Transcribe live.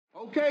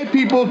Okay,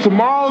 people,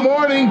 tomorrow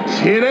morning,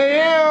 10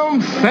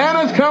 a.m.,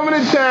 Santa's coming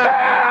to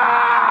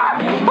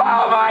town.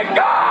 Oh, my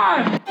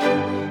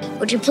God!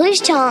 Would you please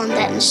tell him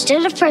that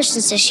instead of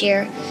presents this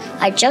year,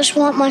 I just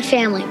want my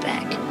family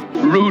back?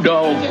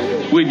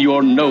 Rudolph, with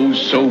your nose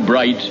so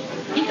bright,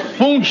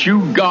 won't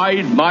you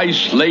guide my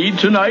sleigh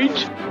tonight?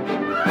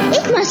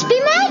 It must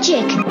be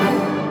magic.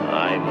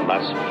 I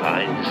must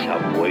find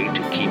some way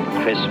to keep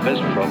Christmas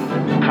from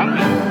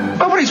coming.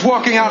 Nobody's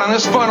walking out on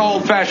this fun,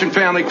 old-fashioned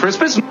family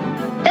Christmas.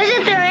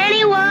 Isn't there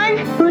anyone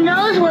who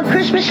knows what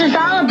Christmas is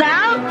all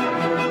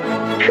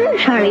about? Sure,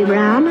 Charlie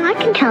Brown. I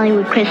can tell you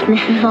what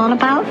Christmas is all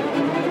about.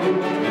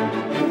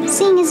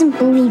 Seeing isn't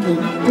believing.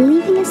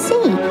 Believing is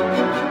seeing.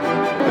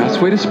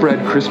 Best way to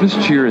spread Christmas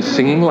cheer is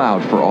singing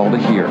loud for all to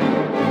hear.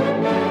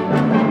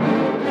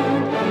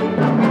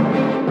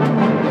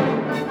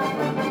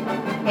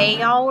 Hey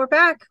y'all, we're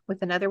back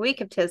with another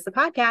week of Tis the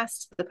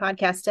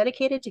podcast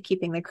dedicated to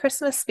keeping the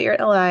Christmas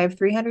spirit alive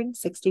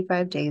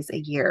 365 days a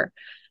year.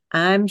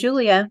 I'm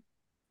Julia.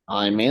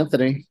 I'm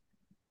Anthony.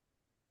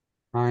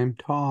 I'm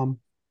Tom.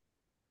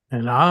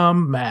 And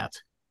I'm Matt.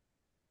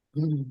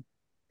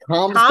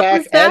 Tom's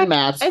back and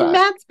Matt's back. And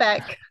Matt's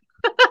back.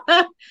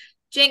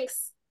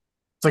 Jinx.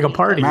 It's like a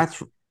party.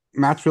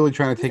 Matt's really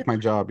trying to take my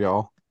job,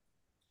 y'all.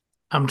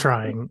 I'm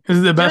trying. This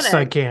is the best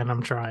I can.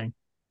 I'm trying.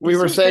 We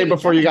were saying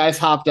before you guys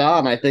hopped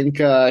on, I think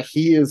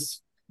he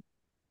is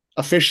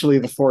officially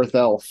the fourth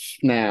elf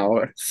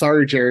now.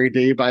 Sorry, Jerry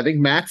D, but I think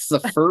Matt's the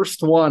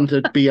first one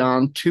to be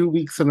on 2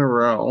 weeks in a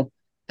row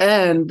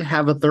and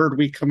have a third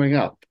week coming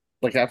up,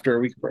 like after a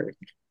week break.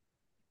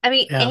 I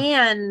mean,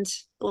 and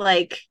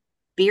like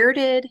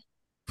bearded,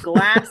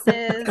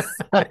 glasses,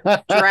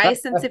 dry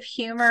sense of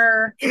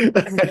humor.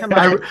 Come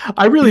on.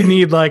 I really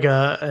need like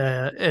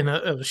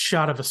a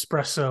shot of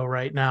espresso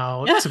right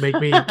now to make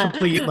me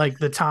complete like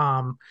the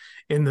Tom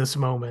in this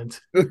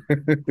moment.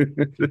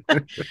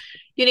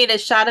 You need a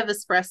shot of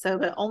espresso,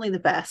 but only the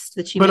best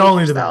that you but make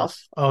only yourself. The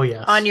best. Oh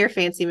yes, on your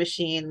fancy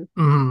machine,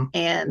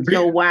 and Be-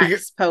 go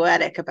wax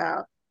poetic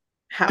about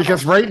how.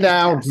 Because right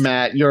now,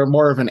 Matt, you're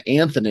more of an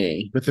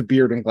Anthony with the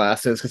beard and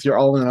glasses because you're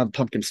all in on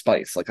pumpkin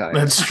spice, like I am.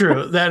 That's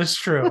true. That is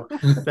true.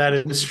 That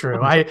is true.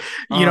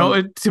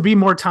 To be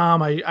more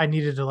Tom, I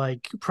needed to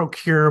like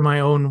procure my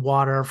own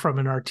water from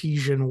an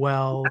artesian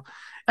well.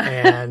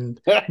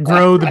 And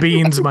grow the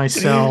beans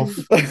myself,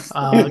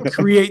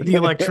 create the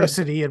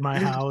electricity in my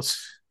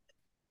house,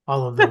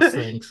 all of those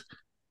things.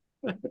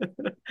 Oh,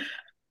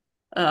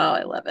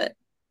 I love it.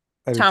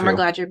 I Tom, we're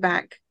glad you're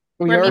back.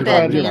 Where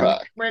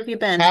have you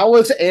been? How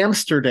was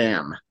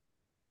Amsterdam?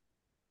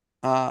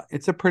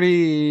 It's a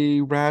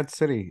pretty rad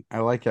city. I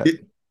like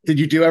it. Did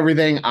you do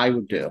everything I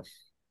would do?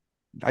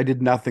 I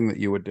did nothing that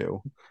you would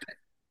do.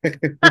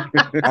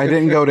 I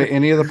didn't go to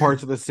any of the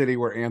parts of the city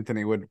where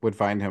Anthony would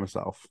find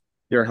himself.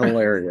 You're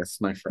hilarious,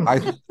 my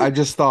friend. I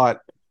just thought,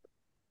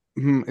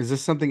 is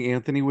this something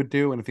Anthony would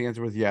do? And if the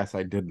answer was yes,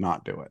 I did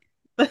not do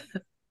it.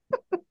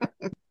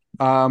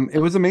 It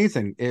was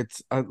amazing.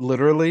 It's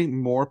literally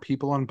more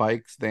people on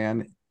bikes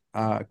than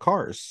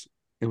cars.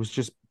 It was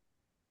just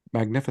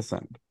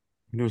magnificent.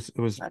 It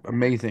was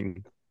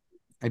amazing.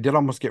 I did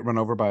almost get run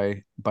over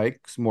by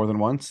bikes more than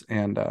once,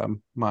 and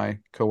my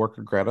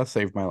coworker Greta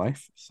saved my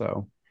life.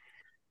 So,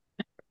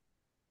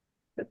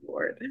 good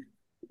Lord,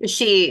 is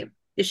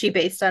she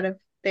based out of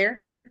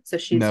there? So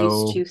she's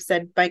used to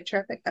said bike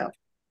traffic.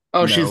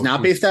 Oh, she's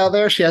not based out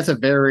there. She has a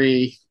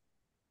very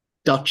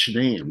Dutch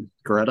name,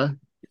 Greta.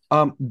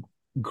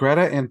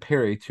 Greta and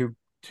Perry,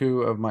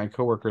 two of my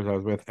coworkers I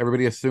was with,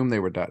 everybody assumed they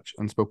were Dutch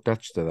and spoke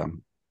Dutch to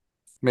them.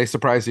 May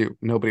surprise you,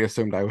 nobody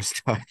assumed I was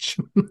Dutch.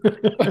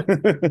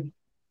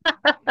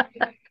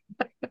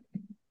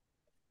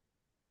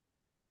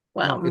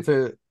 Well,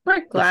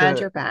 we're glad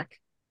you're back.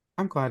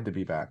 I'm glad to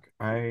be back.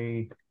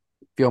 I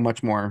feel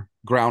much more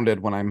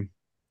grounded when I'm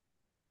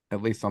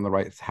at least on the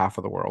right half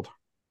of the world.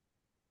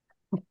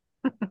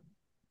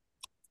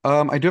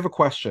 I do have a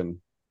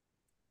question.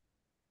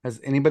 Has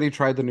anybody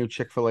tried the new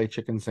Chick-fil-A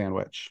chicken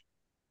sandwich?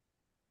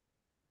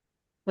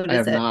 What I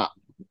is have it? not.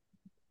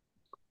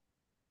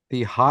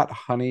 The hot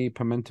honey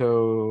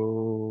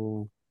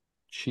pimento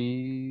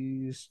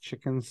cheese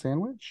chicken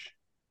sandwich?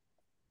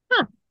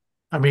 Huh.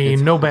 I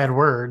mean, no bad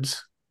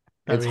words.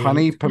 It's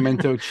honey,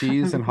 pimento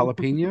cheese, and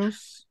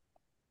jalapenos.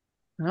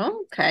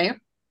 Okay.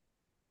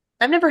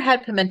 I've never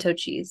had pimento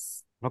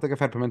cheese. I don't think I've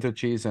had pimento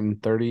cheese in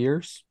 30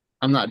 years.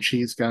 I'm not a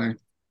cheese guy.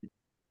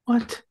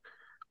 What?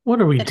 What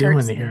are we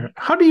doing here?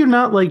 How do you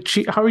not like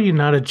cheese? How are you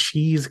not a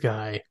cheese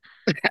guy?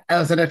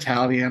 As an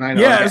Italian, I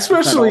know. Yeah,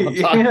 especially,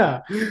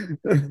 yeah.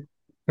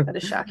 That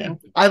is shocking.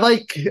 I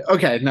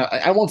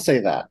won't say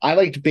that. I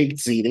like baked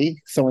ziti,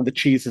 so when the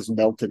cheese is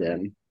melted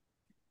in.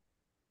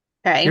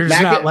 Okay. You're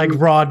just not like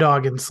raw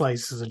dog and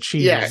slices of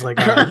cheese, like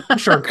a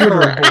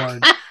charcuterie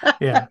board.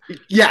 Yeah.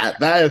 Yeah,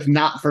 that is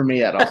not for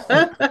me at all.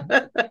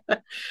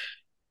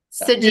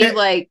 So do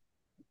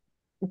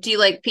you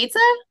like pizza?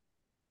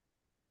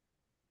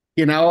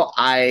 You know,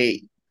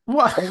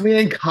 only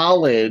in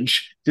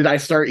college did I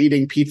start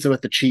eating pizza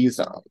with the cheese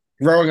on.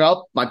 growing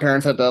up, my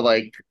parents had to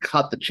like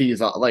cut the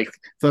cheese off, like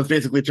so it's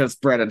basically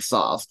just bread and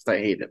sauce. 'Cause I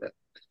hated it.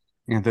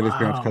 Anthony's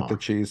parents cut the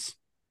cheese.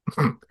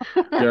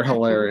 You're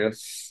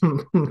hilarious.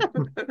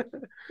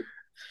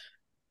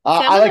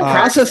 I like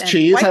processed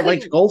cheese. I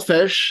like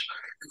goldfish.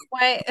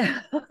 Why?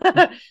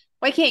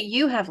 Why can't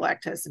you have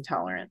lactose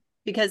intolerant?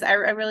 Because I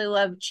really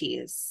love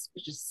cheese.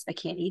 It's just I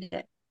can't eat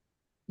it.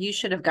 You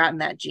should have gotten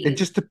that gene. It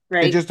just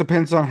right?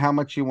 depends on how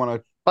much you want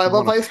to. I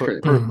love ice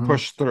cream.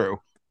 Push through.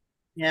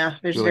 Yeah,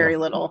 there's very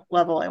little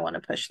level I want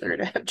to push through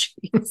to have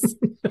cheese.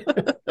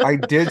 I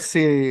did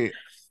see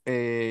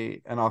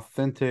an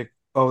authentic.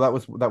 Oh, that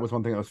was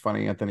one thing that was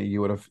funny, Anthony.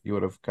 You would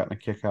have gotten a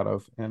kick out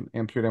of in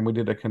Amsterdam. We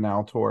did a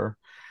canal tour,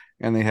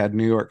 and they had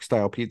New York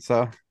style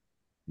pizza.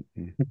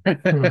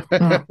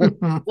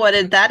 What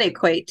did that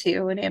equate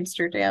to in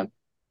Amsterdam?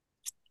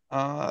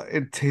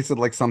 It tasted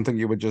like something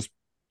you would just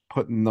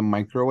put in the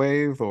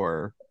microwave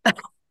or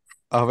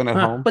oven at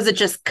home. Was it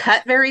just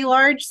cut very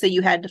large, so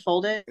you had to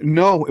fold it?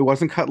 No, it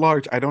wasn't cut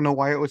large. I don't know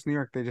why it was New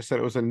York. They just said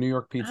it was a New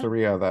York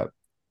pizzeria that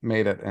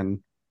made it, and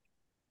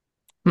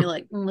you're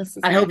like, this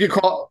is I hope you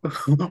call.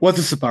 Was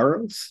it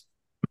Sbarro's?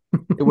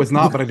 It was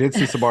not, but I did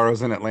see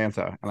Sbarro's in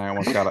Atlanta, and I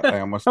almost got it.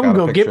 I'm gonna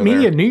go get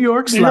me a New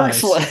York slice.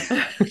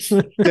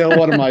 Still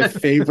one of my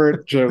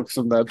favorite jokes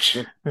from that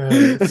shit.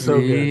 So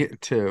me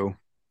good. too.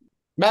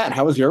 Matt,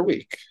 how was your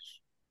week?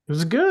 It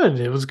was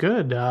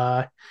good.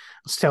 I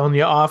was telling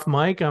you off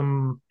mic,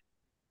 I'm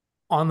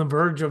on the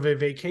verge of a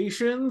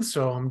vacation,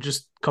 so I'm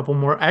just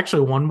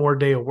one more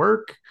day of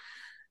work,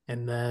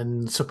 and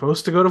then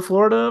supposed to go to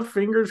Florida.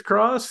 Fingers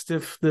crossed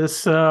if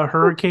this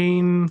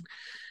hurricane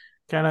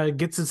kind of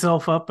gets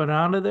itself up and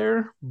out of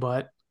there.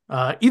 But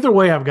either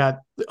way, I've got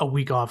a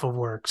week off of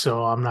work,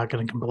 so I'm not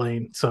going to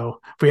complain. So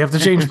if we have to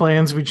change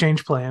plans, we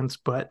change plans.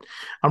 But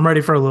I'm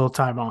ready for a little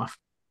time off.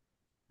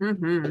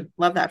 Mm-hmm.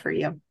 Love that for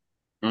you.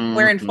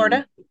 Where in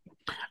Florida?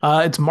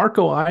 It's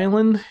Marco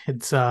Island.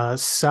 It's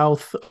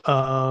south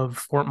of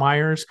Fort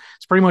Myers.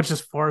 It's pretty much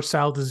as far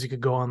south as you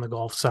could go on the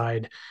Gulf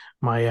side.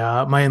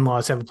 My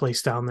in-laws have a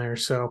place down there,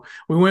 so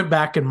we went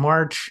back in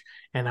March.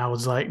 And I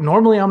was like,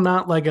 normally I'm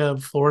not like a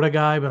Florida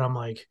guy, but I'm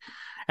like,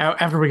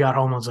 after we got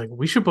home, I was like,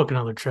 we should book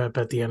another trip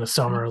at the end of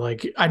summer.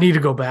 Like, I need to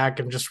go back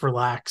and just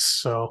relax.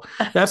 So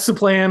that's the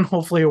plan.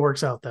 Hopefully, it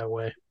works out that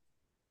way.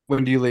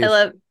 When do you leave?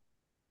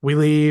 We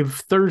leave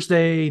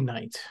Thursday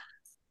night.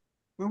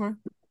 Okay.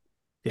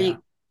 Yeah. Are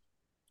you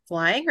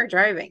flying or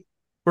driving?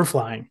 We're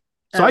flying.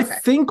 So I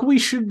think we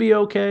should be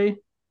okay.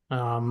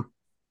 So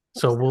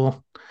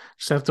we'll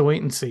just have to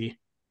wait and see.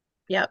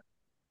 Yep.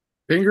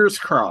 Fingers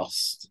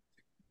crossed.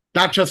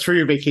 Not just for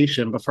your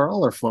vacation, but for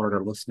all our Florida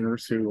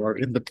listeners who are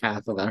in the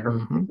path of that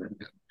hurricane.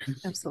 Mm-hmm.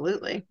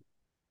 Absolutely.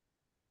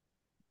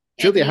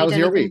 Julia, how was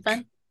your week?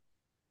 Fun?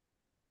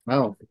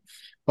 Oh,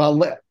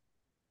 well,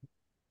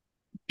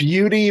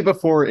 beauty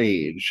before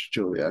age,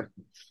 Julia.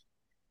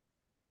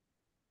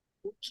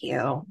 Thank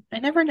you. I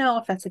never know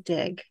if that's a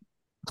dig.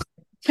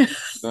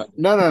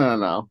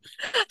 No.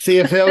 See,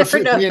 if it was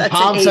me and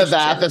Tom said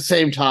that at the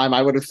same time,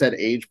 I would have said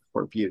age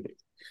before beauty.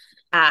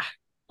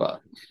 But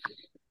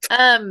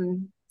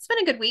it's been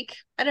a good week.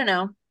 I don't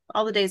know.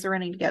 All the days are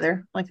running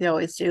together like they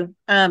always do.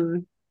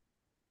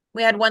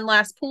 We had one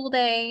last pool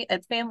day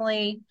at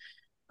family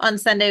on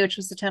Sunday, which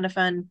was a ton of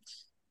fun.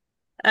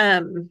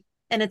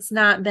 And it's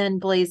not been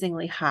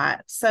blazingly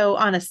hot. So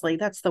honestly,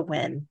 that's the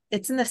win.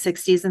 It's in the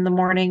 60s in the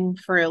morning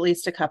for at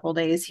least a couple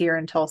days here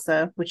in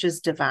Tulsa, which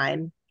is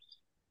divine.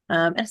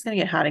 And it's going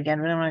to get hot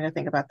again, but I'm not going to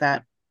think about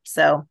that.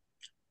 So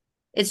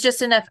it's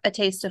just enough a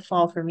taste of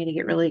fall for me to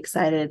get really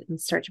excited and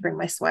start to bring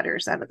my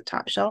sweaters out of the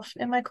top shelf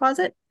in my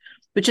closet,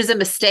 which is a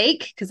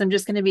mistake because I'm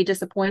just going to be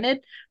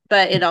disappointed,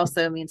 but it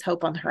also means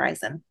hope on the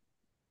horizon.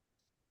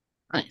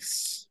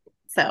 Nice.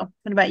 So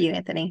what about you,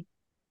 Anthony?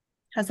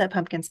 How's that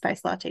pumpkin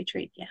spice latte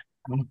treat? Yeah.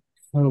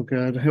 Oh,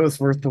 good. It was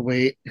worth the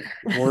wait.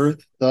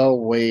 Worth the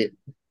wait.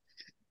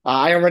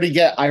 I already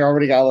got a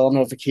little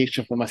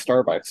notification from my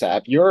Starbucks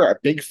app. You're a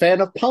big fan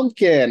of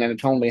pumpkin, and it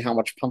told me how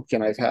much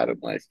pumpkin I've had in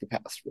like the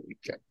past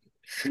week.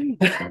 Are you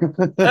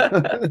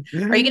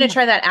going to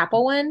try that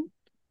apple one?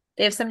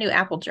 They have some new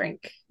apple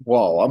drink.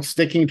 Whoa, I'm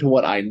sticking to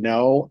what I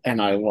know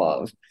and I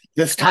love.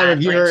 This time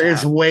of year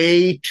is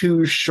way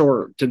too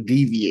short to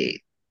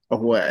deviate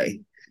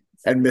away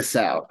and miss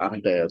out on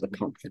a day of the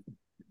pumpkin.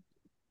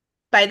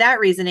 By that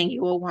reasoning,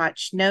 you will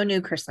watch no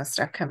new Christmas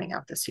stuff coming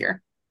out this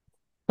year.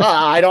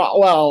 I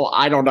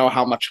don't know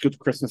how much good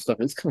Christmas stuff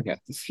is coming out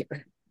this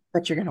year.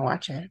 But you're going to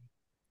watch it.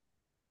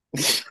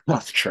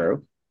 That's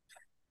true.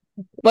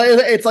 But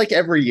it's like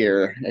every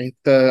year.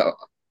 The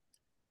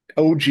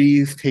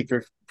OGs take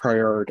their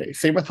priority.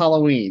 Same with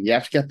Halloween. You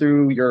have to get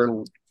through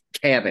your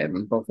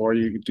canon before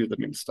you do the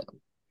new stuff.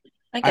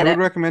 I would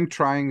recommend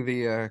trying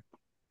the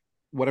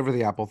whatever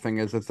the apple thing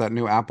is. It's that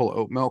new apple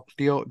oat milk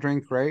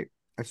drink, right?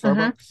 At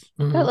Starbucks.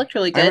 Mm-hmm. That looked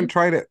really good. I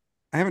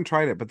haven't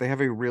tried it, but they have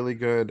a really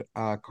good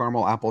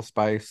caramel apple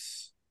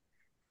spice,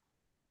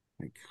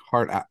 like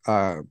hard,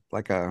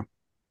 like a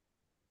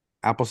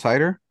apple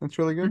cider. That's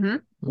really good.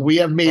 Mm-hmm. We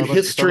have made Starbucks-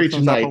 history Starbucks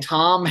owns tonight. Apple.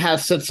 Tom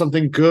has said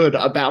something good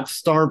about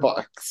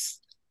Starbucks.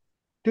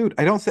 Dude,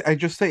 I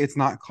just say it's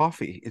not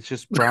coffee. It's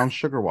just brown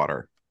sugar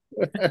water.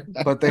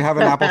 But they have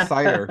an apple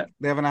cider.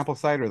 They have an apple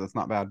cider that's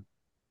not bad.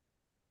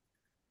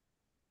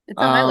 It's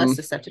on my list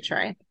of stuff to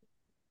try.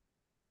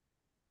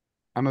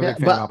 I'm a Yeah, big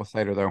fan but- of apple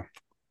cider though.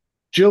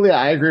 Julia,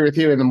 I agree with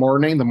you. In the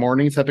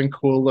mornings have been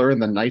cooler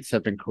and the nights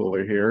have been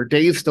cooler here.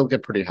 Days still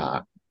get pretty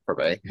hot for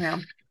me. Yeah.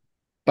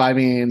 But I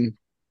mean,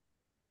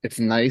 it's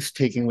nice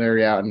taking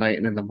Larry out at night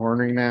and in the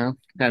morning now.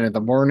 And in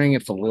the morning,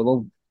 it's a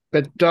little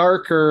bit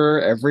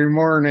darker every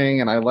morning.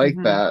 And I like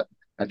that.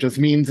 That just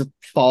means that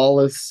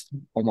fall is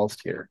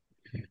almost here.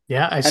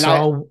 Yeah, I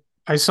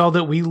saw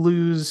that we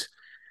lose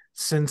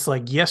since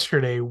like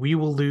yesterday, we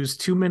will lose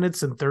 2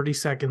 minutes and 30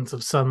 seconds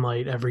of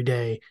sunlight every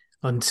day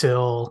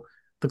until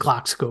the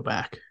clocks go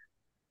back.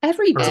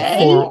 Every Or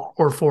day?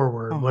 or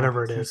forward,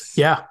 whatever it is.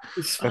 Yeah.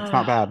 That's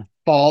not bad.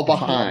 Fall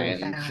That's not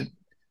behind. bad.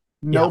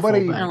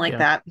 Nobody full I don't like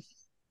back,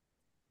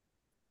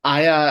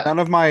 that.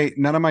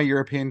 none of my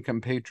European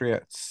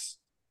compatriots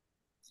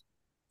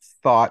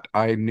thought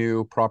I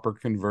knew proper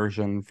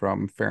conversion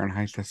from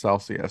Fahrenheit to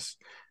Celsius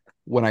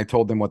when I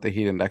told them what the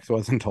heat index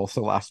was in Tulsa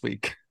last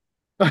week.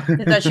 I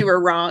thought you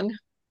were wrong.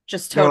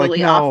 Just They're like, totally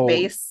 "No, off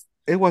base.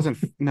 It wasn't.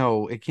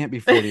 No, it can't be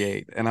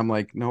 48." And I'm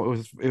like, "No,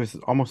 it was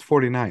almost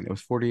 49. It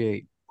was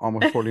 48,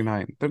 almost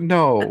 49." They're,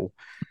 no.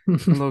 I'm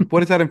like,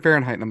 what is that in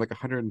Fahrenheit? And I'm like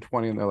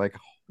 120, and they're like,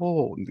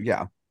 "Oh,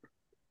 yeah."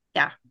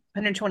 Yeah,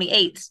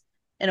 128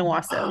 in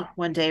Owasso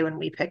one day when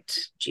we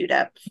picked Jude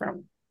up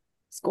from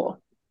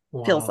school.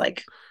 Wow. Feels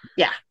like,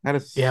 yeah. That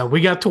is, Yeah, we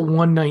got to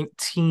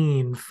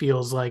 119,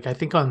 feels like, I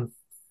think on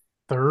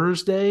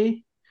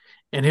Thursday.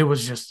 And it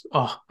was just,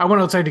 I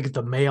went outside to get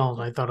the mail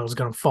and I thought I was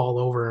going to fall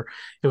over.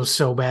 It was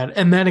so bad.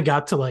 And then it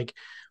got to like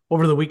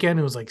over the weekend,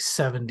 it was like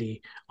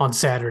 70 on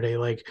Saturday.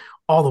 Like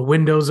all the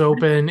windows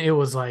open. It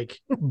was like,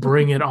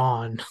 bring it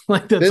on.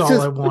 Like that's This all is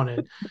I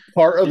wanted.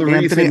 Part of the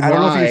Anthony, reason I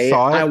don't know if you why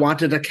saw it. I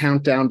wanted to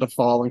count down to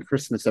fall and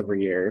Christmas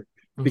every year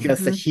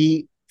because the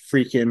heat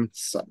freaking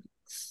sucks.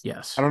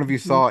 Yes. I don't know if you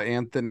saw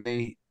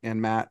Anthony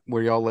and Matt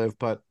where y'all live,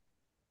 but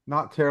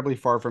not terribly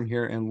far from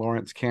here in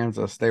Lawrence,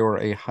 Kansas, they were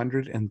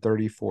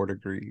 134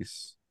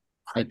 degrees.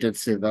 I did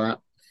see that.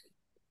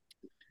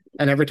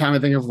 And every time I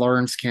think of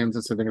Lawrence,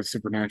 Kansas, I think of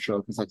Supernatural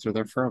because that's where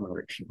they're from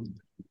originally.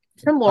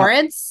 From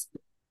Lawrence?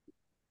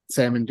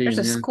 Sam and Dean. There's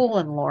a yeah. school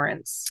in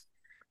Lawrence.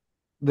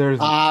 There's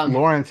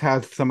Lawrence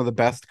has some of the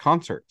best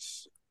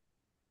concerts.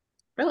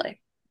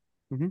 Really?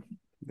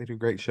 They do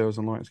great shows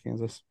in Lawrence,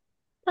 Kansas.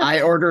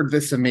 I ordered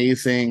this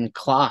amazing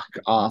clock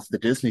off the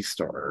Disney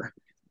store.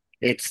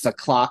 It's the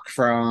clock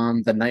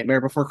from The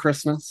Nightmare Before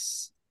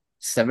Christmas.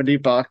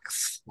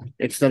 $70.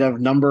 Instead of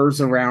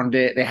numbers around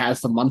it, it has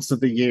the months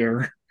of the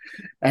year.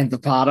 And the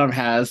bottom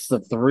has the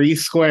 3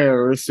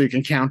 squares so you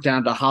can count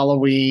down to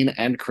Halloween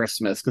and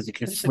Christmas because you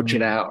can switch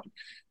it out.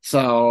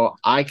 So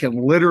I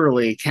can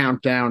literally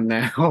count down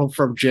now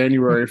from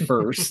January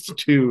 1st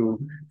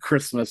to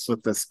Christmas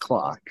with this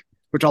clock,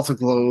 which also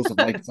glows and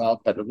lights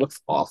up, and it looks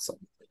awesome.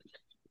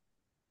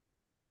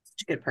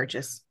 Such a good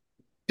purchase.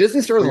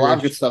 Disney Store has a lot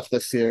of good stuff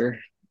this year.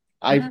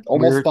 I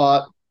almost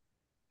bought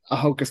a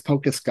Hocus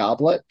Pocus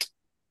goblet.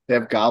 They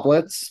have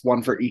goblets,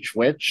 one for each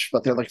witch,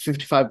 but they're like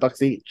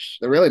 $55 each.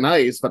 They're really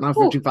nice, but not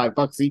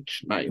 $55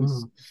 each.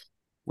 Nice.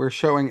 We're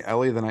showing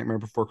Ellie The Nightmare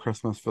Before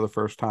Christmas for the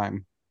first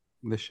time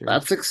this year.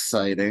 That's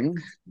exciting.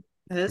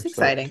 It is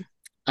exciting.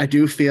 I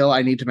do feel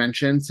I need to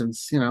mention,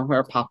 since, we're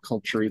a pop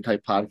culture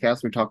type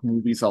podcast, we talk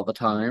movies all the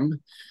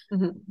time,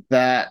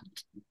 that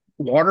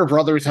Warner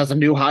Brothers has a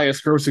new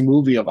highest grossing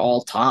movie of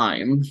all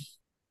time.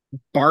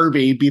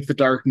 Barbie beat The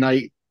Dark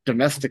Knight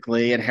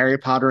domestically, and Harry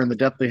Potter and the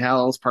Deathly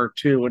Hallows Part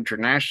 2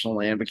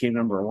 internationally, and became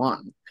number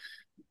 1,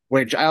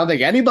 which I don't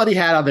think anybody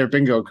had on their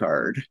bingo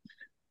card.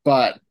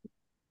 But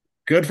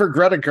good for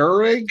Greta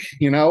Gerwig,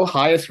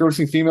 highest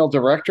grossing female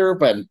director,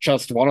 but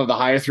just one of the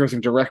highest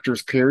grossing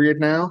directors, period,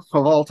 now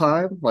of all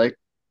time. Like,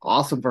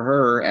 awesome for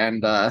her.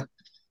 And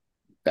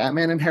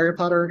Batman and Harry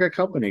Potter are good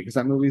company because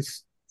that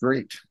movie's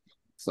great.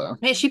 So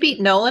Hey, she beat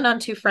Nolan on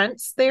 2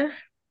 fronts there.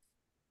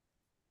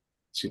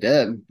 she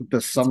did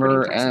this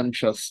summer, and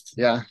just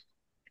But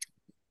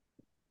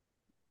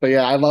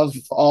yeah, I love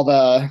all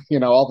the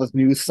all the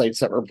news sites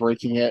that were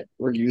breaking it.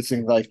 We're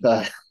using like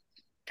the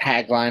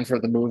tagline for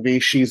the movie: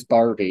 "She's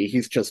Barbie,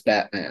 he's just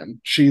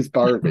Batman. She's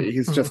Barbie,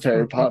 he's just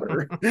Harry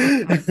Potter."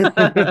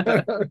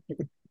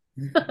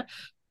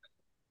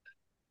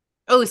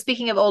 Oh,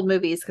 speaking of old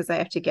movies, because I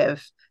have to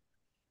give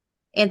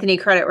Anthony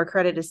credit where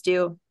credit is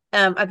due.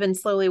 I've been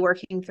slowly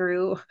working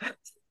through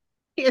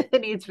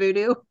Anthony's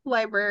Voodoo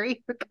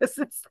library because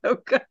it's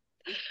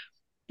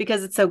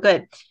so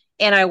good.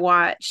 And I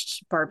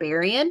watched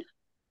Barbarian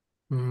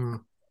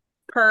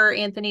per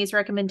Anthony's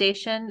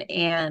recommendation,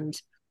 and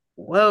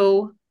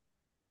whoa,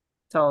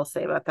 that's all I'll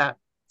say about that.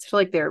 I feel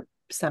like there are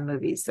some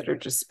movies that are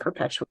just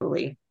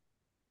perpetually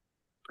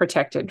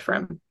protected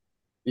from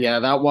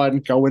that one,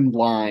 Going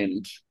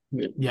Blind.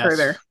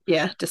 further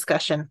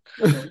discussion.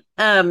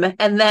 And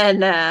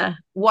then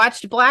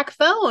watched Black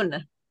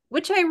Phone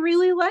which I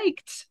really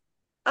liked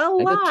a I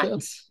did lot. too.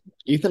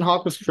 Ethan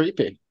Hawke was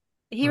creepy.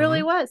 He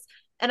really was.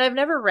 And I've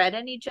never read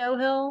any Joe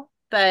Hill,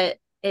 but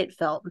it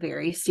felt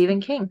very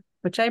Stephen King,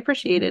 which I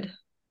appreciated.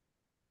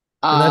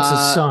 That's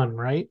his son,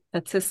 right?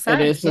 That's his son.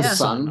 It is his yeah.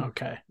 son.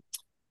 Okay.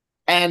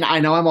 And I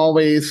know I'm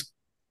always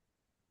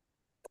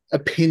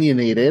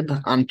opinionated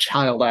on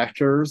child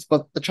actors,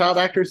 but the child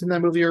actors in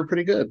that movie are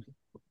pretty good.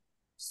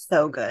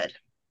 So good.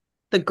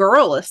 The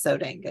girl is so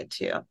dang good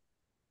too.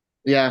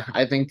 Yeah,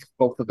 I think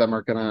both of them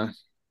are gonna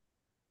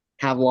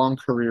have long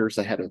careers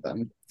ahead of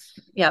them.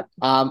 Yep.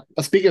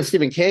 Speaking of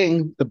Stephen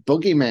King, The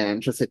Boogeyman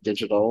just hit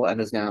digital and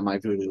is now in my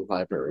Voodoo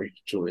library,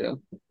 Julia.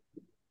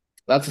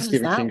 That's a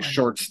Stephen King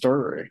short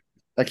story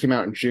that came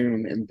out in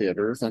June in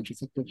theaters and just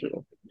hit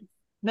digital.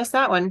 Missed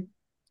that one.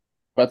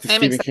 But the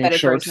Stephen King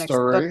short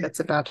story book that's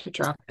about to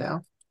drop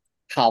though.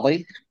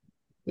 Holly.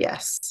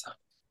 Yes.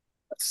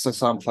 So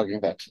I'm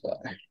plugging that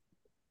today.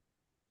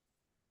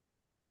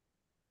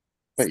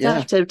 But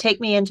Stuff to take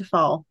me into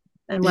fall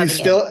and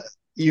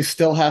you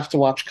still have to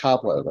watch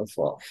Cobweb as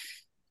well.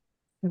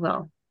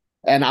 Well.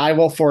 And I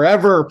will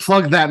forever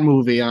plug that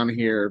movie on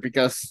here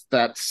because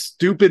that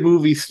stupid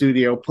movie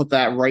studio put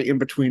that right in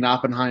between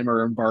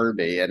Oppenheimer and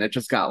Barbie, and it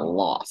just got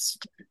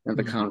lost in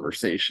the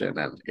conversation,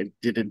 and it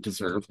didn't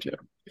deserve to.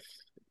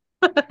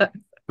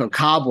 So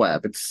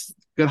Cobweb, it's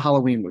a good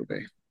Halloween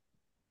movie.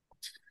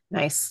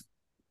 Nice.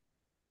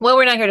 Well,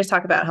 we're not here to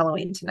talk about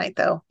Halloween tonight,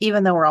 though,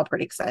 even though we're all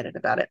pretty excited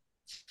about it.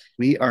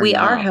 We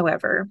are,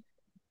 however,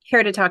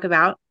 here to talk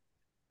about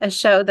a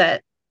show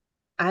that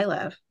I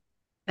love.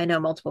 I know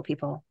multiple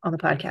people on the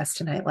podcast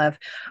tonight love.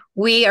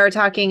 We are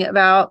talking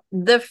about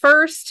the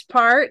first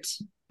part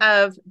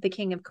of the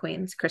King of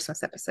Queens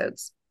Christmas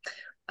episodes.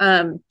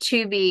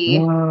 To be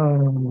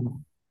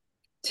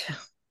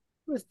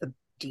was the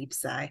deep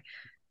sigh.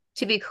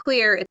 To be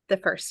clear, it's the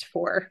first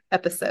 4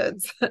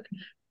 episodes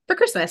for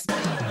Christmas. My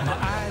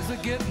eyes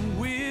are getting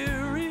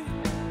weary.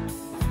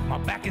 My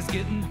back is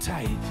getting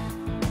tight.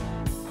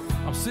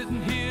 I'm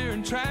sitting here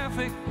in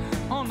traffic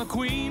on the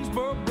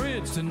Queensboro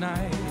Bridge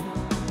tonight.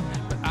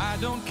 But I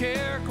don't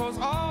care, cause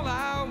all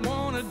I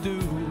wanna do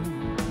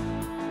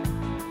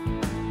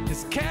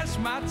is cash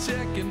my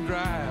check and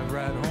drive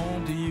right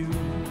home to you.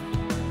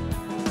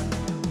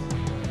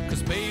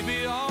 Cause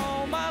baby,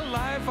 all my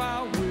life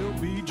I will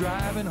be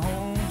driving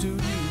home to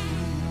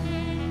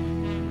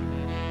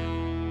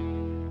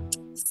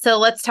you. So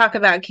let's talk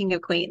about King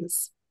of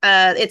Queens.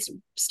 It's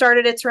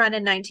started its run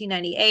in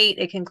 1998.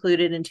 It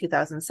concluded in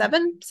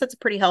 2007. So it's a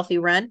pretty healthy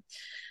run.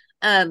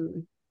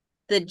 The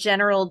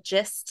general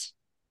gist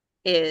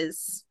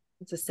is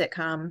it's a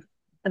sitcom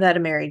about a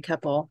married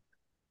couple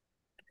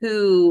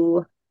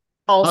who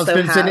also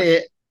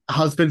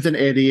husband's an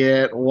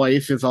idiot.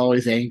 Wife is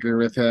always angry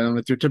with him.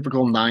 It's your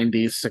typical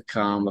 90s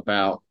sitcom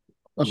about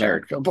a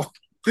married couple.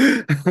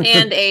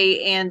 and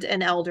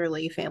an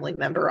elderly family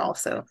member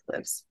also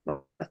lives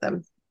with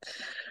them.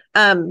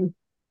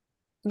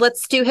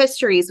 Let's do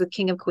histories with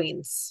King of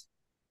Queens.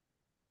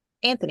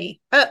 Anthony.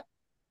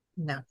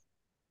 No.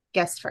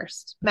 Guest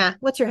first. Matt,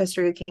 what's your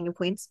history with King of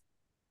Queens?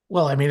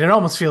 Well, I mean, it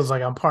almost feels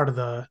like I'm part of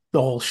the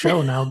whole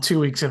show now 2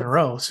 weeks in a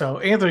row. So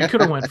Anthony could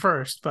have went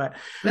first, but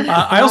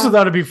I also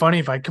thought it'd be funny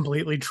if I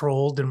completely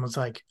trolled and was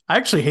like, I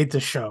actually hate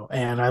this show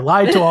and I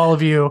lied to all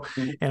of you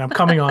and I'm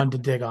coming on to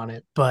dig on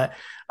it. But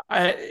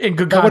in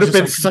good that would have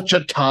been like, such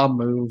a Tom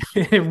move.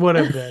 It would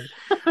have been.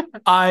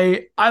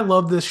 I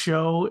love this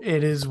show.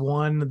 It is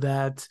one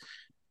that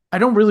I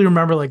don't really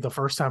remember like the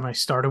first time I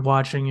started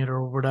watching it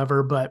or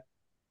whatever, but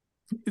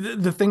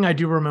the thing I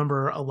do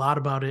remember a lot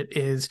about it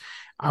is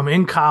I'm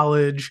in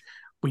college.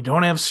 We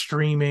don't have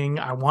streaming.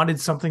 I wanted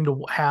something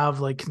to have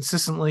like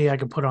consistently I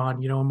could put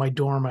on, in my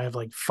dorm, I have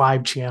like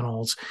 5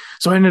 channels.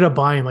 So I ended up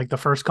buying like the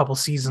first couple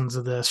seasons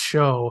of this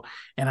show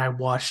and I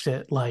watched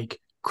it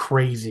like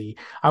crazy.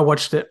 I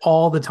watched it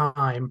all the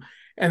time.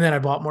 And then I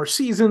bought more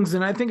seasons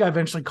and I think I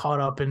eventually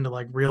caught up into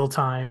like real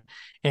time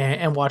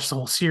and watched the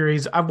whole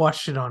series. I've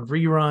watched it on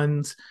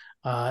reruns.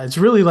 It's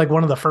really like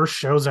one of the first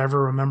shows I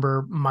ever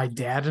remember my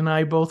dad and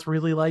I both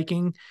really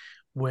liking,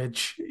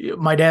 which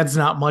my dad's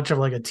not much of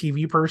like a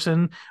TV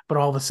person, but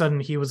all of a sudden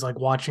he was like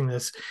watching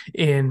this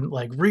in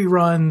like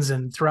reruns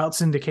and throughout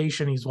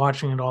syndication. He's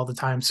watching it all the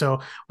time.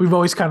 So we've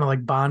always kind of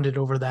like bonded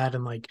over that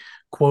and like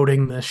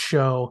quoting this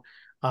show.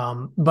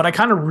 But I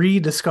kind of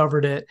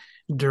rediscovered it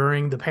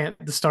during the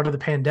start of the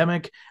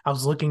pandemic. I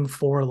was looking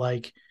for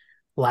like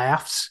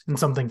laughs and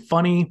something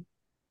funny.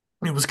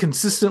 It was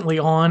consistently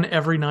on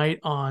every night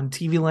on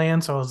TV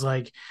Land. So I was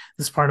like,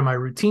 this is part of my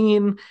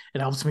routine.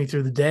 It helps me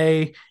through the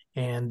day.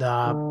 And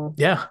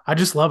yeah, I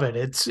just love it.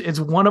 It's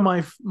one of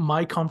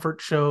my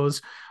comfort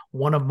shows,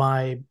 one of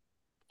my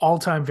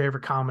all-time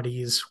favorite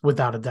comedies,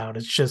 without a doubt.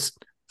 It's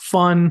just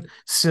fun,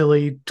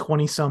 silly,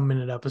 20-some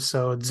minute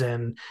episodes,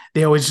 and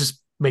they always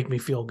just make me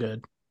feel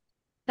good.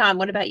 Tom,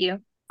 what about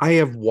you? I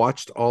have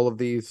watched all of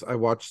these. I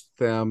watched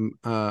them.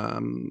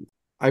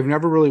 I've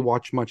never really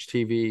watched much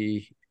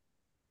TV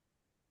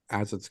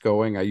as it's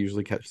going. I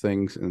usually catch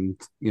things in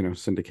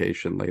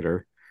syndication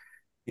later,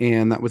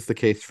 and that was the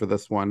case for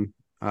this one.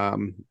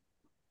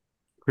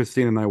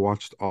 Christine and I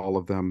watched all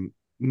of them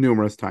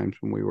numerous times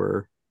when we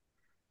were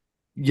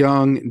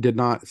young. Did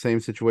not same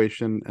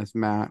situation as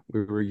Matt.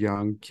 We were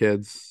young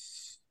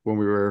kids when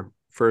we were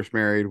first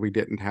married. We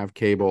didn't have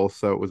cable,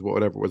 so it was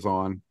whatever was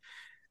on,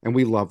 and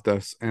we loved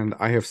this. And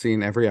I have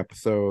seen every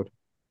episode,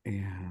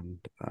 and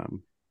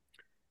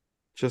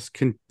just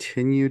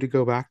continue to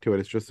go back to it.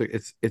 It's just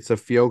it's a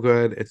feel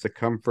good, it's a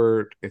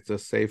comfort, it's a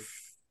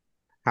safe,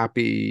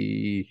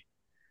 happy,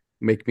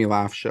 make me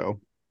laugh show,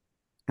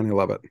 and I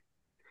love it.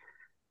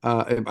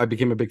 I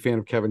became a big fan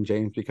of Kevin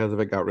James because of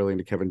it. Got really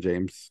into Kevin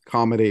James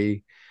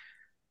comedy.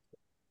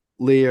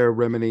 Leah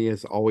Remini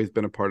has always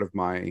been a part of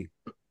my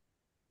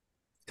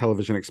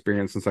television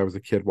experience since I was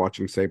a kid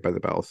watching Saved by the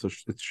Bell. So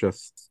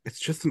it's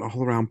just an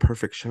all around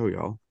perfect show,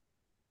 y'all.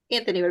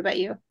 Anthony, what about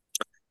you?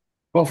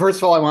 Well, first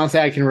of all, I want to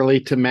say I can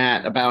relate to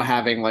Matt about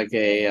having like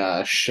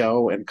a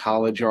show in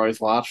college you always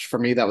watched. For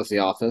me, that was The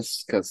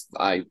Office because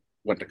I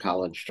went to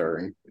college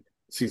during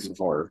season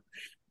 4.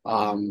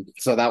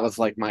 So that was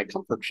like my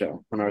comfort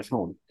show when I was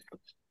home.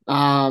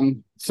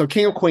 So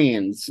King of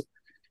Queens.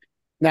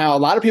 Now, a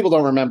lot of people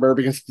don't remember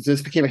because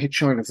this became a hit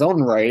show in its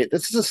own right.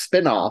 This is a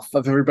spinoff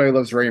of Everybody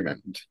Loves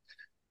Raymond.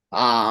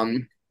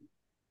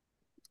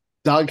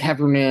 Doug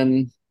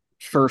Heffernan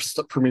first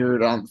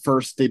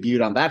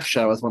debuted on that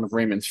show as one of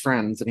Raymond's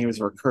friends, and he was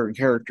a recurring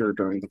character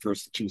during the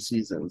first 2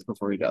 seasons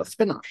before he got a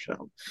spinoff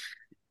show.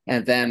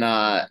 And then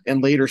in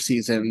later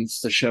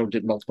seasons, the show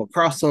did multiple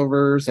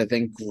crossovers. I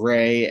think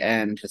Gray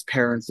and his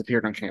parents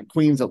appeared on King of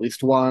Queens at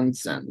least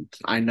once, and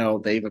I know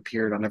they've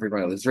appeared on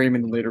Everybody Loves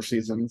Raymond in later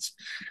seasons.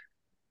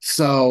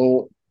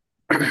 So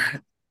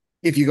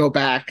if you go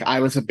back, I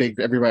was a big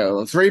Everybody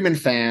Loves Raymond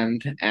fan,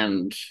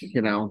 and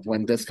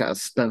when this got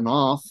spun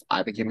off,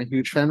 I became a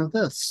huge fan of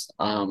this.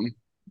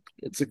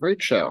 It's a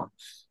great show.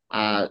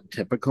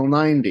 Typical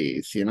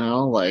 90s,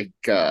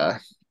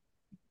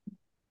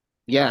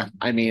 yeah,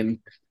 I mean,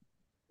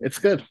 it's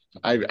good.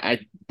 I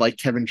like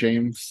Kevin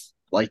James,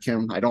 like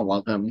him. I don't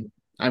love him.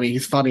 I mean,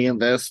 he's funny in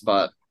this,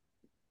 but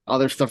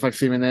other stuff I've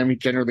seen in him, he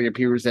generally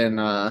appears in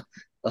a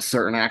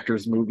certain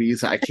actor's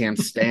movies I can't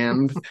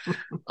stand.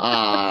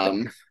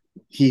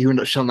 He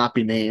who shall not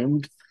be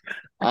named.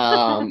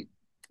 Leah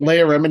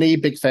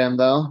Remini, big fan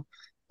though.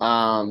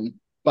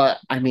 But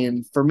I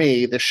mean, for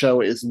me, the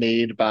show is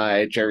made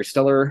by Jerry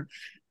Stiller,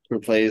 who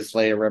plays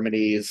Leah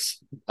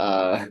Remini's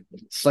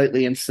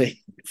slightly insane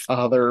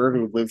father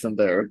who lives in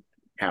their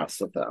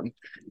house with them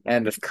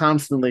and is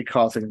constantly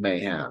causing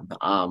mayhem.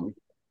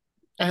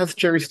 As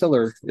Jerry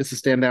Stiller is a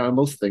standout in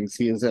most things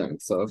he is in,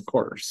 so of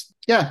course.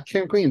 Yeah,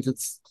 King of Queens,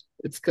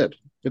 it's good.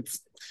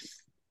 It's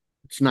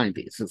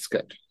 90s, it's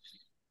good.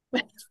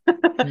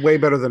 Way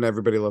better than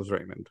Everybody Loves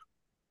Raymond.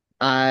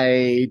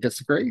 I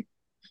disagree,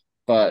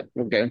 but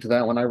we'll get into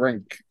that when I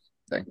rank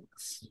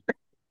things.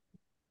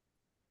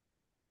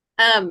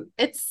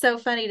 It's so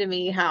funny to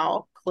me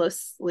how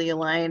closely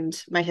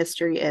aligned my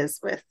history is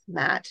with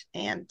Matt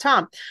and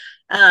Tom.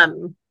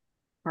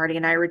 Marty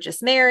and I were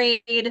just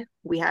married.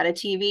 We had a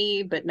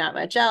TV, but not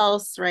much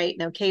else, right?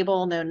 No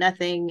cable, no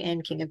nothing.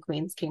 And King of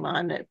Queens came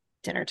on at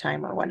dinner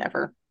time or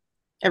whenever,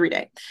 every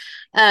day.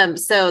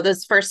 So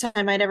this first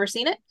time I'd ever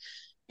seen it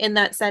in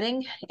that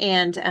setting.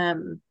 And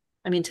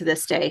I mean, to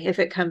this day, if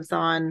it comes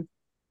on,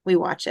 we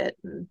watch it,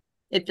 and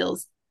it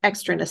feels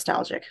extra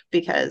nostalgic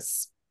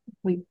because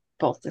we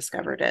both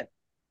discovered it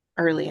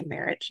early in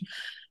marriage.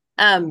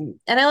 And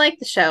I like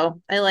the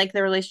show. I like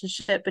the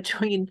relationship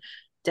between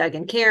Doug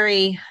and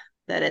Carrie,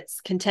 that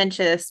it's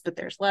contentious, but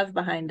there's love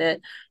behind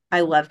it.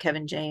 I love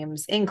Kevin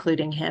James,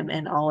 including him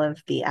in all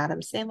of the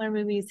Adam Sandler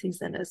movies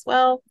he's in as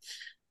well.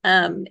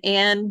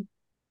 And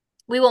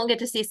we won't get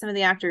to see some of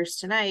the actors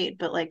tonight,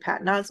 but like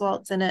Patton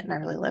Oswalt's in it, and I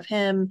really love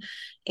him.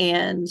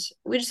 And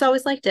we just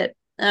always liked it.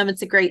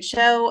 It's a great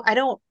show. I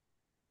don't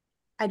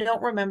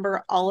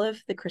remember all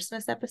of the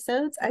Christmas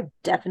episodes. I've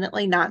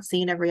definitely not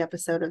seen every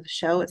episode of the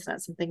show. It's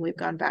not something we've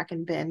gone back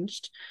and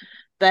binged,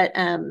 but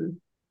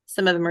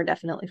some of them are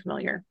definitely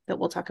familiar that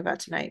we'll talk about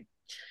tonight.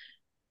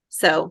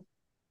 So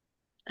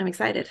I'm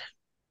excited.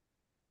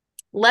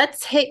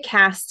 Let's hit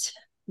cast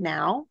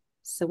now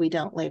so we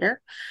don't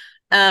later.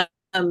 Our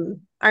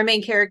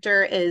main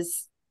character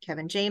is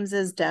Kevin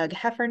James's Doug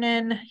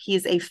Heffernan.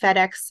 He's a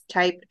FedEx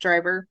type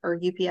driver or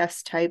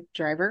UPS type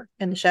driver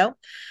in the show.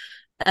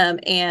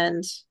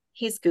 And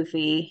he's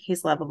goofy,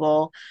 he's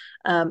lovable,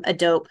 a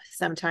dope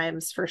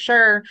sometimes for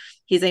sure.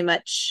 He's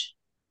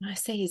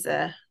he's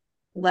a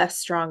less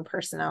strong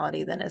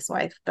personality than his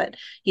wife, but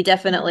he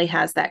definitely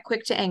has that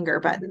quick to anger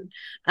button.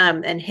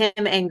 And him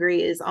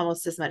angry is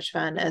almost as much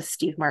fun as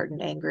Steve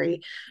Martin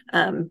angry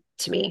to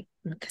me,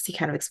 because he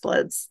kind of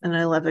explodes, and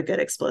I love a good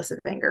explosive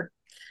anger.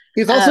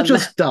 He's also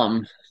just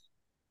dumb.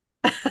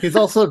 He's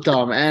also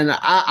dumb. And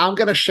I'm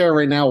going to share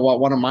right now what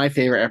one of my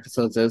favorite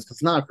episodes is.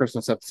 It's not a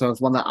Christmas episode.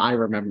 It's one that I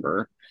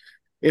remember.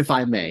 If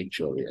I may,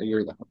 Julia,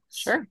 you're the host.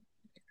 Sure.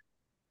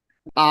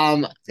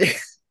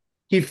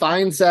 He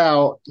finds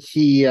out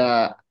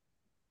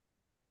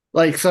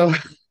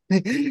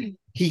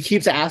he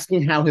keeps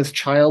asking how his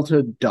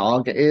childhood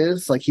dog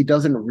is. Like, he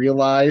doesn't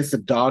realize the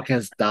dog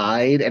has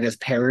died and his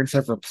parents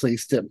have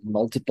replaced it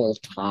multiple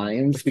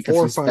times because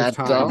 4 or he's 5 that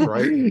times, dumb.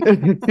 right?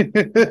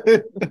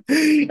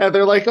 And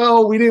they're like,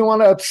 "Oh, we didn't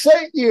want to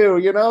upset you.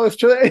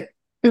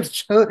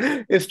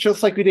 It's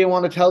just like we didn't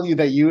want to tell you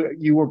that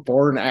you were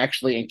born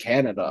actually in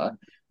Canada."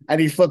 And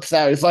he flips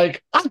out. He's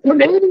like, "I'm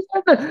Canadian."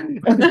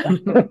 And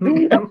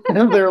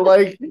they're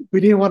like,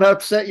 "We didn't want to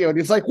upset you." And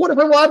he's like, "What if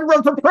I wanted to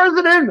run for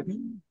president?"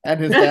 And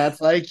his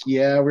dad's like,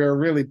 "Yeah, we were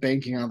really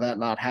banking on that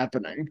not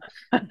happening."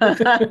 I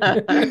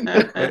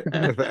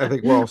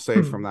think we're all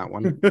safe from that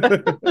one.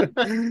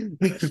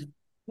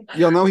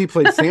 You'll know he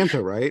played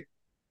Santa, right?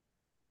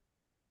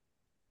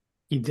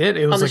 He did.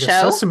 It was On like the a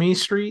show? Sesame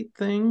Street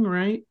thing,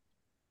 right?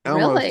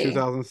 Elmo's Really?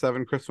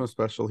 2007 Christmas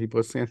special. He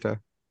was Santa.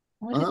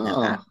 Oh, I didn't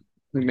know that.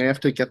 We may have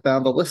to get that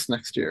on the list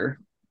next year.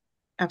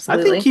 I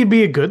Absolutely. think he'd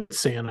be a good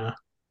Santa.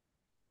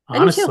 I do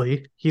too.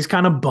 Honestly, he's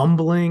kind of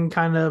bumbling,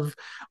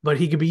 but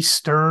he could be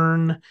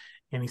stern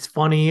and he's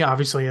funny.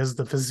 Obviously, has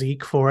the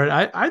physique for it.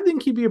 I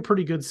think he'd be a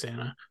pretty good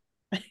Santa.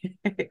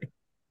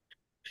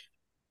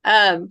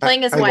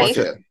 Playing his I'd wife.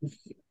 watch it.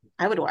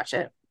 I would watch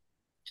it.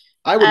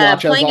 I would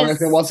watch it as playing long his-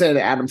 as it wasn't an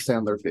Adam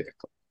Sandler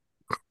vehicle.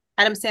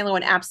 Adam Sandler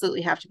would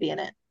absolutely have to be in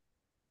it,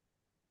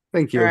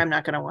 Thank you. or I'm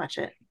not going to watch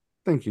it.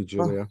 Thank you,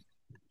 Julia.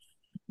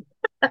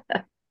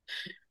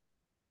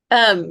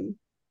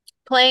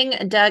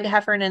 Playing Doug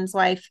Heffernan's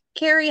wife,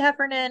 Carrie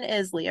Heffernan,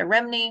 is Leah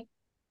Remini.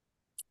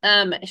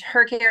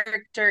 Her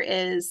character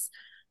is,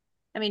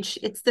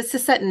 this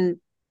is set in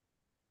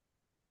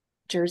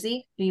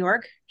Jersey, New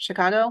York,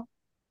 Chicago,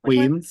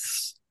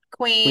 Queens.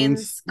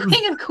 Queens,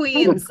 King of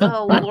Queens.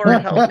 Oh,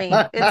 Lord help me.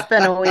 It's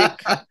been a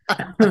week.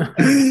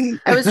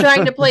 I was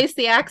trying to place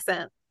the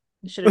accent.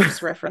 I should have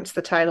just referenced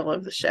the title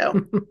of the show.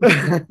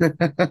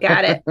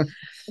 Got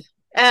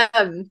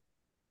it.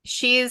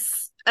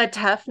 She's a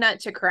tough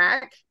nut to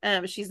crack.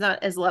 She's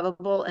not as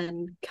lovable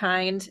and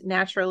kind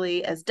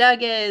naturally as Doug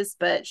is,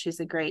 but she's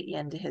a great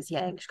yin to his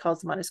yang. She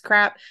calls him on his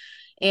crap,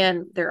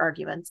 and their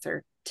arguments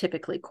are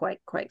typically quite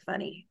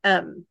funny.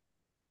 I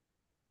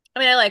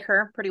like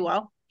her pretty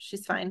well.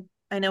 She's fine.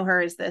 I know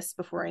her as this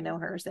before I know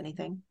her as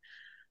anything.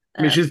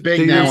 She's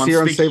big Did you now on see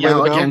her on speaking Saved by the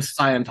out Bell? against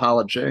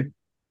Scientology.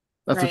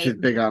 That's what Right. she's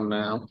big on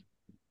now.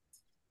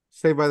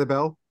 Saved by the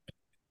Bell.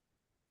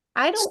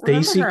 I don't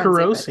Stacey remember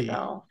her on Saved by Carosi. the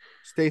Bell.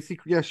 Stacy,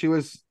 yeah, she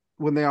was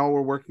when they all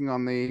were working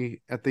on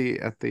at the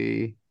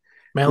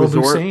Malibu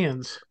Resort.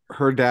 Sands.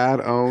 Her dad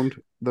owned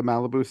the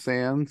Malibu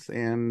Sands,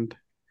 and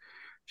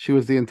she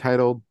was the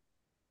entitled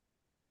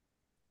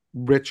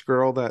rich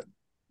girl that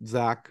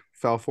Zach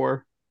fell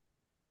for.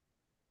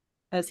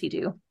 As he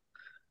do.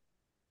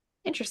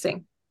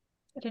 Interesting.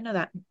 I didn't know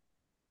that.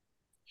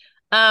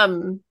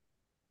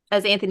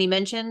 As Anthony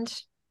mentioned,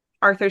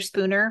 Arthur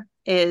Spooner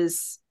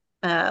is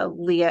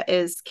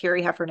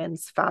Carrie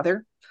Heffernan's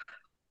father,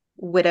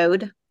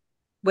 widower,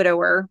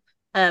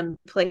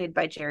 played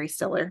by Jerry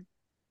Stiller,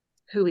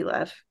 who we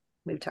love.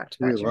 We've talked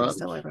about Jerry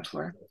Stiller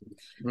before.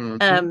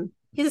 Mm-hmm.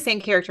 He's the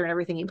same character in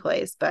everything he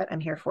plays, but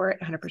I'm here for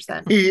it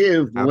 100%. He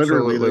is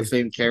literally Absolutely. the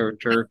same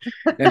character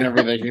in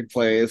everything he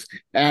plays.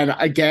 And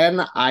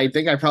again, I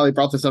think I probably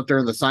brought this up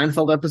during the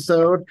Seinfeld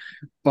episode,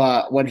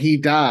 but when he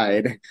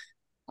died,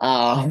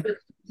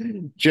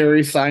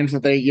 Jerry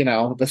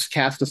Seinfeld, this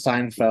cast of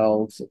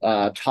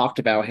Seinfeld talked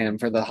about him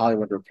for the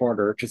Hollywood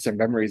Reporter, just their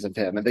memories of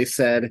him. And they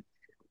said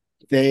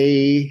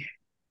they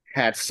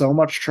had so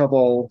much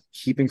trouble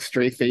keeping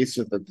straight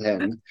faces with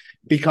him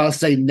because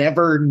they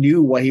never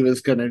knew what he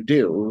was going to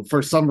do.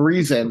 For some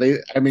reason,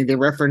 they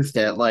referenced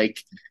it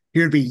like he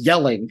would be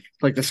yelling,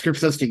 like the script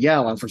says to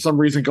yell, and for some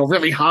reason go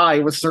really high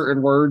with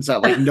certain words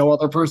that like no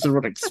other person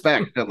would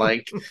expect, and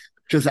like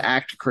just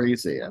act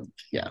crazy. And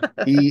yeah,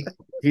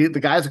 the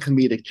guy's a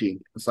comedic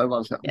genius. I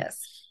love him.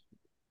 Yes.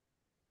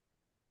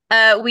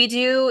 We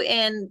do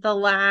in the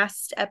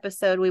last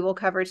episode we will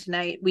cover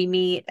tonight, we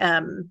meet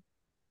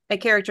a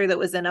character that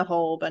was in a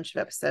whole bunch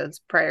of episodes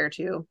prior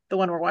to the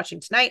one we're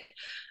watching tonight.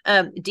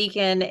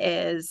 Deacon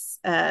is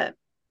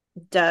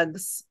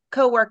Doug's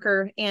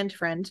co-worker and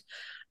friend,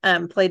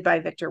 played by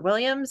Victor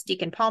Williams.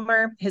 Deacon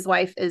Palmer. His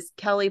wife is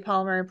Kelly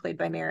Palmer, played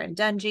by Maren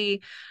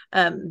Dungy.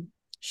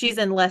 She's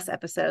in less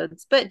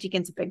episodes, but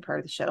Deacon's a big part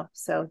of the show,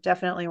 so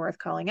definitely worth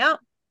calling out.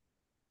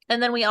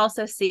 And then we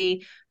also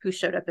see who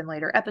showed up in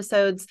later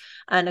episodes,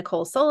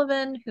 Nicole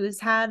Sullivan, who's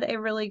had a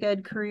really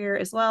good career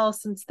as well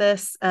since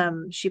this.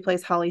 She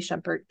plays Holly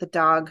Shumpert, the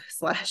dog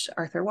 /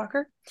 Arthur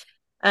Walker.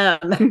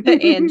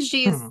 And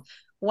she's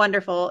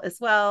wonderful as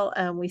well.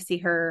 We see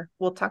her,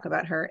 we'll talk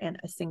about her in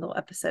a single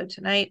episode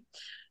tonight.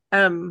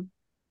 You're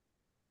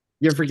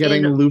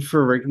forgetting Lou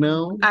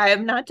Ferrigno? I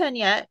am not done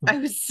yet. I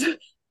was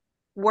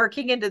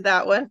working into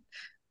that one.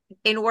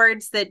 In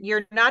words that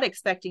you're not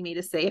expecting me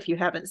to say if you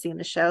haven't seen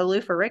the show,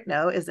 Lou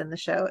Ferrigno is in the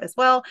show as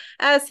well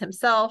as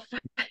himself.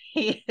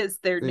 He is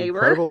their neighbor.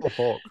 Incredible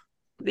Hulk.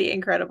 The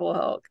Incredible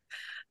Hulk.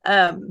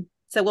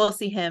 So we'll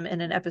see him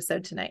in an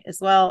episode tonight as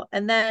well.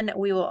 And then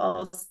we will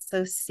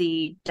also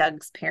see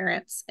Doug's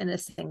parents in a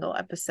single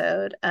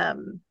episode.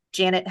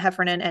 Janet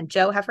Heffernan and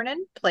Joe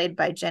Heffernan, played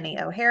by Jenny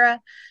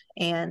O'Hara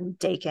and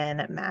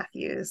Dakin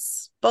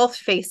Matthews. Both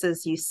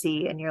faces you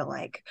see and you're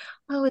like,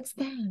 oh, it's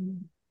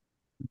them.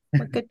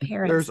 What good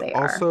parents There's they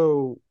are.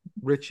 also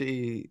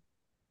Richie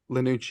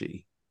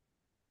Lanucci,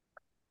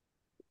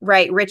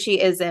 right?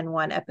 Richie is in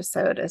one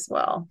episode as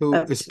well, who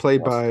is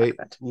played by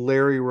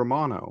Larry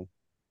Romano,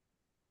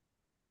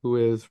 who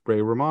is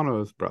Ray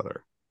Romano's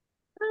brother.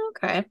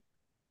 Okay.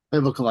 They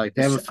look alike.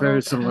 They have a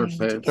very similar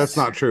face. That's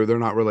not true. They're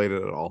not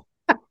related at all.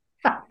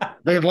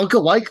 They look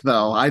alike,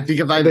 though. I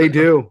think they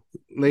do.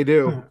 They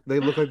do. They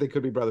look like they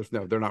could be brothers.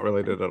 No, they're not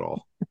related at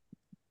all.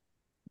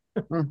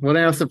 Wouldn't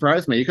have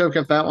surprised me. You could have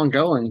kept that one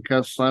going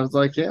because I was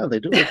like, yeah, they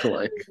do look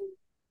alike.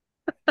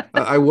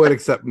 I would,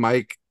 except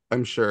Mike.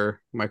 I'm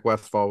sure Mike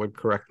Westfall would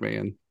correct me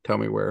and tell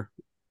me where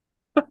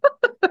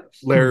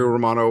Larry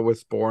Romano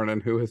was born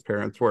and who his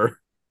parents were.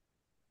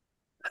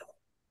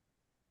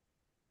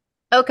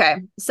 Okay,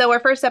 so our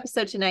first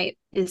episode tonight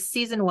is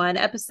season 1,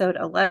 episode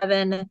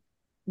 11,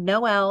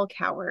 Noel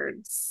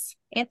Cowards.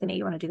 Anthony,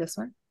 you want to do this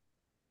one?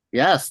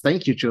 Yes,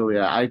 thank you,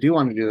 Julia. I do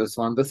want to do this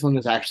one. This one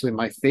is actually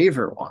my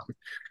favorite one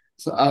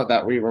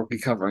that we will be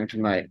covering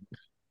tonight.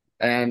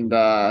 And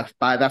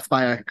that's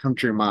by a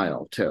country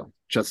mile, too.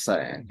 Just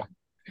saying.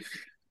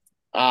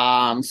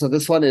 So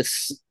this one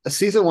is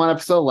season 1,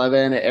 episode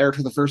 11. It aired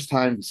for the first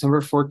time December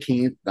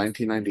 14th,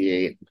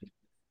 1998.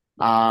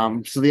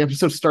 So the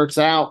episode starts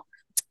out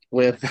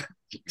with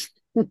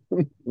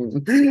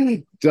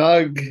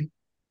Doug,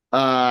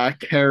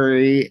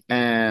 Carrie,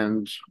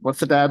 and what's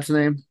the dad's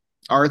name?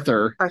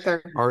 Arthur.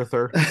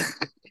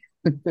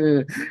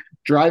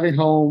 Driving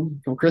home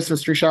from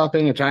Christmas tree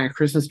shopping, a giant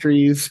Christmas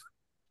trees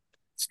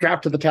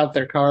strapped to the top of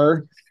their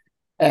car.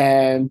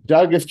 And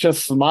Doug is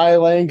just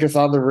smiling because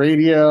on the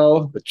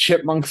radio, the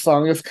Chipmunks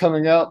song is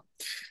coming up.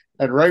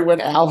 And right when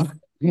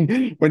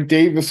when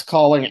Dave is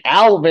calling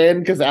Alvin,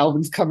 because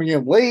Alvin's coming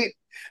in late,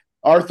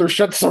 Arthur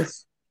shuts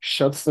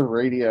the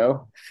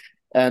radio.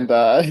 And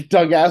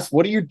Doug asks,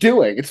 "What are you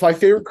doing? It's my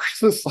favorite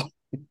Christmas song."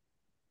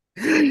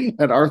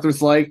 And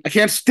Arthur's like, "I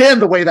can't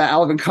stand the way that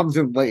Alvin comes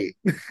in late."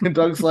 And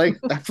Doug's like,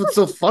 "That's what's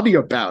so funny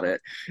about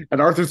it." And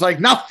Arthur's like,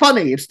 "Not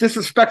funny. It's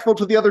disrespectful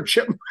to the other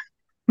Chipmunks."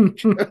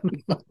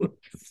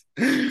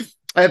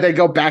 And they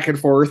go back and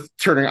forth,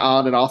 turning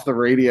on and off the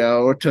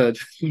radio to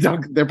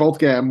Doug. They're both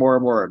getting more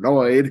and more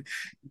annoyed.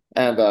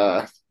 And,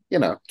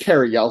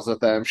 Carrie yells at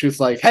them. She's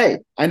like, "Hey,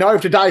 I know I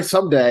have to die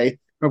someday.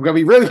 But I'm going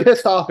to be really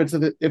pissed off if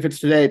it's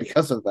today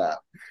because of that."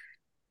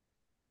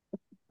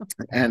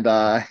 And,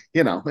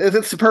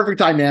 it's the perfect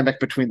dynamic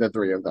between the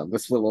three of them,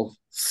 this little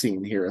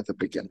scene here at the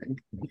beginning,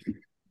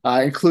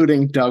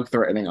 including Doug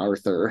threatening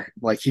Arthur.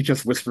 Like, he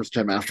just whispers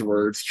to him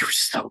afterwards, "You're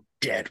so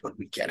dead when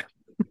we get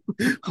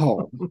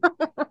home."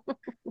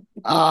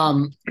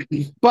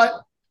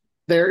 But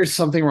there is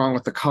something wrong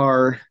with the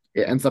car.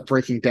 It ends up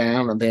breaking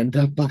down, and they end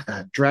up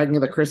dragging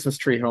the Christmas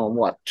tree home,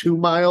 2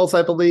 miles,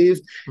 I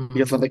believe? Mm-hmm.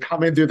 Because when they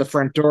come in through the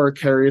front door,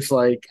 Carrie's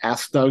like,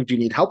 asks Doug, "Do you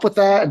need help with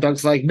that?" And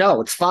Doug's like, "No,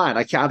 it's fine.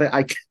 I got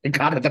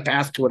it the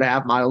past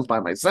 2.5 miles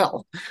by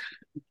myself."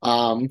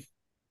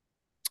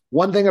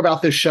 One thing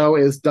about this show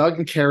is Doug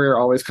and Carrie are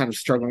always kind of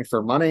struggling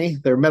for money.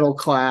 They're middle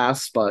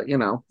class, but,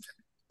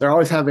 they're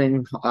always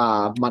having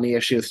money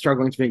issues,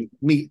 struggling to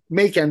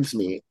make ends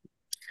meet.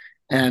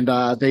 And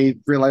they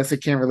realize they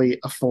can't really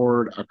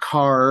afford a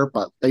car,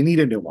 but they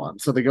need a new one.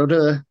 So they go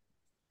to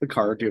the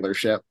car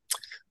dealership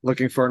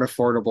looking for an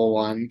affordable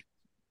one.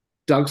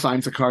 Doug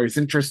finds a car he's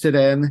interested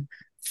in.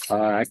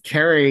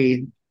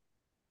 Carrie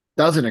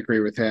doesn't agree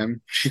with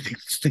him. She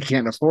thinks they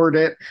can't afford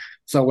it.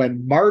 So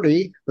when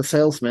Marty, the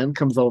salesman,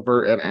 comes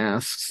over and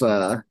asks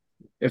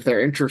if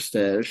they're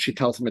interested, she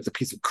tells him it's a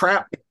piece of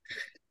crap,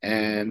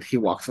 and he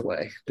walks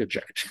away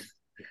dejected.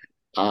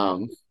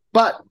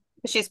 But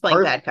she's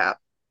playing bad cop.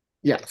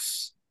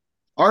 Yes.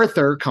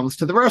 Arthur comes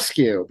to the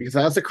rescue because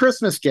as a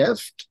Christmas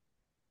gift,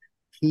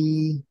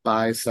 he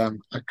buys them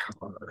a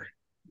car.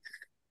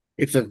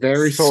 It's a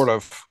very sort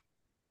of.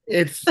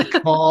 It's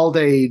called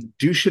a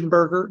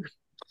Duschenberger,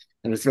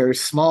 and it's very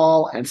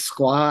small and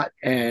squat,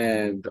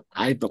 and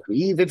I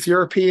believe it's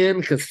European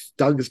because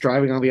Doug is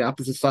driving on the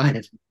opposite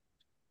side.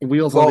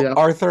 Wheels on the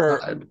opposite Arthur,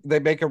 side. They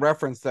make a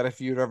reference that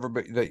if you'd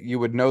ever that you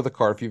would know the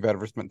car if you've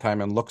ever spent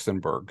time in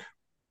Luxembourg.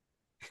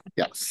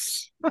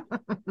 Yes.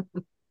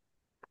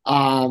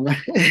 And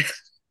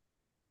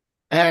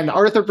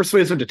Arthur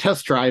persuades him to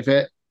test drive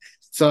it.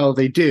 So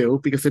they do,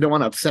 because they don't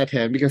want to upset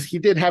him, because he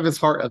did have his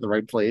heart at the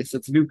right place.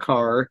 It's a new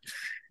car,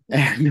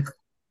 and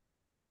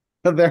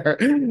they're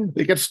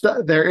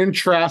in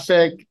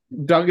traffic.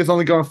 Doug is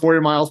only going 40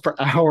 miles per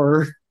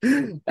hour,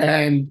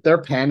 and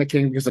they're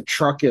panicking because the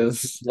truck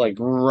is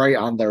right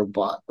on their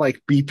butt,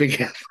 beeping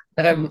at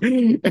them.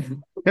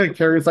 And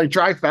Carrie's like,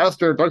 "Drive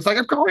faster." Doug's like,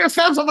 "I'm going as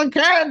fast as I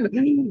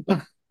can."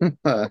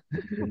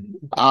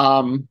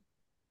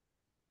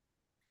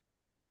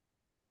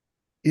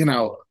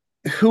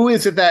 Who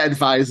is it that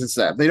advises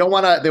them? They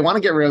want to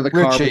get rid of the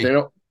car, but they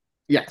don't.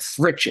 Yes,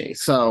 Richie.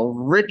 So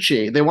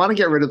Richie, they want to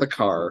get rid of the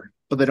car,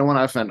 but they don't want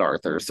to offend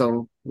Arthur.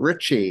 So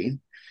Richie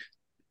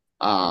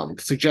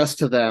suggests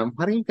to them,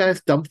 why don't you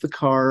guys dump the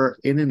car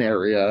in an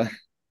area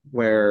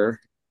where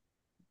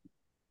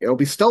it'll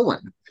be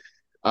stolen?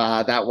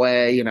 That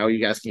way, you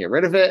guys can get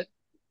rid of it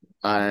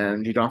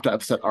and you don't have to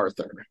upset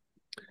Arthur.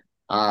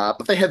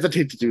 But they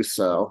hesitate to do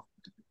so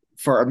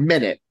for a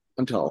minute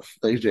until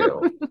they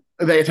do.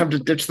 They attempt to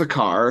ditch the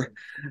car.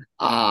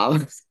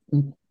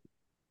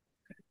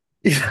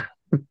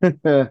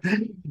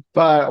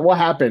 But what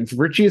happens?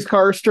 Richie's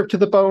car is stripped to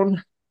the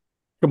bone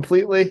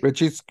completely.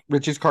 Richie's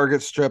car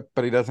gets stripped,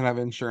 but he doesn't have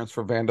insurance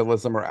for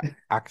vandalism or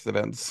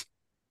accidents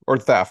or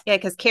theft. Yeah,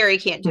 because Carrie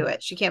can't do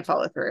it. She can't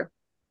follow through.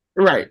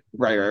 Right.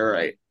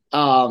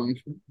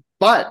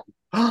 But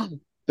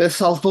this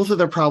solves both of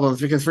their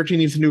problems because Richie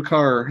needs a new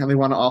car and they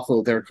want to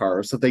offload their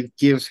car, so they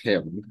give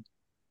him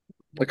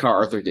the car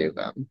Arthur gave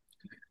them.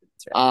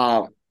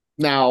 Right.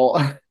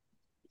 Now,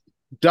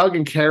 Doug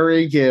and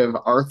Carrie give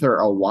Arthur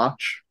a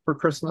watch for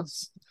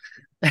Christmas,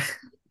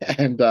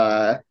 and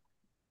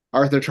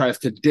Arthur tries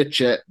to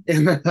ditch it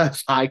in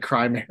the high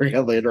crime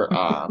area later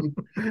on.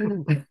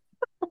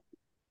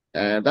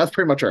 And that's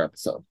pretty much our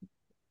episode.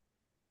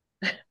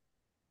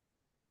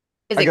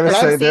 I gotta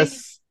say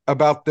this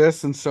about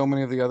this and so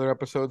many of the other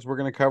episodes we're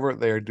gonna cover.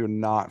 They do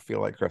not feel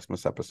like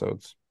Christmas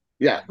episodes.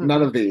 Yeah,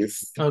 none of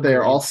these. Okay. They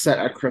are all set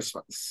at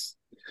Christmas.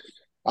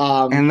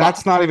 And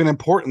that's not even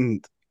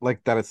important,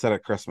 like that it's set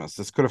at Christmas.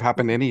 This could have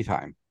happened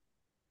anytime.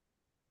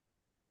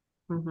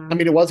 I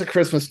mean, it was a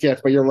Christmas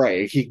gift, but you're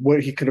right. He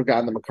could have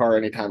gotten them a car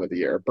any time of the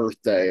year,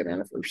 birthday, an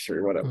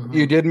anniversary, whatever.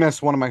 You did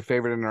miss one of my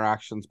favorite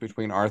interactions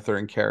between Arthur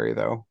and Carrie,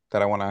 though,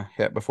 that I want to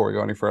hit before we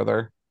go any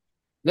further.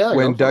 Yeah,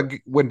 when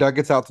Doug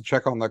gets out to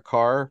check on the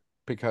car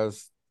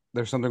because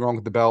there's something wrong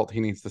with the belt, he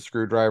needs the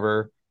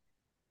screwdriver.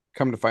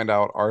 Come to find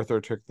out, Arthur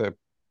took the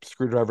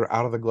screwdriver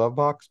out of the glove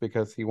box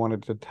because he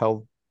wanted to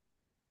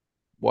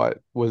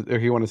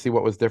he wanted to see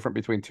what was different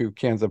between two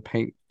cans of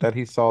paint that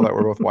he saw that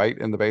were both white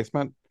in the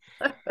basement.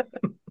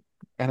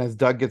 And as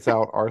Doug gets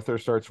out, Arthur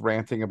starts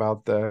ranting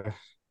about the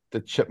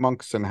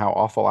Chipmunks and how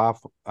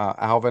awful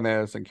Alvin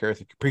is, and Carrie's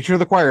like, "Preacher to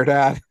the choir,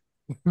 Dad."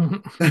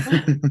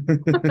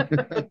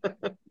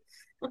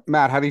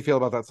 Matt, how do you feel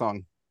about that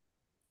song?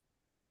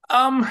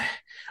 I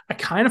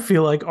kind of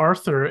feel like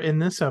Arthur in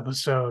this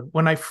episode.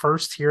 When I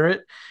first hear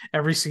it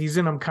every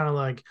season, I'm kind of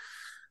like,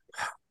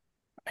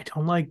 I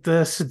don't like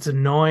this. It's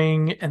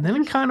annoying. And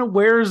then it kind of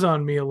wears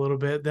on me a little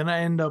bit. Then I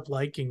end up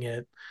liking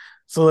it.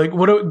 So like,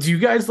 what do you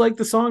guys like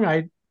the song?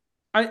 I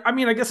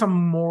mean, I guess I'm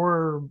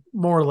more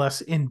or less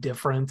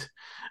indifferent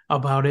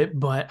about it,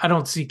 but I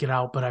don't seek it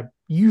out, but I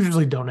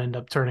usually don't end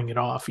up turning it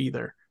off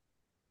either.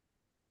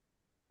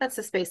 That's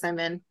the space I'm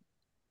in.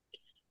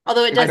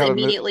 Although it does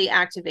immediately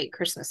activate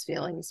Christmas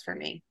feelings for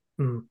me.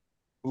 A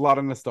lot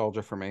of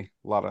nostalgia for me.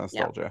 A lot of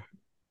nostalgia.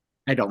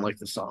 I don't like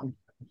the song.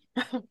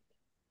 Is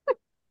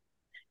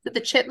it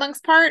the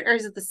Chipmunks part or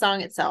is it the song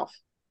itself?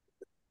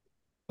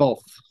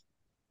 Both.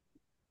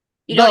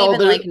 You don't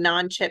even like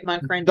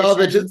non-Chipmunk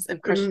renditions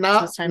of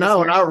Christmas time?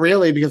 No, not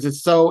really, because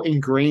it's so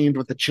ingrained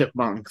with the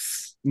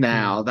Chipmunks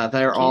now that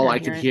they're all I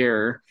could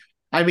hear.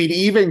 I mean,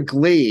 even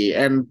Glee,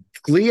 and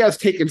Glee has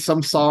taken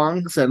some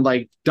songs and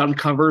like done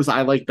covers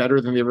I like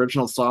better than the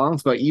original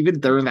songs, but even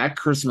during that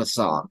Christmas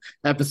song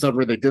episode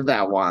where they did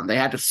that one, they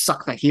had to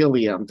suck the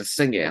helium to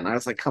sing it, and I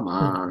was like, come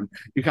on,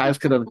 you guys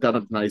could have done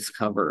a nice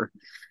cover.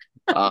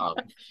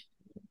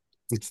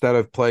 Instead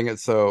of playing it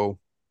so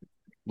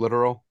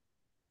literal.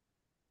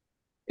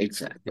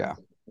 Exactly. Yeah.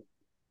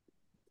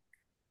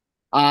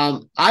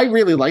 I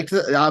really liked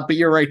it, but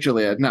you're right,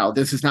 Julia. No,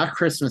 this is not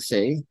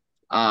Christmassy.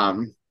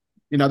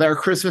 There are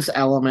Christmas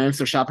elements.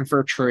 They're shopping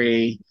for a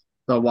tree.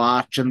 The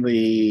watch and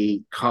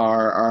the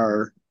car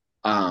are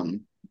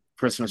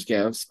Christmas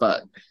gifts.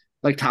 But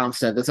like Tom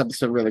said, this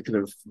episode really could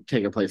have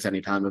taken place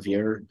any time of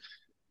year.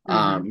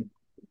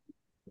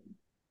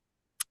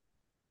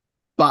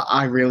 But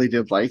I really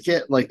did like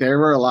it. Like, there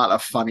were a lot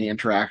of funny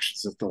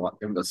interactions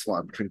in this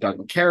one between Doug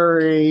and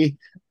Carrie,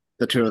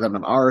 the two of them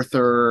and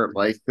Arthur.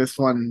 Like, this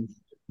one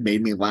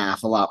made me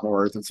laugh a lot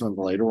more than some of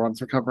the later ones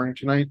we're covering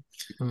tonight.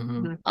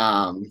 So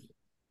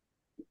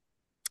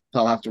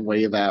I'll have to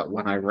weigh that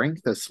when I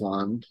rank this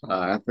one,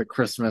 the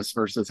Christmas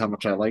versus how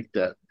much I liked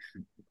it.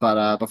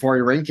 But before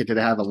we rank it, did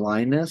it have a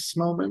Linus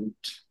moment?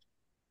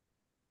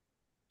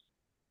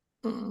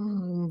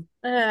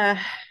 I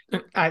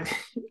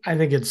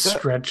think it's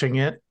stretching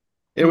it.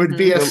 It would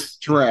be a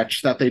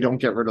stretch that they don't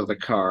get rid of the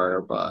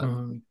car, but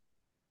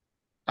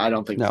I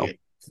don't think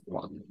it's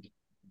one.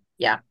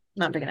 Yeah,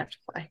 not big enough to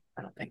play,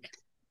 I don't think.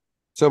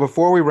 So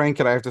before we rank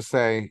it, I have to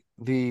say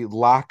the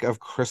lack of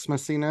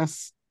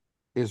Christmassiness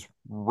is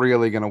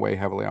really going to weigh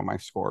heavily on my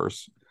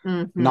scores.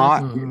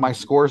 My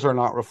scores are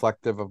not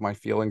reflective of my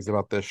feelings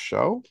about this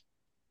show.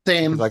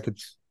 Same. Because I could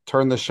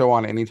turn the show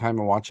on anytime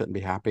and watch it and be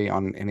happy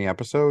on any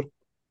episode.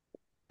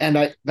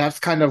 And that's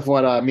kind of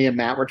what me and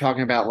Matt were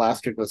talking about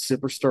last week with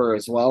Superstore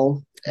as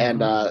well.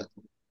 And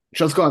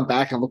just going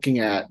back and looking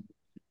at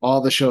all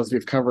the shows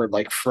we've covered,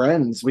 like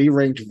Friends, we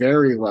ranked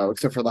very low,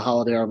 except for the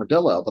Holiday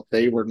Armadillo, but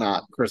they were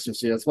not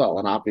Christmassy as well.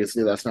 And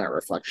obviously that's not a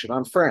reflection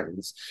on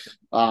Friends.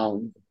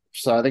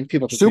 So I think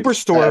people should keep that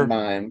Superstore in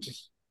mind.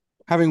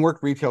 Having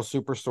worked retail,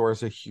 Superstore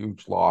is a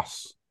huge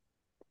loss.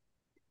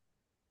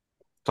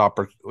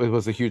 It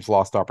was a huge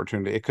lost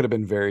opportunity. It could have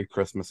been very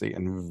Christmassy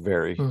and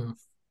very,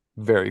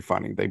 very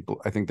funny.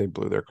 I think they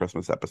blew their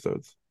Christmas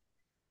episodes.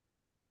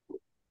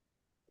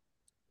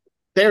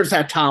 There's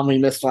that Tom we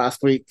missed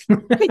last week.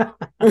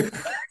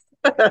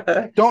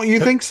 Don't you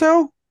think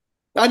so?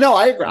 No,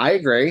 I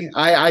agree.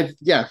 I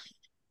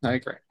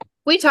agree.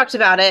 We talked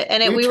about it,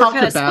 and we were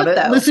kind of split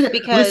though.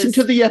 Listen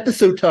to the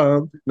episode,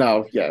 Tom.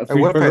 No, yeah, I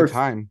would have had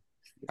time.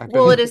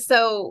 Well,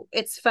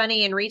 it's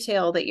funny in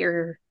retail that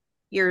your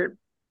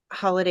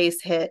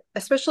holidays hit,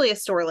 especially a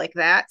store like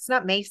that. It's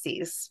not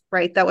Macy's,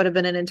 right? That would have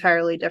been an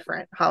entirely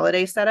different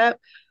holiday setup.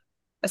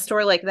 A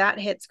store like that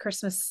hits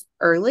Christmas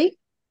early,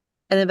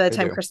 and then by the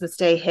time Christmas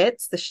Day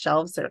hits, the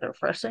shelves are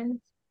refreshing.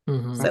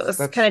 Mm-hmm. So it was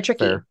kind of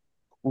tricky. Fair.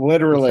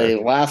 Literally,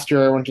 last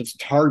year I went to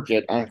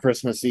Target on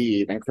Christmas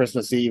Eve, and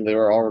Christmas Eve they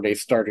were already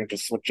starting to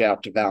switch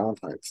out to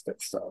Valentine's Day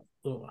stuff.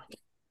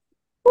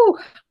 Whew.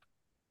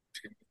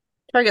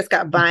 Target's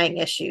got buying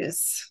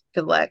issues.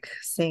 Good luck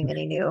seeing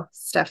any new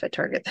stuff at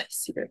Target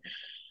this year.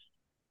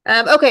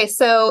 Okay,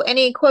 so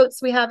any quotes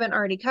we haven't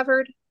already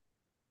covered?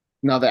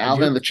 No, the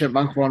Alvin and the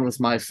Chipmunk one was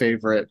my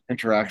favorite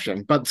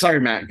interaction. But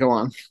sorry, Matt, go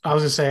on. I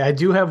was going to say, I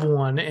do have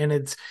one, and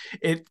it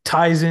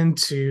ties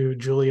into,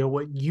 Julia,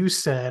 what you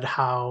said,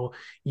 how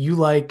you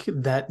like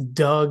that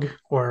Doug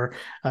or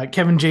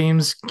Kevin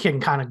James can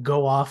kind of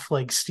go off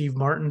like Steve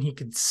Martin. He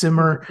could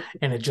simmer,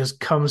 and it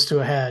just comes to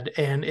a head.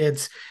 And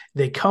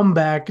they come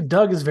back.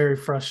 Doug is very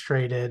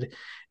frustrated,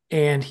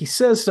 and he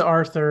says to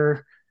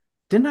Arthur,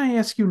 "Didn't I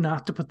ask you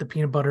not to put the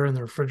peanut butter in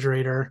the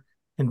refrigerator?"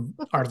 And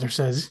Arthur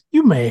says,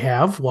 "You may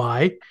have.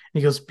 Why?" And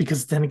he goes,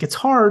 "Because then it gets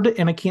hard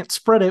and I can't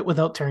spread it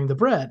without tearing the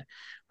bread."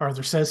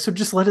 Arthur says, "So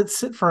just let it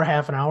sit for a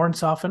half an hour and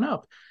soften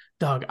up."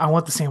 Doug, "I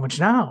want the sandwich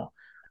now."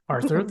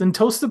 Arthur, "Then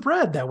toast the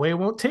bread. That way it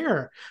won't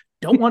tear."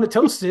 "Don't want it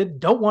toasted.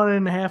 Don't want it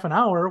in a half an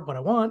hour. What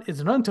I want is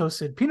an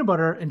untoasted peanut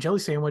butter and jelly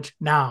sandwich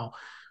now."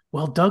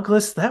 "Well,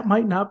 Douglas, that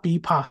might not be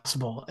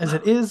possible. As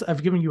it is,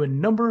 I've given you a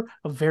number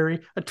of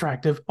very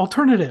attractive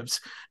alternatives."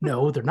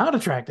 "No, they're not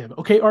attractive."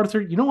 "Okay, Arthur,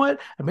 you know what?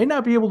 I may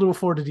not be able to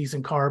afford a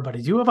decent car, but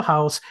I do have a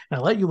house and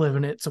I let you live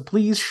in it. So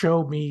please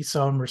show me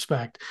some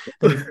respect."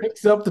 Then he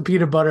picks up the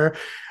peanut butter,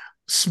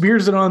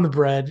 smears it on the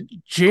bread,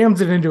 jams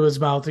it into his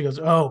mouth. He goes,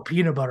 "Oh,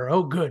 peanut butter.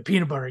 Oh, good.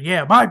 Peanut butter.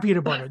 Yeah, my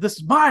peanut butter. This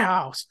is my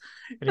house."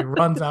 And he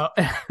runs out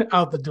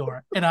the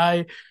door.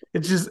 And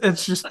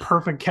it's just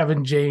perfect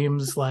Kevin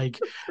James, like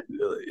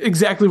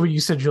exactly what you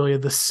said, Julia,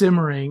 the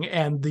simmering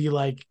and the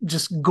like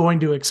just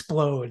going to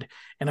explode.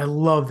 And I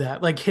love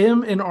that. Like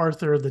him and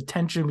Arthur, the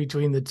tension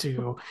between the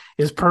two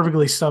is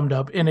perfectly summed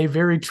up in a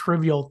very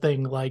trivial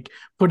thing like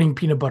putting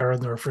peanut butter in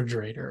the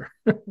refrigerator.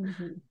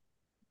 Mm-hmm.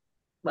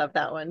 Love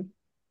that one.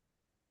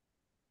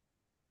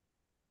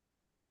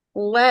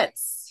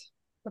 Let's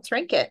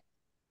rank it.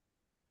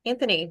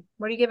 Anthony,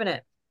 what are you giving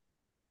it?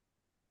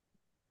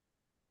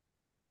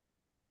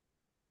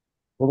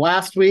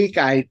 Last week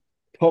I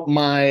put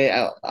my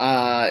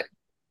I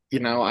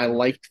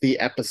liked the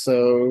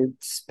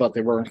episodes, but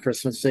they weren't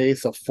Christmas Day,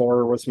 so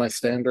 4 was my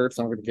standard,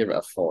 so I'm gonna give it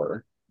a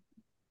 4.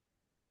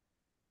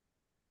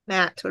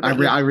 Matt, what I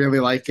about you? really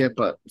like it,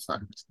 but it's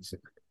not Christmas Day.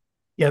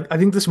 Yeah, I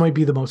think this might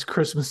be the most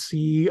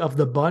Christmassy of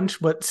the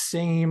bunch, but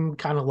same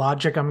kind of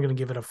logic. I'm gonna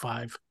give it a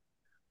 5.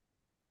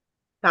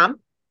 Tom?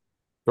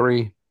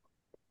 3.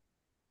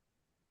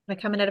 I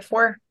come in at a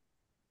 4.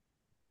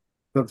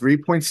 The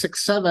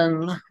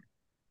 3.67.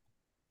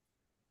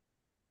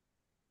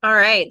 All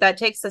right, that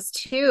takes us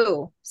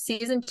to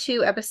season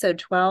 2, episode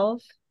 12,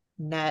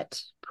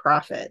 Net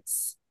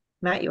Profits.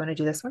 Matt, you want to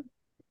do this one?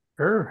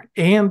 Sure.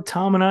 And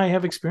Tom and I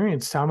have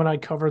experience. Tom and I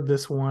covered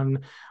this one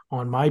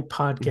on my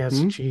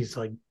podcast,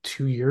 like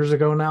 2 years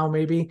ago now,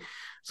 maybe.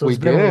 So it's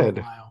been a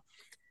little while.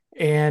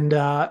 And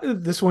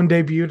this one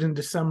debuted in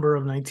December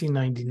of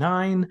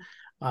 1999.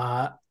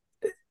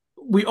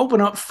 We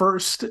open up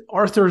first.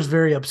 Arthur is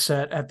very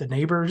upset at the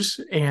neighbors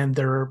and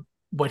their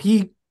what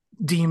he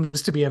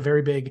deems to be a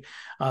very big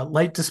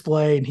light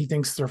display, and he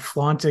thinks they're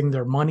flaunting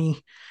their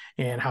money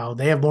and how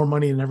they have more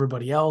money than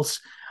everybody else.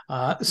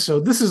 So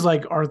this is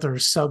like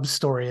Arthur's sub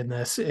story in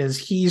this is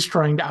he's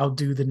trying to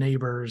outdo the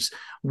neighbors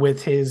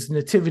with his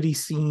nativity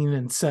scene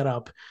and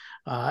setup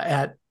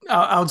at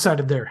outside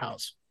of their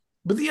house.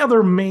 But the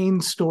other main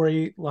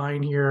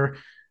storyline here,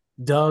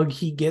 Doug,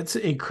 he gets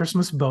a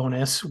Christmas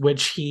bonus,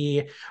 which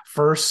he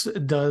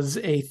first does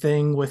a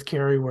thing with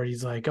Carrie where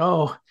he's like,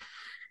 "Oh,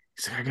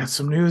 he's like, I got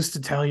some news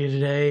to tell you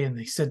today." And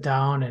they sit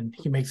down and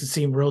he makes it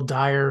seem real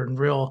dire and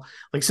real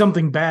like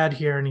something bad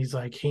here. And he's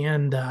like,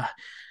 and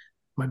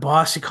my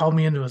boss, he called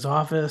me into his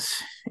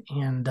office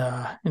and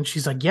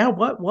she's like, "Yeah,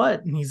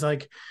 what?" And he's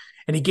like,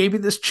 "And he gave me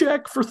this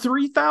check for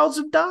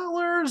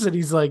 $3,000. And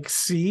he's like,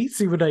 see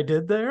what I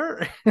did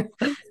there?"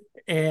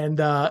 And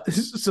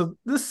so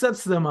this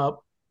sets them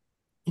up.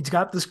 He's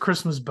got this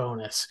Christmas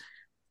bonus.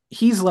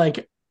 He's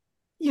like,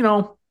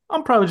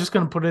 I'm probably just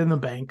going to put it in the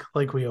bank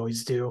like we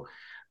always do.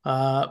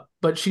 But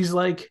she's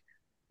like,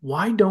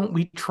 why don't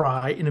we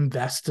try and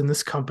invest in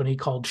this company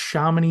called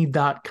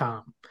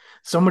Chamonix.com?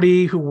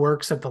 Somebody who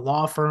works at the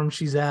law firm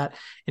she's at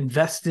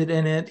invested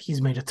in it.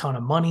 He's made a ton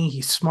of money.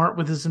 He's smart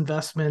with his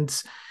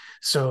investments.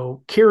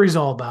 So Carrie's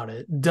all about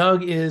it.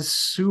 Doug is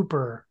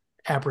super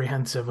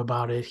apprehensive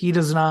about it. He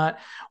does not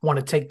want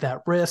to take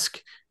that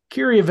risk.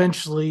 Carrie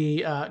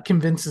eventually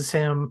convinces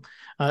him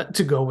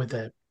to go with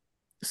it.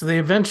 So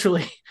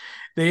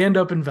they end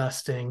up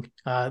investing.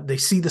 They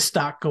see the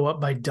stock go up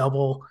by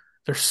double.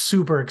 They're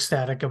super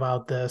ecstatic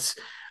about this.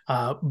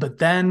 But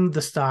then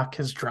the stock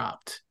has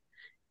dropped.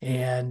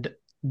 And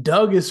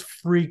Doug is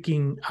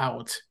freaking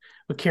out.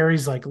 But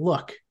Carrie's like,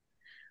 look,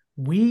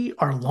 we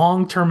are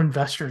long-term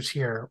investors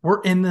here.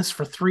 We're in this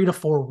for 3 to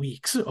 4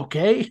 weeks,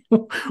 okay?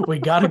 We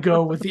got to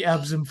go with the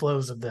ebbs and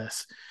flows of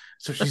this.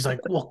 So she's like,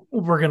 well,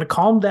 we're going to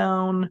calm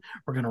down.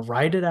 We're going to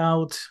ride it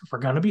out. We're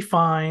going to be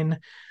fine.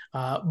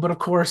 But of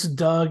course,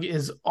 Doug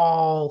is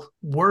all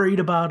worried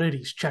about it.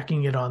 He's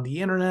checking it on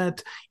the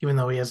internet, even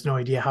though he has no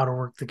idea how to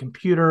work the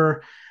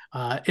computer.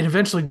 It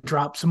eventually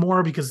drops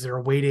more because they're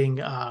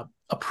awaiting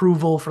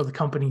approval for the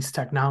company's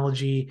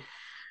technology.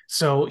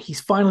 So he's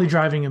finally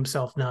driving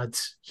himself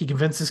nuts. He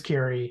convinces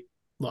Carrie,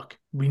 look,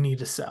 we need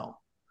to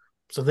sell.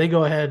 So they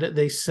go ahead,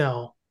 they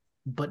sell.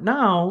 But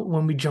now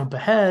when we jump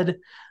ahead,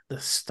 the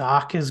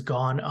stock has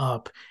gone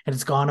up, and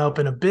it's gone up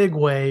in a big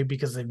way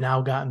because they've now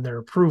gotten their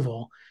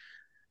approval.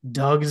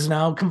 Doug is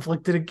now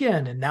conflicted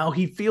again, and now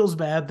he feels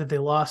bad that they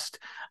lost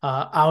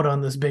out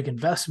on this big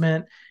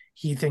investment.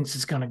 He thinks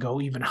it's going to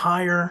go even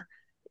higher,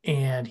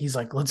 and he's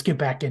like, let's get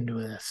back into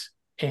this.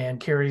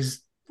 And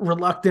Carrie's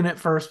reluctant at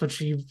first, but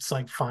she's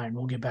like, fine,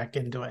 we'll get back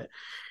into it.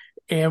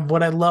 And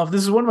what I love,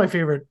 this is one of my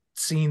favorite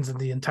scenes in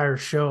the entire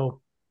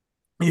show,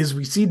 is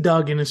we see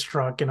Doug in his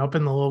truck, and up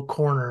in the little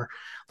corner,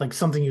 like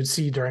something you'd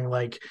see during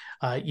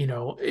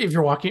if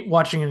you're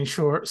watching any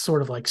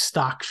sort of like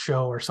stock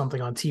show or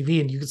something on TV,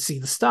 and you could see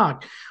the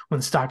stock. When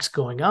the stock's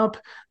going up,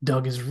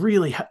 Doug is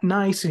really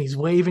nice and he's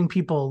waving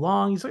people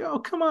along. He's like, oh,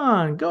 come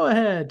on, go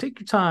ahead, take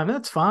your time,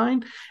 that's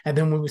fine. And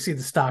then when we see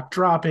the stock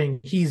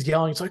dropping, he's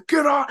yelling, he's like,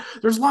 get on,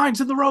 there's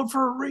lines in the road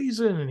for a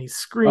reason. And he's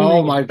screaming.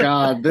 Oh my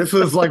God, this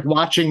is like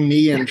watching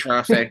me in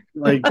traffic.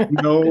 Like,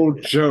 no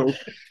joke.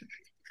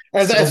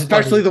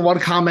 Especially the one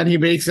comment he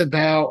makes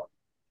about,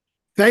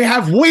 they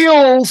have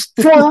wheels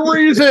for a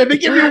reason. They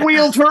give you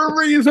wheels for a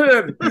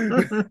reason.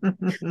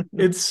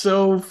 It's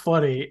so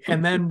funny.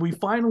 And then we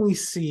finally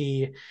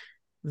see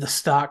the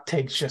stock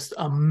takes just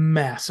a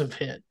massive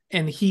hit,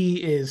 and he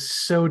is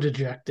so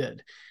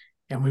dejected.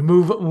 And we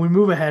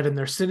move ahead, and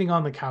they're sitting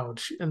on the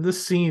couch. And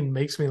this scene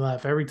makes me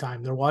laugh every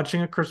time. They're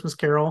watching A Christmas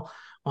Carol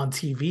on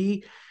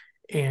TV,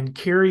 and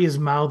Carrie is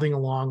mouthing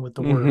along with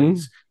the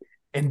words.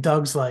 And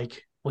Doug's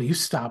like, will you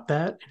stop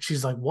that? And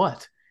she's like,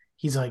 what?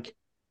 He's like,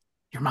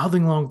 you're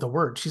mouthing along with the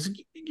word. She's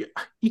like,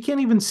 you can't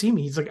even see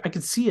me. He's like, I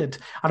could see it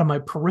out of my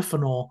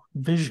peripheral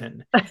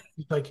vision.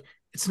 He's like,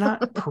 it's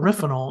not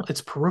peripheral,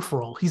 it's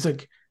peripheral. He's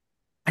like,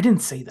 I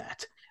didn't say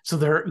that. So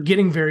they're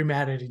getting very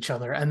mad at each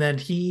other. And then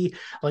he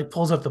like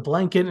pulls up the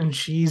blanket, and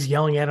she's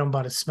yelling at him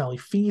about his smelly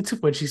feet,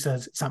 which he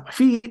says, it's not my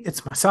feet,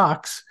 it's my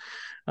socks,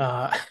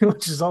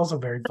 which is also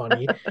very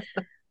funny.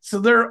 So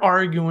they're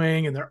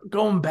arguing, and they're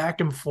going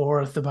back and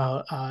forth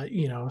about,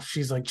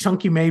 she's like,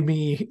 Chunky made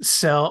me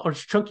sell, or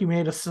Chunky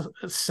made us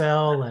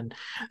sell. And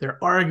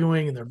they're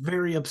arguing, and they're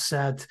very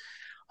upset.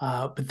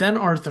 But then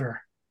Arthur,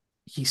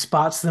 he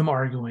spots them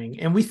arguing,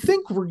 and we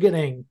think we're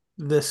getting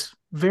this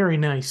very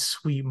nice,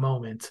 sweet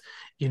moment.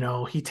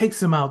 He takes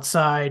them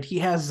outside. He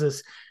has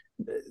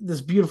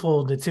this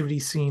beautiful nativity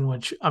scene,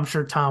 which I'm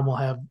sure Tom will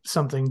have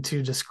something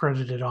to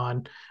discredit it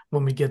on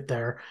when we get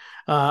there.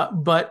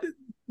 But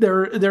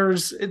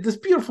there's this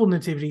beautiful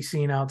nativity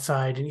scene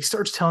outside, and he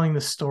starts telling the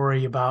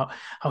story about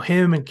how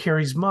him and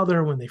Carrie's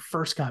mother, when they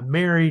first got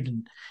married,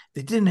 and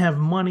they didn't have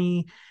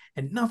money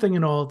and nothing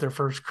at all at their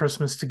first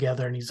Christmas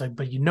together. And he's like,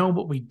 but you know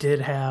what we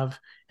did have?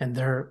 And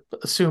they're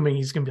assuming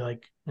he's going to be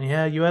like,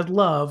 yeah, you had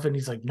love. And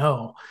he's like,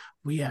 no,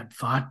 we had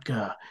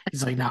vodka.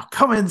 He's like, now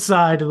come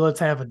inside and let's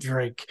have a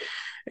drink.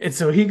 And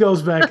so he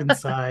goes back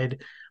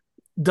inside.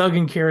 Doug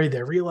and Carrie,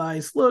 they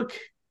realize, look,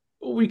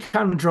 we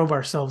kind of drove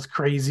ourselves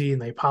crazy,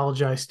 and they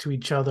apologize to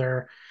each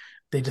other.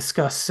 They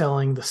discuss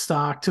selling the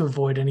stock to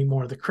avoid any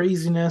more of the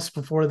craziness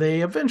before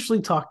they eventually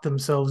talk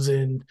themselves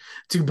in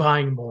to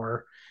buying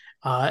more.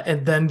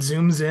 And then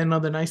zooms in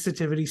on the nice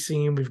nativity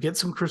scene. We get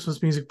some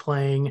Christmas music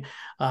playing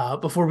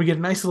before we get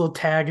a nice little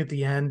tag at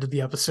the end of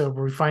the episode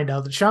where we find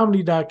out that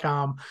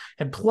Chamonix.com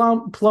had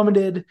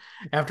plummeted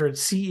after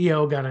its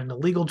CEO got into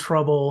legal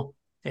trouble,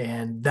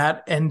 and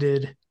that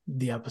ended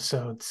the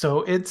episode.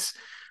 So it's,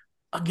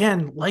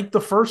 again, like the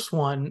first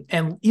one,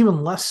 and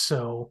even less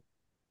so,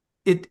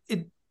 it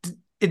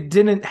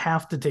didn't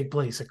have to take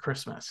place at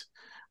Christmas.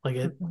 Like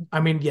it, I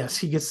mean, yes,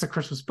 he gets the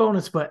Christmas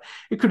bonus, but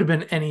it could have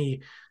been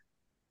any,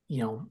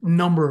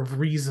 number of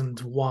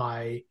reasons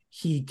why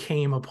he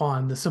came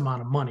upon this amount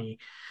of money.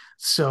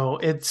 So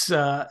it's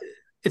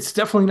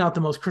definitely not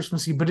the most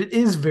Christmassy, but it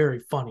is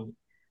very funny.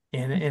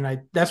 And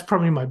that's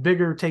probably my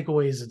bigger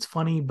takeaway is it's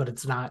funny, but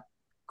it's not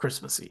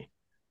Christmassy.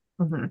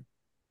 Mm-hmm.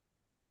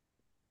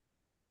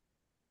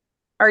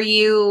 Are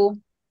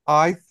you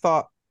I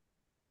thought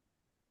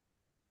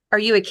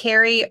a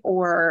Carrie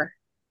or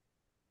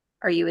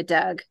are you a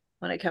Doug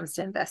when it comes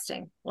to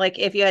investing? Like,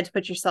 if you had to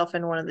put yourself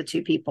in one of the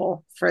two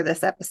people for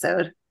this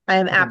episode, I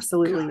am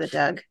absolutely the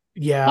Doug.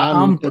 Yeah,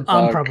 I'm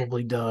I'm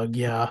probably Doug.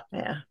 Yeah.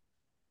 Yeah.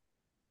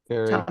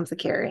 Carrie. Tom's the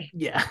Carrie.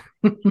 Yeah.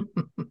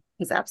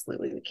 He's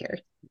absolutely the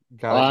Carrie.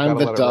 I'm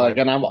the Doug,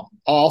 and I'm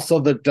also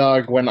the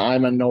Doug when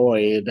I'm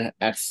annoyed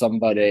at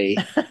somebody.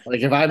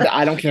 Like if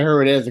I don't care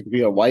who it is. It could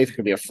be a wife, it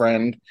could be a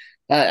friend.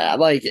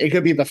 Like it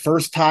could be the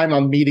first time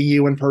I'm meeting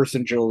you in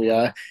person,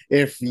 Julia.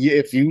 If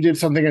you did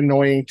something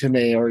annoying to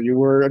me,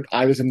 or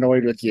I was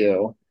annoyed with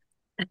you,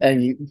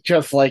 and you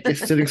just like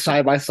sitting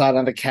side by side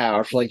on the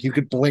couch, like you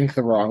could blink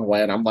the wrong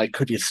way, and I'm like,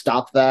 could you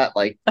stop that?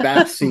 Like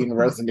that scene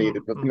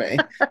resonated with me.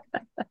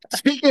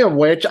 Speaking of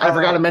which, I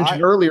forgot to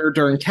mention earlier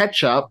during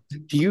catch up,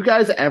 do you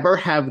guys ever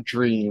have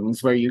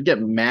dreams where you get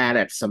mad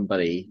at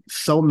somebody,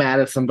 so mad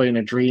at somebody in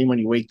a dream when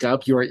you wake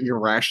up, you're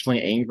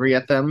irrationally angry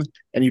at them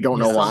and you don't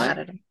know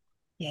why?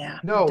 Yeah.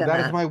 No,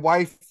 that is my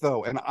wife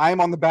though, and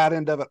I'm on the bad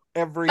end of it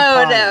every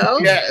time. No.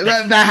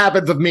 Yeah, that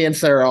happens with me and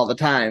Sarah all the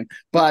time.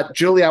 But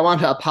Julie, I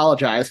want to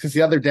apologize because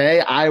the other day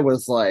I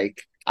was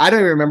like, I don't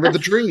even remember the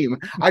dream.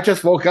 I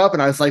just woke up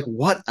and I was like,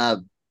 what a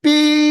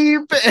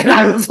beep. And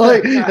I was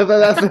like, if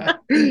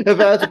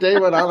that's the day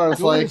went on, I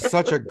was like,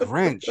 such a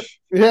Grinch.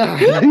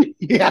 Yeah.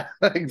 Yeah,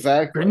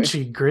 exactly.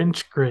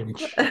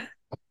 Grinch.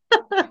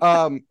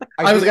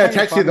 I was gonna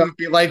text you though and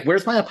be like,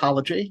 where's my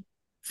apology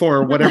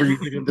for whatever you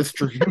did in this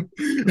dream?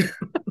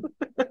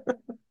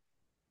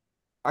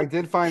 I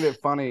did find it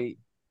funny.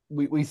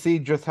 We see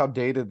just how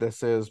dated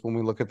this is when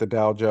we look at the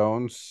Dow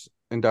Jones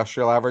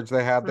industrial average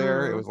they had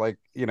there. It was like,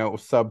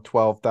 sub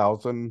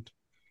 12,000.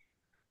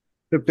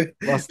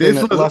 Less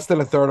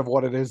than a third of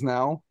what it is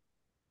now.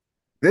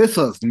 This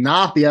was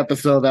not the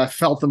episode that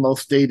felt the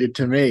most dated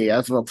to me,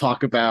 as we'll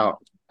talk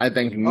about, I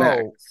think,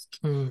 next.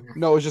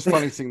 No, it was just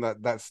funny seeing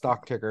that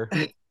stock ticker.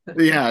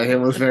 Yeah, it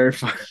was very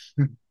fun.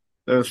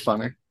 It was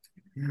funny.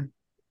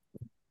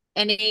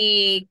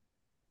 Any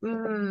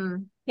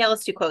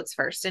let's do quotes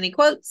first. Any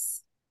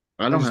quotes?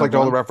 I just liked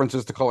all the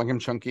references to calling him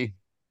Chunky.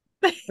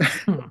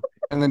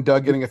 And then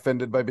Doug getting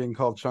offended by being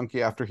called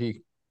Chunky after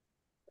he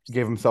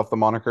gave himself the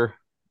moniker.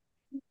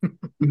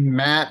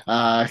 Matt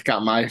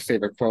got my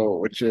favorite quote,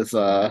 which is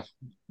the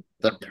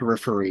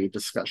periphery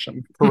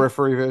discussion.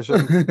 Periphery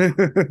vision.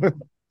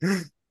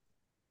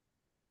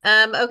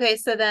 Okay,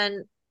 so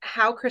then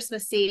how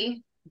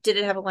Christmassy? Did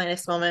it have a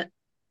Linus moment?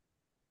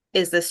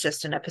 Is this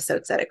just an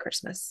episode set at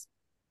Christmas?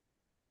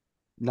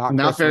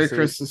 Not very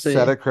Christmassy.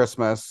 Set at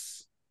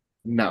Christmas.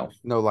 No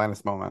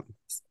Linus moment.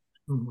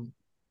 Mm-hmm.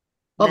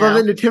 Although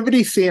the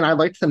nativity scene, I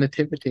liked the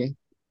nativity.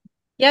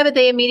 Yeah, but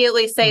they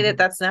immediately say that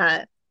that's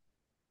not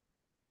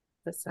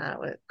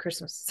what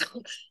Christmas is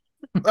all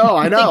about. Oh,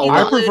 I know.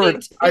 I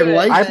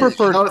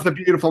preferred that was a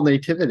beautiful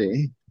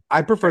nativity.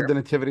 I preferred the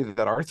nativity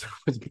that Arthur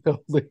was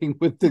building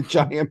with the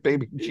giant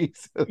baby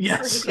Jesus.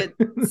 Yes. He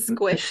could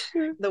squish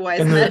the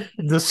wise and men.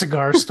 The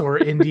cigar store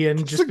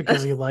Indian just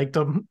because he liked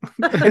him.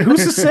 And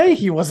who's to say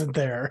he wasn't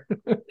there?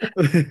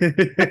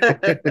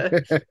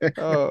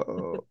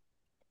 Oh.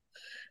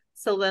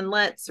 So then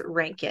let's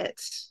rank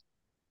it.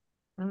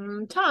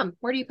 Tom,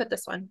 where do you put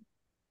this one?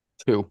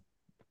 2.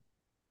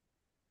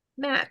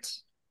 Matt.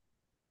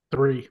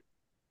 3.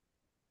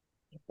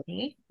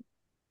 Anthony.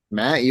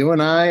 Matt, you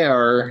and I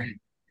are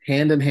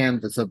hand in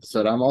hand this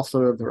episode. I'm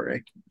also a 3.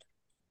 I'm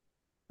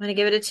going to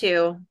give it a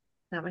 2.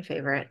 Not my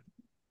favorite.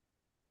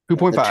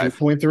 2.5.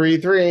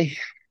 2.33.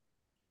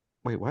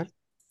 Wait, what?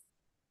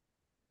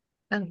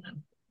 I don't know.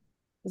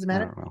 Does it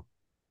matter? I don't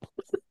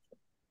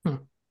know.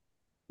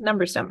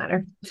 Numbers don't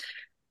matter.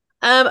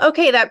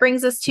 Okay, that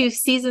brings us to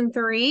season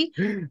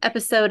 3,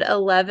 episode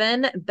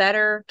 11,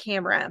 Better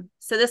Camera.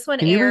 So this one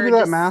Can you aired. read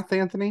that math,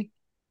 Anthony?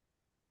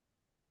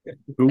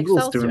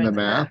 Google's Excel's doing the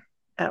math.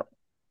 Oh.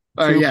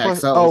 Oh, yeah.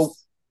 Excel's...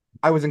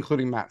 I was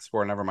including Matt's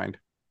score. Never mind.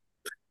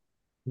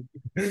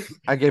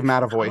 I gave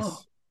Matt a voice.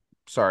 Oh.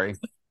 Sorry.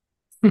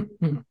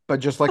 But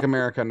just like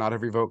America, not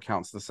every vote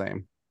counts the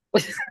same.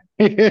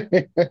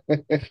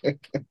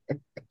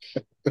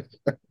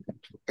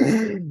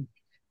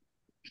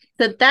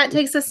 So that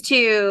takes us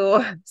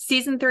to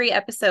season 3,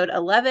 episode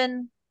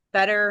 11,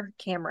 Better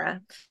Camera.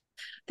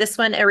 This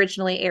one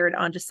originally aired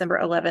on December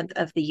 11th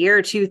of the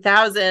year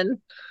 2000.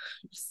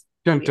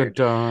 Dun, dun,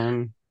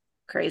 dun.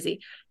 Crazy.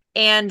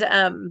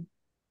 And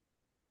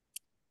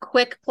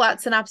quick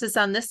plot synopsis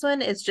on this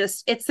one is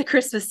just, it's the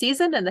Christmas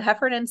season and the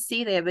Heffern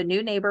MC, they have a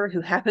new neighbor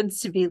who happens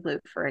to be Lou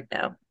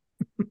Ferrigno.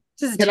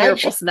 This is a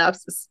terrible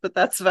synopsis, but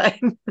that's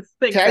fine.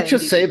 Can I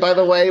just say, by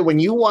the way, when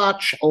you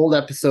watch old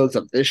episodes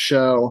of this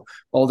show,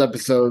 old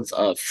episodes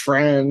of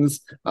Friends,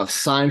 of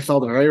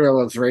Seinfeld, Very Real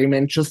as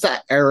Raymond, just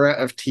that era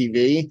of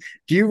TV,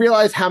 do you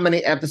realize how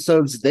many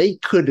episodes they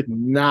could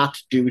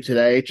not do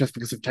today just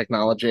because of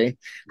technology?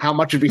 How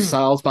much would be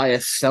solved by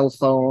a cell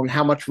phone?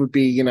 How much would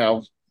be,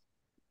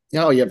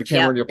 You have a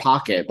camera in your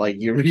pocket, like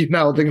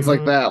things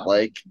like that.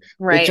 Like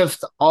it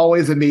just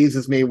always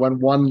amazes me when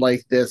one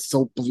like this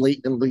so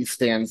blatantly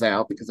stands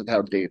out because of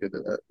how dated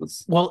it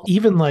is. Well,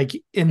 even like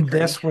in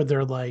this where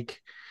they're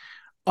like,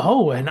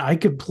 oh, and I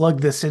could plug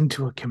this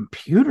into a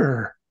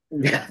computer.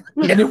 Yeah.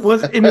 And it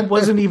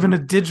wasn't even a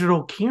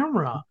digital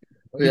camera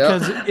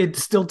because it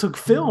still took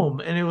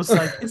film, and it was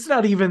like it's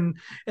not even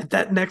at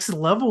that next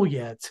level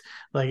yet.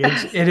 Like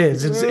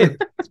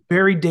it's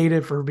very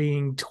dated for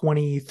being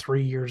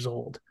 23 years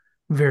old.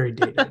 Very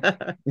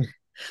dated.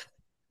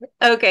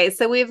 Okay,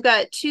 so we've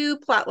got two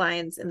plot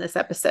lines in this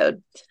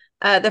episode.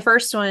 The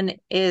first one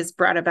is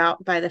brought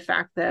about by the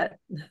fact that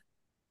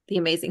the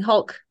Amazing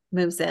Hulk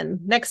moves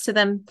in next to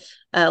them,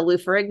 Lou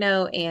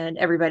Ferrigno, and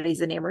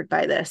everybody's enamored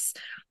by this.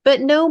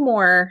 But no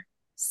more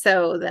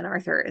so than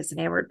Arthur is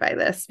enamored by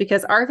this,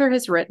 because Arthur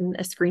has written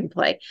a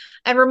screenplay.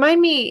 And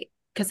remind me,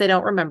 because I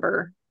don't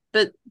remember,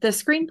 but the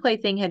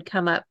screenplay thing had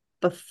come up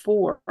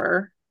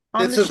before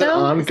on this the is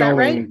show. an Is that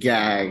ongoing right?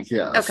 gag,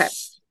 yes. Okay.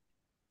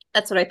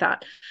 That's what I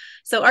thought.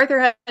 So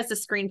Arthur has a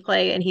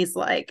screenplay, and he's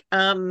like,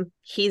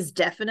 he's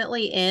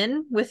definitely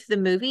in with the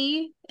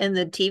movie and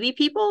the TV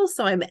people.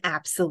 So I'm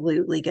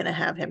absolutely going to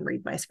have him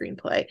read my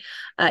screenplay.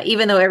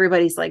 Even though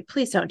everybody's like,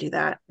 please don't do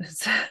that.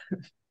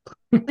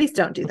 Please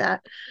don't do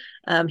that.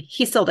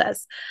 He still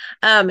does.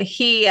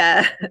 He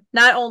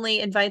not only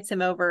invites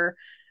him over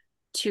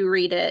to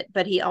read it,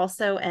 but he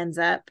also ends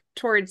up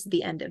towards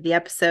the end of the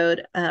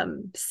episode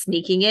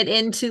sneaking it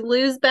into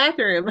Lou's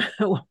bathroom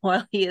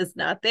while he is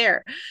not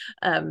there,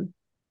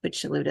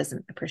 which Lou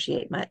doesn't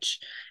appreciate much.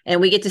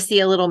 And we get to see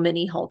a little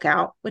mini Hulk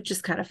out, which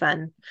is kind of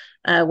fun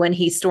when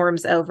he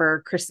storms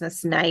over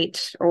Christmas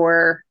night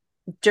or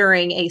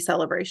during a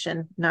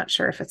celebration. Not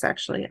sure if it's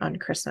actually on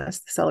Christmas,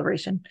 the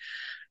celebration.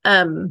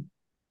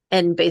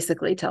 And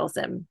basically tells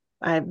him,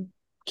 I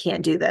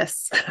can't do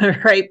this,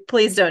 right?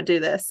 Please don't do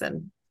this.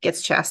 And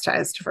gets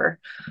chastised for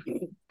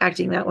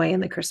acting that way in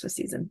the Christmas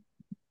season.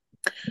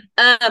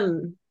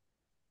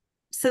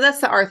 So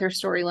that's the Arthur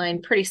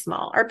storyline, pretty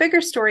small. Our bigger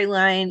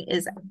storyline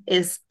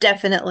is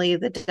definitely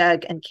the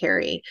Doug and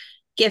Carrie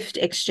gift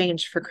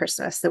exchange for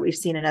Christmas that we've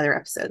seen in other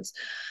episodes.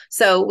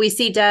 So we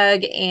see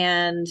Doug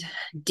and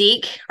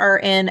Deke are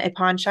in a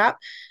pawn shop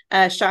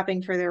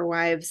shopping for their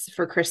wives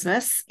for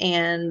Christmas,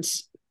 and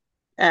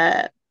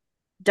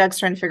Doug's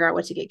trying to figure out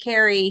what to get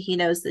Carrie. He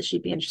knows that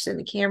she'd be interested in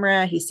the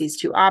camera. He sees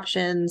two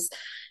options,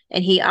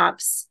 and he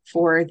opts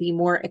for the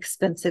more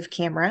expensive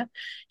camera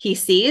he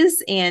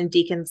sees. And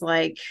Deacon's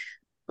like,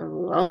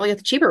 I'll get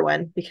the cheaper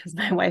one because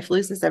my wife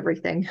loses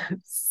everything.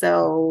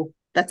 So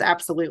that's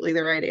absolutely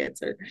the right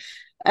answer.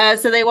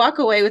 So they walk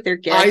away with their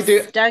gifts. I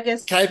do. Doug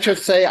is... Can I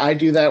just say I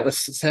do that with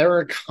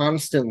Sarah?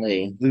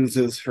 Constantly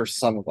loses her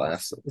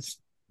sunglasses.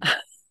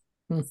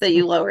 So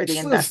you lower the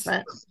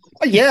investment.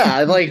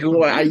 Yeah,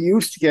 I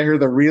used to get her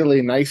the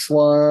really nice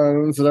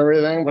ones and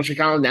everything, but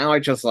now I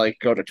just like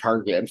go to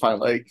Target and find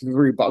like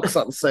 $3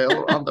 on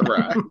sale on the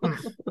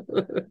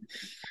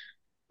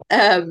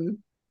rack.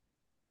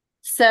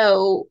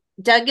 So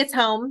Doug gets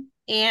home,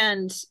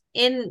 and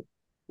in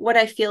what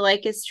I feel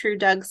like is true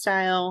Doug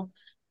style,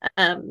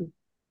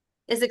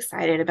 is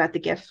excited about the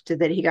gift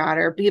that he got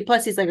her.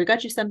 Plus he's like, I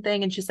got you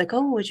something. And she's like,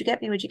 oh, what'd you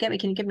get me? What'd you get me?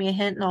 Can you give me a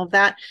hint? And all of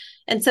that.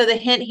 And so the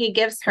hint he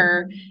gives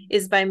her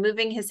is by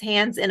moving his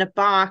hands in a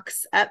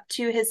box up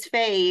to his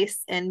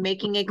face and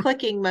making a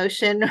clicking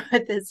motion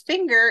with his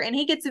finger. And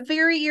he gets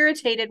very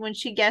irritated when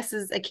she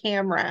guesses a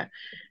camera,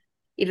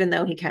 even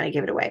though he kind of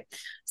gave it away.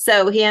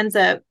 So he ends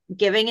up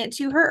giving it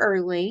to her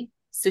early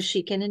so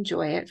she can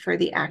enjoy it for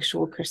the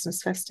actual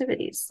Christmas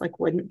festivities. Like,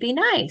 wouldn't it be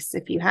nice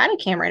if you had a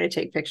camera to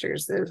take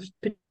pictures of,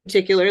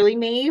 particularly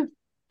me,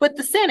 with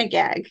the Santa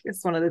gag?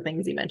 It's one of the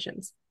things he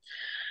mentions.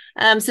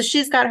 So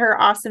she's got her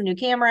awesome new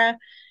camera,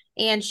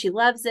 and she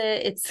loves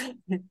it.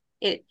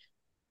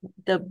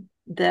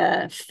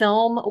 The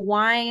film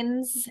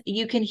whines.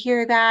 You can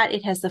hear that.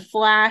 It has a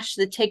flash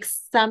that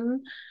takes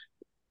some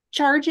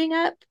charging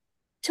up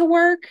to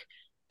work,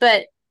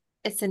 but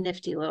it's a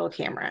nifty little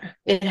camera.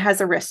 It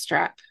has a wrist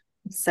strap.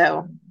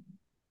 So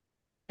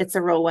it's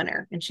a real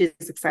winner, and she's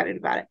excited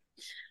about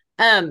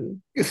it.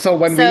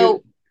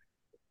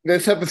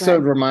 This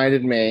episode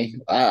reminded me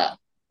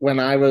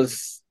when I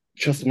was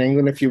just in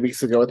England a few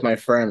weeks ago with my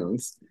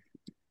friends,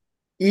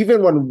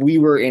 even when we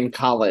were in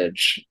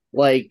college,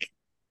 like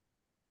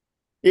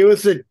it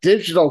was a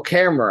digital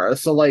camera.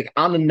 So like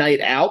on a night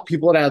out,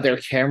 people would have their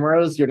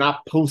cameras. You're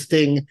not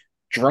posting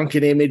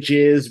drunken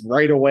images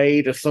right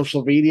away to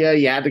social media.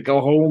 You had to go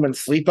home and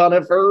sleep on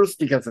it first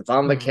because it's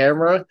on the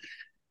camera.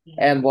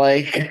 And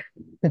like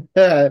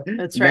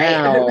that's right.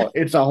 Now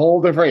it's a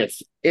whole different,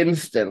 it's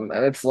instant.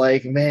 And it's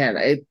like,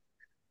 man,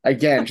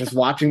 again, just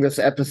watching this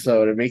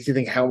episode, it makes you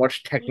think how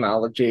much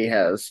technology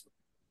has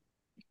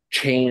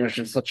changed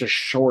in such a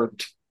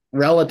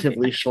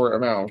relatively short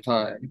amount of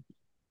time.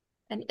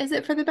 And is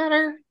it for the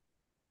better?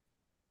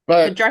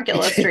 But the drunk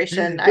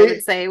illustration, I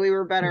would say we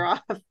were better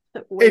off.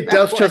 It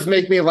does just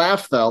make me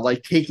laugh, though,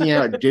 like taking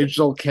out a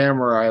digital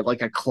camera at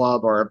like a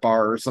club or a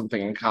bar or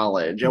something in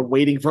college and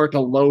waiting for it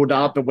to load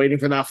up and waiting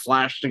for that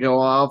flash to go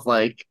off.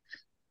 Like,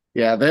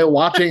 yeah, they're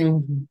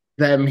watching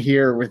them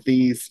here with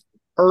these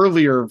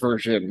earlier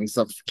versions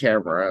of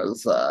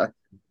cameras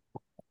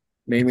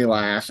made me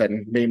laugh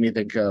and made me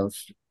think of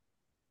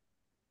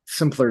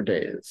simpler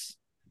days.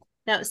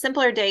 Now,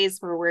 simpler days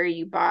were where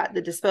you bought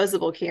the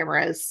disposable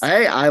cameras.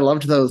 I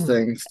loved those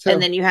things too.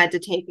 And then you had to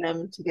take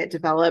them to get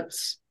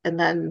developed. And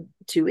then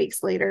 2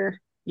 weeks later,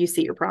 you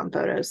see your prom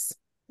photos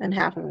and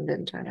half of them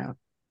didn't turn out.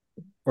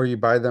 Or you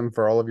buy them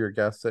for all of your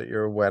guests at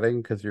your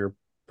wedding because you're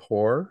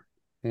poor.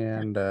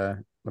 And let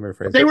me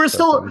rephrase.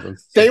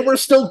 They were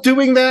still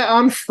doing that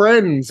on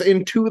Friends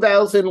in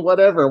 2000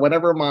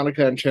 whenever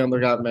Monica and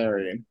Chandler got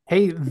married.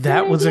 Hey,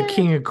 that was a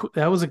King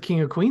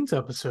of Queens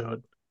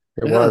episode.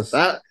 It was.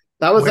 That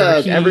was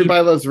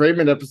Everybody Loves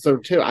Raymond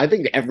episode too. I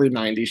think every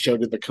 90s show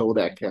did the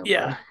Kodak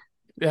camera.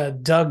 Yeah.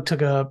 Doug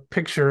took a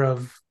picture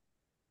of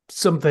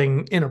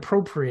something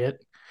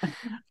inappropriate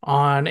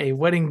on a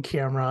wedding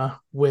camera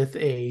with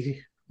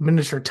a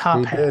miniature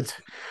top hat.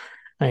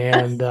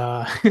 And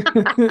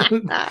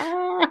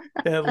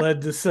it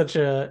led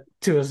to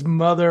his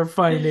mother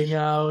finding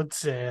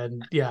out,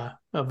 and yeah,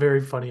 a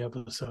very funny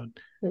episode.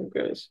 Oh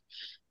gosh.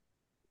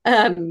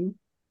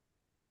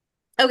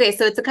 Okay,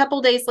 so it's a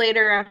couple days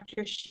later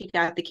after she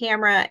got the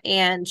camera,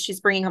 and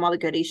she's bringing home all the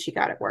goodies she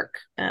got at work.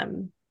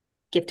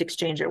 Gift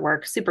exchange at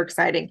work, super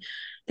exciting.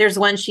 There's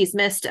one she's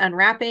missed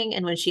unwrapping,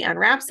 and when she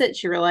unwraps it,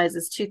 she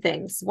realizes two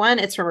things. One,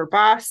 it's from her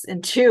boss,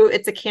 and two,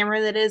 it's a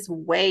camera that is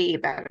way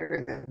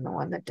better than the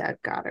one that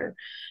Doug got her.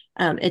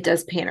 It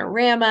does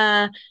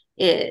panorama.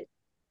 It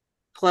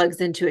plugs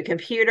into a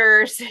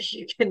computer, so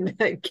you can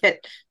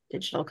get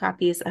digital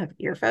copies of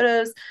your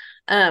photos.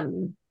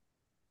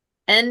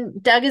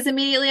 And Doug is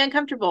immediately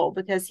uncomfortable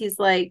because he's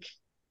like,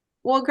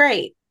 well,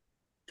 great.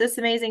 This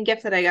amazing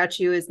gift that I got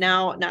you is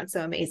now not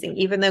so amazing,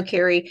 even though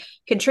Carrie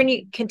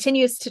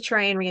continues to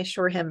try and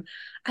reassure him.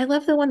 I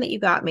love the one that you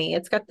got me.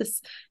 It's got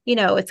this,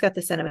 it's got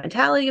the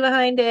sentimentality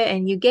behind it,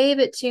 and you gave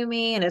it to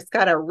me, and it's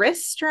got a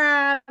wrist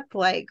strap.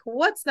 Like,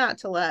 what's not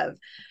to love?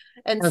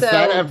 And Has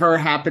that ever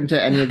happened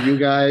to any of you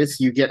guys?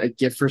 You get a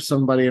gift for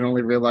somebody and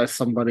only realize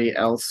somebody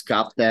else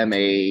got them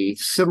a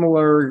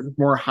similar,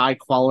 more high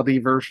quality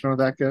version of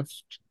that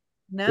gift?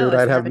 No, dude,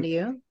 has it happened to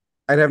you?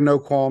 I'd have no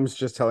qualms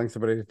just telling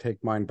somebody to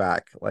take mine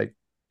back. Like,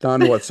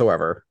 none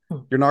whatsoever.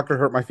 You're not going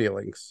to hurt my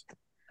feelings.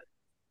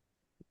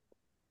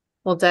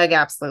 Well, Doug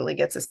absolutely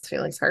gets his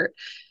feelings hurt.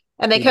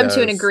 And they come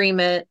to an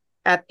agreement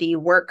at the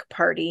work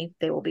party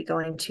they will be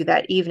going to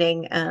that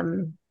evening.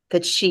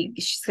 That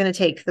she's going to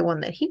take the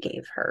one that he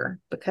gave her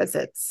because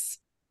it's,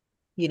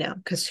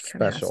 because she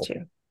kind of has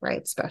to,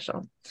 right?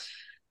 Special.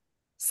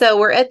 So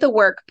we're at the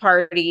work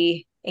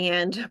party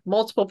and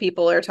multiple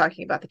people are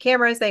talking about the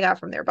cameras they got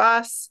from their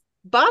boss.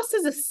 Boss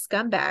is a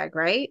scumbag,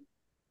 right?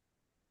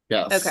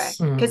 Yes.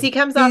 Okay. Because he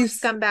comes off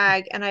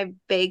scumbag, and I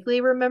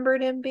vaguely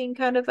remembered him being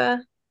kind of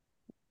a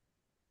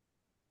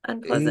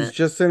unpleasant. He's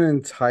just an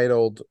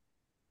entitled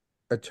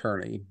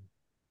attorney.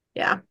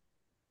 Yeah.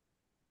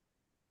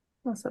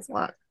 Well, says a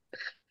lot.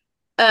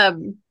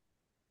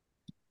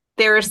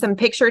 There are some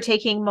picture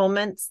taking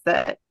moments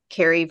that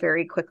Carrie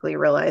very quickly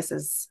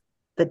realizes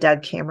the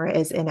Doug camera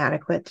is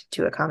inadequate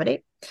to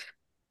accommodate.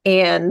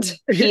 And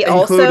he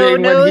also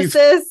knows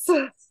this.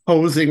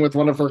 Posing with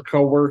one of her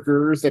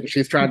coworkers, and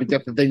she's trying to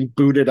get the thing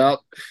booted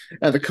up,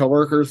 and the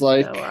coworker's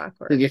like, so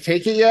did you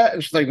take it yet?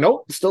 And she's like,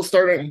 nope, still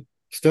starting,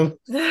 still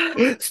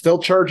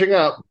charging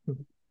up.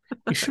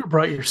 You should have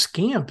brought your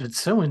scamp. It's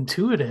so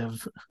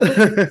intuitive.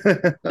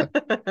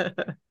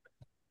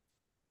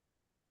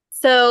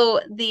 So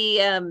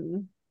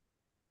the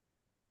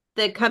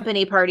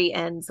company party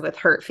ends with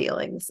hurt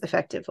feelings,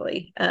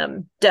 effectively.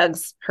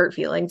 Doug's hurt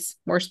feelings,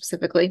 more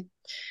specifically.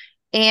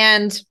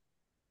 And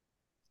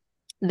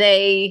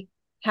they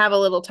have a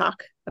little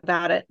talk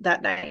about it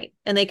that night.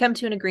 And they come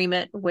to an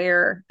agreement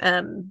where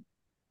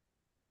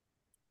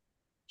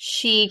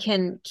she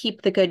can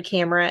keep the good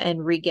camera and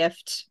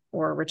regift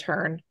or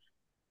return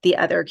the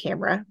other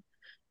camera.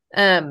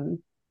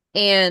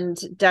 And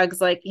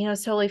Doug's like,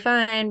 it's totally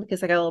fine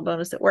because I got a little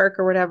bonus at work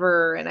or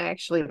whatever. And I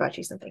actually bought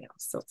you something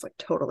else. So it's like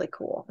totally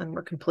cool. And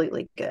we're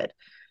completely good.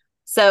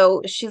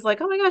 So she's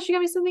like, oh my gosh, you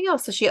got me something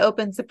else. So she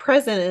opens the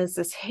present, and it's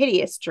this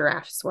hideous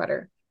giraffe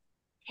sweater.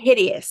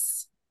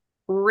 Hideous.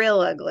 Real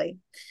ugly.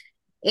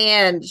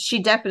 And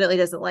she definitely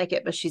doesn't like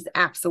it, but she's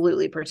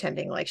absolutely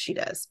pretending like she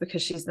does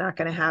because she's not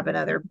going to have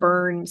another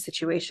burn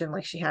situation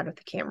like she had with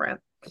the camera.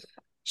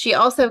 She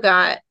also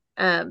got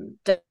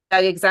Doug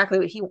exactly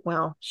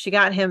what she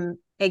got him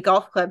a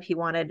golf club he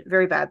wanted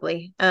very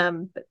badly,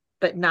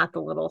 but not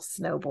the little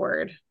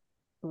snowboard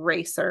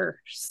racer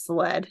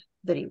sled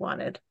that he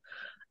wanted.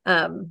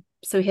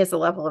 So he has a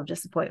level of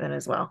disappointment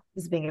as well.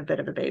 He's being a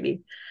bit of a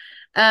baby.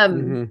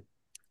 Deacon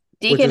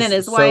and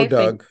his wife.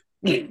 Doug.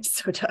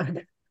 So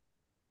Doug.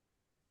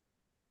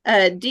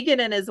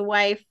 Deacon and his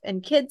wife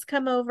and kids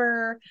come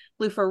over.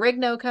 Lou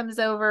Ferrigno comes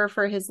over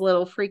for his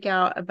little freak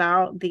out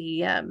about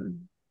the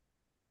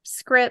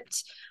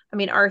script. I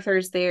mean,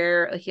 Arthur's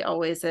there, like he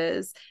always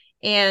is.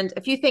 And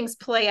a few things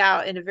play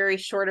out in a very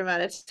short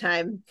amount of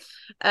time.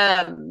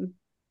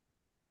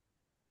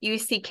 You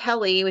see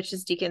Kelly, which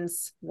is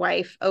Deacon's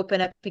wife,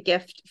 open up a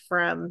gift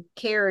from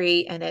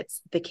Carrie, and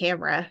it's the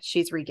camera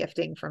she's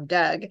regifting from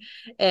Doug.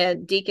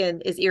 And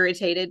Deacon is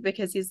irritated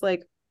because he's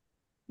like,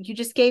 you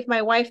just gave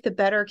my wife the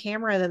better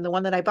camera than the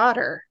one that I bought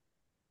her.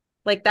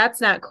 Like,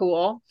 that's not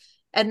cool.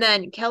 And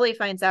then Kelly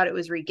finds out it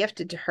was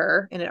regifted to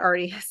her, and it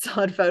already has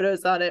solid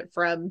photos on it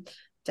from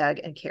Doug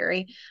and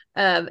Carrie.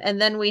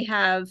 And then we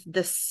have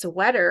the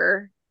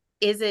sweater.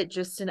 Is it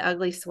just an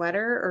ugly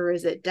sweater, or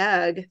is it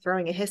Doug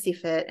throwing a hissy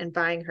fit and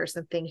buying her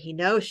something he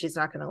knows she's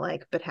not going to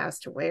like but has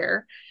to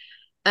wear?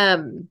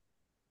 So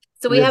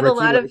we have a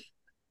lot of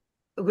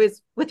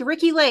with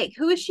Ricky Lake.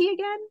 Who is she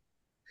again?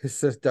 His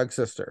sister, Doug's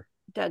sister.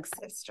 Doug's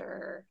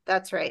sister.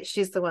 That's right.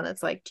 She's the one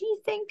that's like, do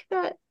you think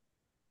that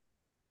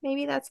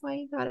maybe that's why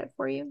he got it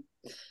for you?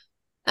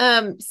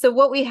 So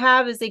what we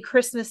have is a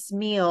Christmas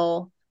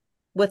meal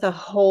with a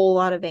whole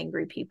lot of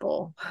angry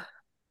people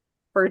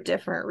for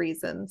different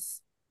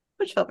reasons,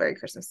 which felt very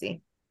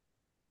Christmassy,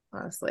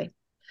 honestly.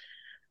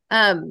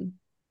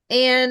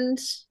 And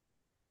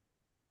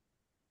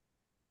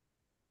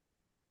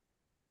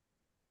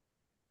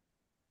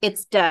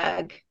it's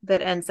Doug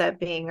that ends up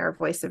being our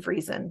voice of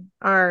reason,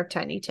 our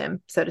Tiny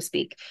Tim, so to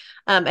speak.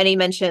 And he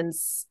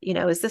mentions,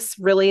 is this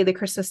really the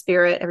Christmas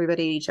spirit?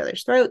 Everybody at each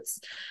other's throats.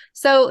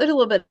 So a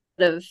little bit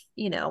of,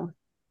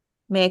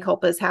 mea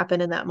culpas happen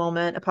in that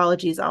moment,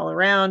 apologies all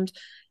around.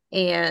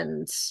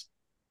 And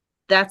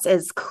that's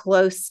as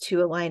close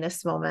to a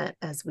Linus moment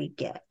as we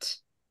get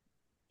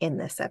in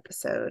this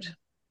episode.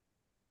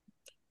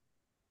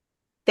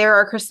 There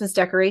are Christmas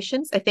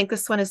decorations. I think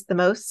this one is the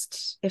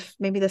most, if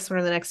maybe this one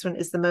or the next one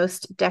is the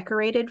most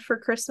decorated for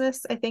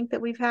Christmas, I think,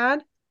 that we've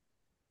had.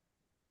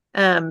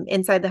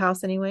 Inside the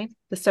house anyway,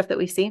 the stuff that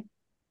we see.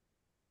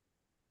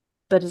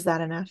 But is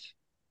that enough?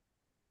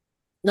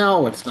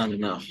 No, it's not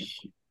enough.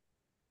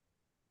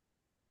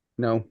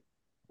 No.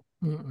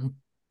 Mm-mm.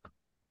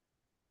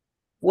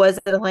 Was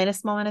it a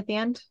Linus moment at the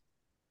end?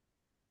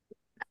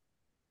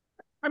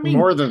 I mean,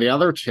 more than the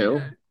other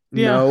two.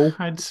 Yeah, No,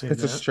 I'd say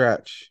it's that. a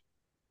stretch.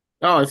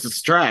 Oh, it's a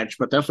stretch,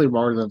 but definitely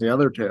more than the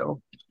other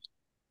two.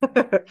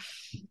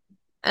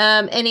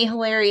 Any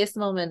hilarious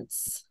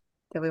moments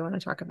that we want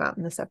to talk about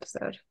in this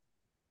episode?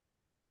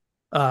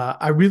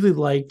 I really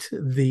liked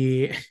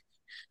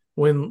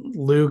when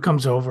Lou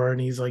comes over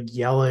and he's like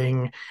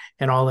yelling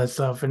and all that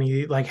stuff, and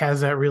he like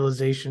has that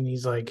realization.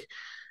 He's like,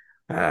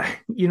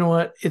 you know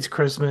what? It's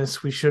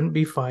Christmas. We shouldn't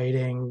be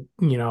fighting,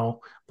 blah,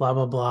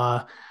 blah,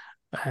 blah.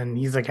 And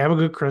he's like, have a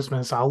good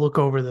Christmas. I'll look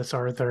over this,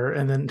 Arthur.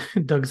 And then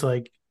Doug's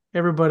like,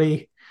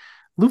 everybody,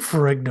 Lou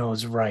Ferrigno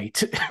is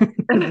right.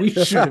 We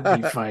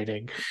shouldn't be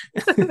fighting.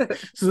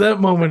 So that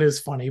moment is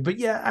funny. But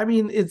yeah, I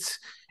mean, it's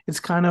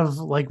kind of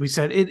like we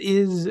said, it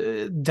is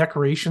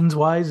decorations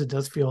wise, it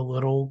does feel a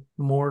little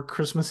more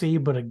Christmassy.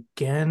 But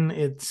again,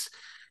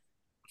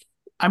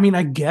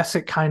 I guess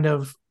it kind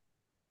of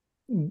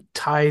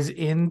ties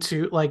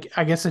into, like,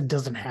 I guess it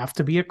doesn't have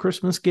to be a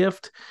Christmas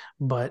gift,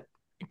 but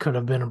it could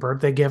have been a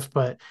birthday gift.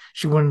 But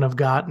she wouldn't have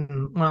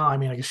gotten,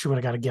 I guess she would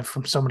have got a gift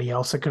from somebody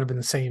else that could have been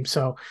the same.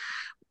 So,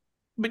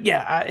 but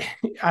yeah,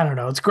 I don't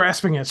know, it's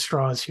grasping at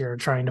straws here,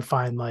 trying to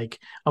find like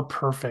a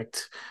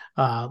perfect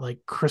like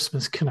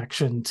Christmas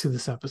connection to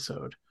this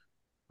episode.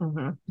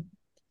 Mm-hmm.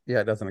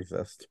 Yeah, it doesn't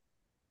exist.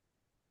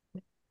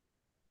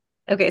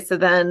 Okay, so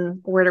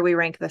then where do we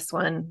rank this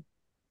one?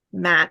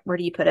 Matt, where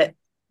do you put it?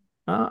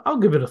 I'll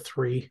give it a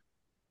 3.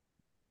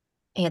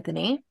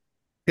 Anthony?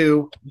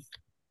 2.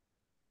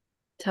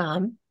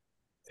 Tom?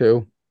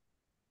 2.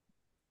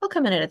 I'll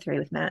come in at a 3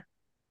 with Matt.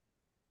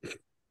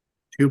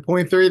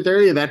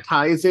 2.33. That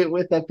ties it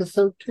with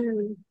episode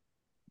 2.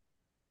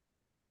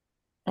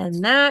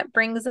 And that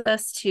brings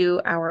us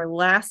to our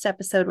last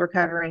episode we're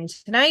covering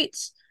tonight.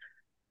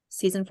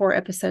 Season 4,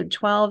 episode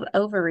 12,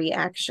 Ovary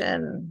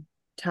Action.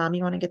 Tom,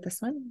 you want to get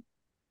this one?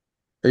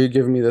 Are you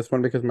giving me this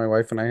one because my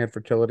wife and I had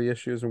fertility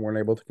issues and weren't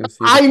able to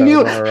conceive? I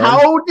knew.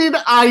 How did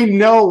I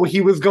know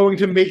he was going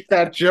to make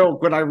that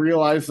joke when I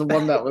realized the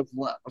one that was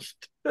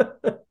left?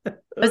 I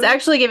was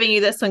actually giving you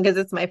this one because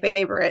it's my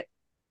favorite,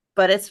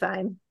 but it's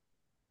fine.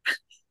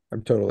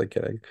 I'm totally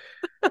kidding.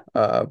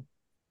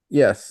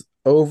 Yes,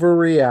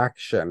 Ovary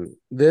Action.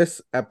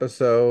 This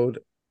episode,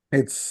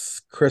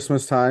 it's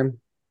Christmas time.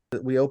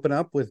 We open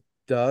up with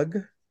Doug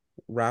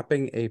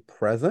wrapping a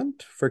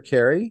present for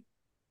Carrie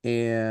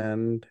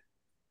and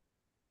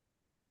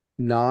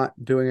not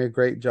doing a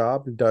great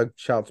job. Doug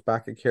shouts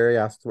back at Carrie,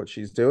 asks what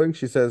she's doing.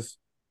 She says,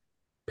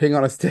 ping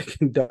on a stick.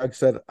 And Doug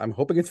said, I'm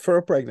hoping it's for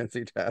a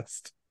pregnancy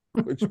test,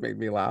 which made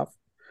me laugh.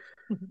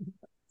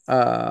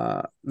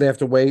 They have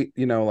to wait,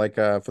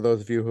 for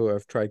those of you who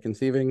have tried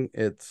conceiving,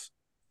 it's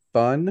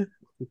fun,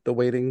 the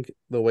waiting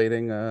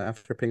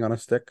after ping on a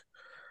stick.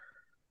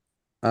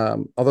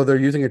 Although they're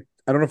using it,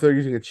 I don't know if they're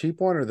using a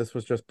cheap one or this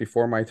was just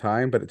before my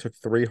time, but it took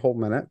 3 whole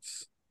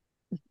minutes.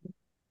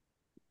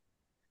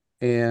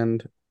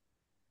 And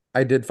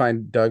I did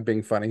find Doug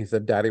being funny. He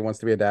said, "Daddy wants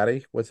to be a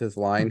daddy," was his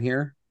line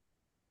here.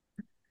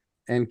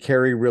 And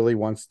Carrie really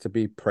wants to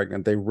be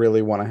pregnant. They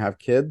really want to have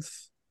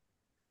kids.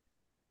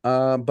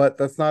 But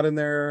that's not in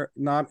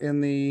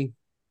the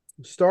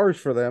stars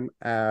for them,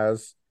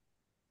 as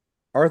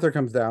Arthur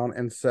comes down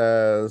and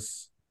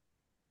says,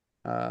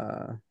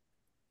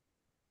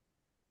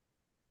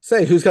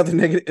 say who's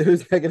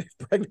negative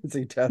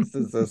pregnancy test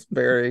is this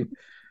very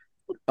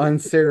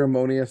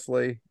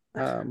unceremoniously.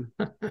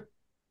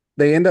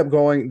 They end up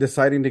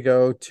deciding to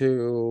go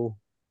to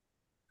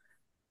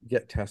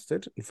get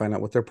tested and find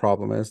out what their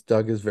problem is.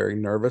 Doug is very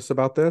nervous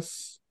about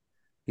this.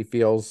 He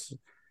feels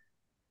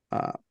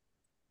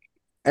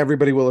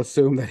everybody will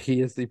assume that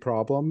he is the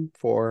problem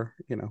for,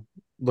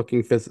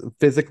 looking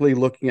physically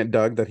looking at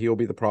Doug, that he will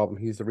be the problem.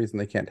 He's the reason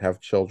they can't have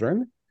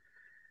children.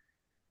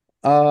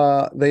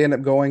 They end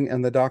up going,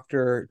 and the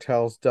doctor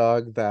tells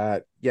Doug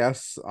that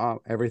yes,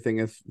 everything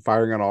is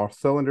firing on all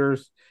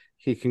cylinders.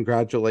 He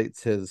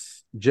congratulates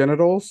his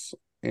genitals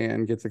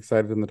and gets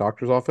excited in the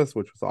doctor's office,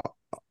 which was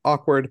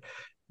awkward.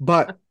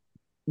 But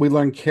we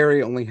learn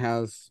Carrie only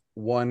has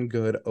one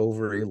good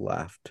ovary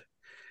left,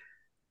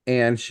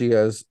 and she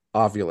is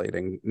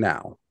ovulating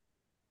now.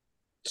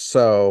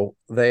 So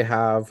they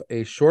have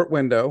a short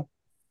window.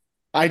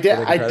 I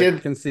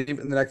did conceive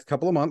in the next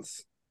couple of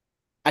months.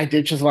 I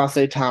did just want to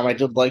say, Tom, I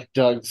did like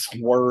Doug's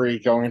worry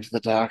going to the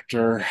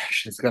doctor.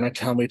 She's going to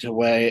tell me to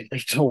wear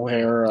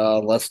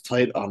less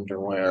tight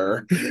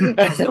underwear.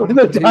 And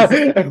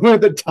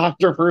when the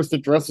doctor first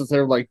addresses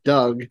her like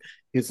Doug,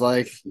 he's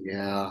like,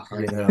 yeah,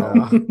 I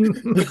know.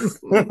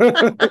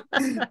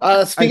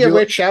 Speaking of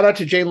which, shout out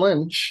to Jane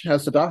Lynch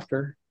as the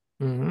doctor.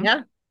 Mm-hmm.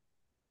 Yeah.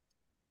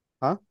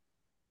 Huh?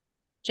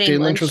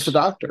 Jane Lynch was the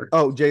doctor.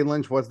 Oh, Jane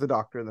Lynch was the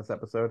doctor in this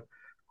episode.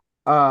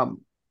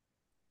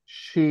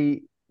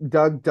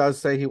 Doug does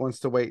say he wants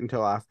to wait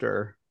until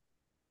after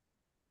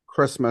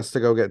Christmas to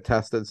go get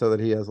tested so that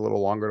he has a little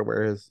longer to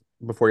wear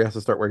before he has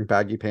to start wearing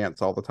baggy pants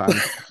all the time.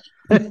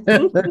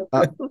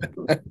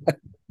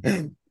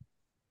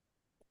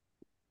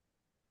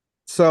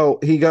 So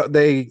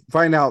they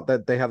find out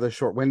that they have this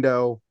short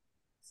window.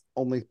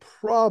 Only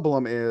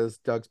problem is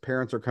Doug's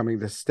parents are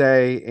coming to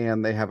stay,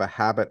 and they have a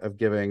habit of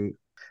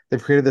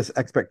they've created this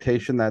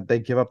expectation that they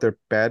give up their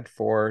bed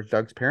for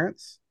Doug's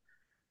parents.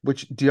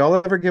 Which, do y'all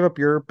ever give up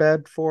your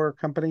bed for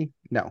company?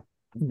 No.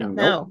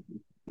 No.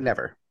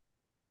 Never.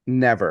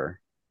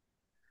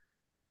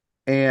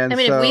 And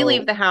if we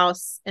leave the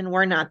house and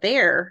we're not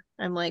there,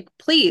 I'm like,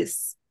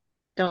 please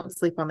don't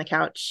sleep on the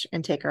couch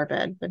and take our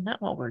bed, but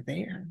not while we're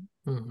there.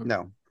 Mm-hmm.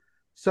 No.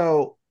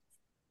 So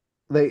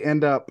they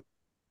end up,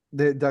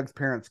 Doug's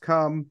parents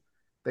come,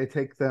 they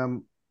take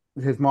them,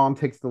 his mom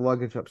takes the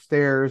luggage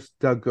upstairs.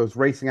 Doug goes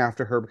racing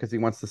after her because he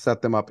wants to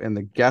set them up in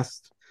the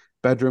guest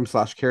bedroom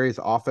 / Carrie's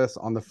office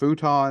on the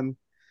futon.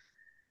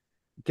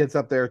 Gets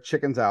up there,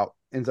 chickens out,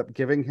 ends up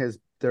giving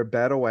their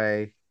bed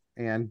away,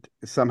 and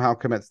somehow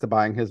commits to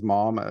buying his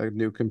mom a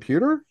new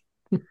computer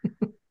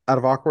out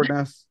of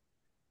awkwardness.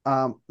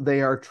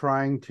 They are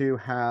trying to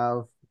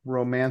have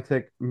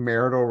romantic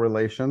marital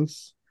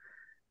relations,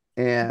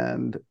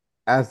 and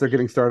as they're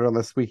getting started on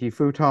the squeaky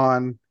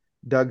futon,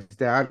 Doug's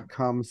dad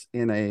comes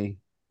in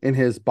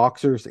his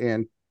boxers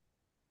and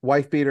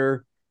wife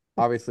beater,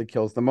 obviously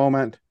kills the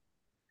moment.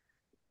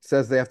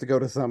 Says they have to go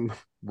to some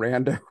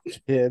rando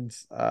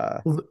kids.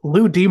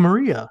 Lou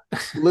DiMaria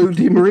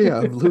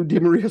Subaru.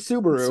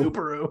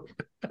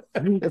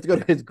 They have to go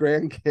to his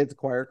grandkids'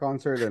 choir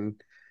concert,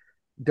 and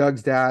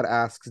Doug's dad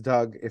asks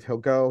Doug if he'll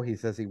go. He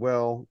says he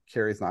will.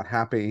 Carrie's not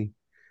happy.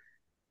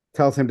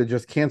 Tells him to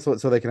just cancel it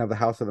so they can have the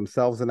house to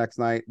themselves the next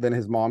night. Then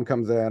his mom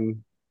comes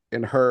in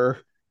her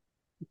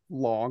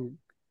long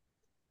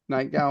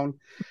nightgown,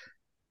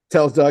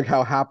 tells Doug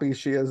how happy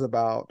she is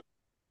about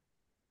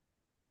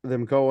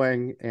them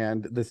going,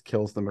 and this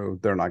kills the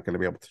mood. They're not going to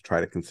be able to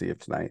try to conceive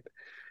tonight.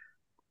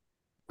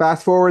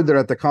 Fast forward, they're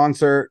at the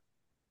concert.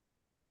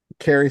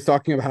 Carrie's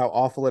talking about how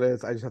awful it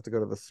is. I just have to go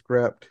to the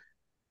script.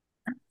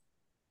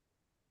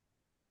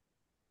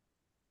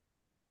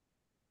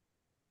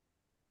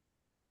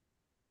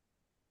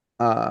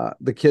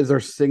 The kids are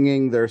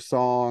singing their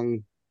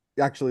song.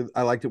 Actually,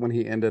 I liked it when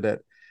he ended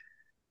it.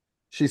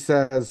 She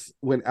says,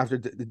 after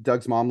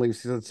Doug's mom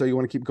leaves, she said, "So you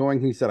want to keep going?"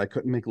 He said, "I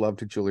couldn't make love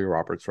to Julia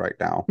Roberts right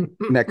now."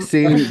 Next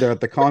scene, they're at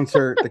the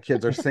concert. The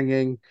kids are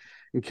singing,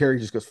 and Carrie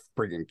just goes,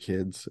 "Friggin'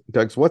 kids."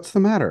 Doug's, "What's the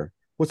matter?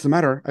 What's the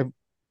matter?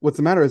 What's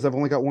the matter is I've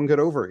only got one good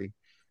ovary.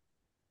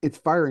 It's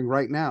firing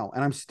right now,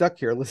 and I'm stuck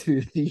here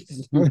listening to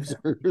these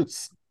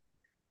losers."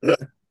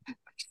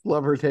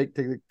 Love her take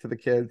to the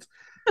kids.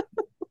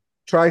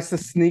 Tries to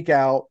sneak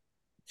out.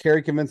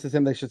 Carrie convinces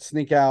him they should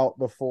sneak out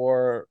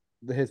before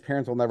his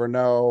parents will never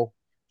know.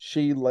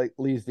 She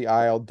leaves the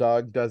aisle.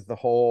 Doug does the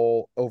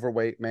whole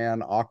overweight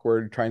man,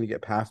 awkward, trying to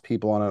get past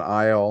people on an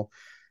aisle.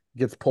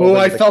 Gets pulled. Oh,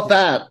 I felt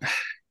that.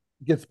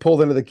 Gets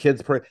pulled into the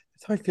kids' parade.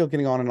 That's how I feel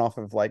getting on and off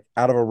of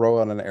out of a row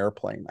on an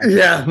airplane.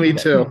 Yeah, me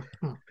too.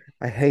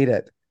 I hate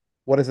it.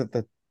 What is it?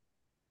 The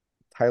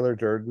Tyler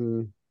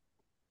Durden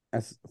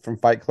from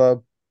Fight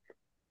Club?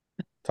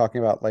 talking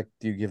about like,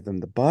 do you give them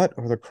the butt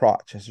or the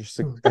crotch as you're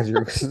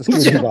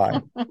scooting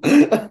by?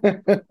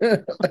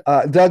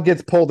 Doug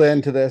gets pulled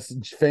into this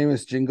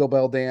famous Jingle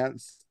Bell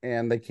dance,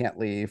 and they can't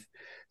leave.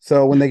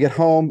 So when they get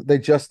home, they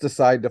just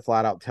decide to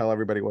flat out tell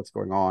everybody what's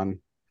going on.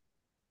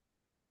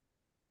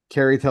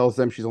 Carrie tells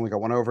them she's only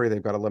got one ovary.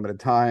 They've got a limited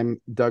time.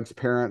 Doug's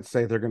parents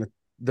say they're gonna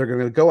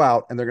go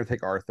out and they're gonna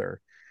take Arthur.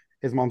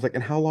 His mom's like,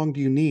 and how long do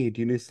you need?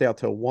 Do you need to stay out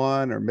till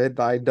 1 or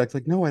midnight? Doug's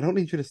like, no, I don't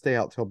need you to stay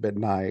out till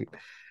midnight.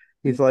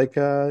 He's like,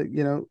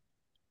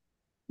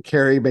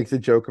 Carrie makes a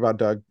joke about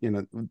Doug,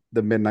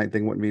 the midnight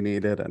thing wouldn't be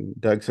needed. And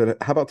Doug said,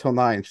 how about till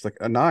 9? She's like,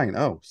 a 9?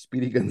 Oh,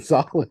 Speedy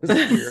Gonzalez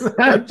here.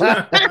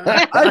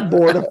 I'm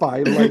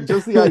mortified. Like,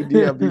 just the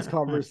idea of these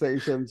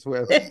conversations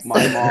with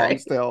my mom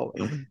still.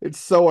 It's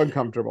so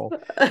uncomfortable.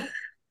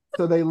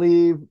 So they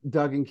leave.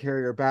 Doug and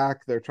Carrie are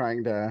back. They're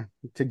trying to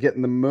get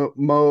in the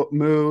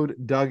mood.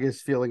 Doug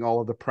is feeling all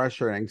of the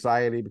pressure and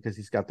anxiety because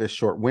he's got this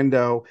short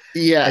window.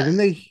 Yeah. And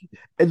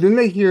then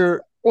they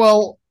hear,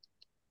 well,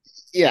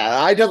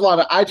 yeah, I just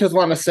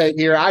want to say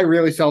here, I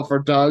really felt for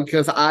Doug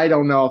because I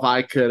don't know if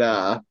I could,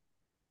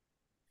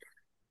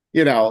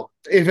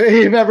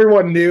 if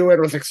everyone knew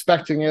and was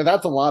expecting it,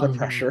 that's a lot of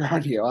pressure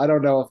on you. I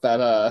don't know if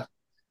that,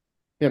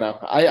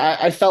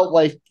 I felt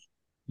like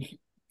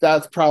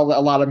that's probably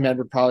a lot of men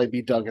would probably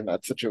be Doug in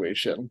that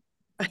situation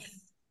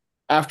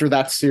after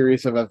that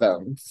series of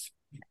events.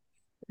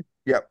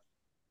 Yep.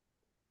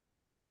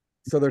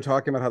 So they're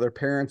talking about how their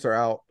parents are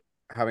out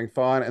having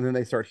fun, and then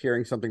they start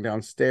hearing something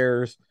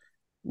downstairs.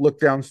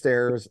 Look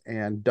downstairs,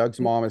 and Doug's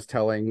mom is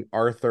telling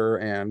Arthur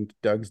and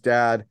Doug's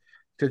dad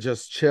to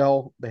just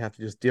chill. They have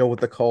to just deal with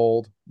the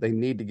cold. They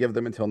need to give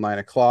them until 9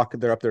 o'clock.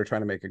 They're up there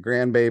trying to make a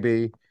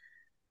grandbaby,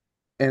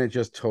 and it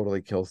just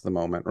totally kills the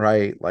moment,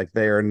 right? Like,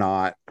 they are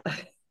not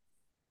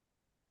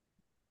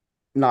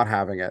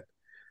having it.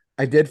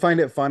 I did find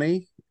it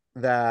funny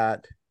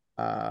that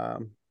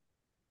Carrie's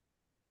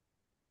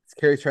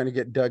trying to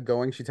get Doug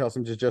going. She tells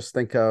him to just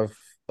think of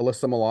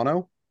Alyssa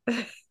Milano.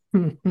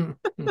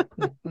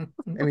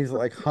 And he's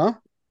like, huh?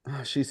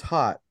 Oh, she's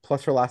hot.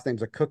 Plus her last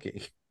name's a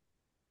Cookie.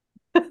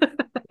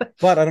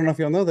 But I don't know if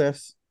you'll know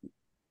this.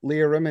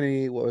 Leah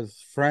Remini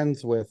was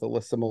friends with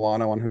Alyssa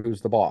Milano on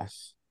Who's the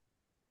Boss.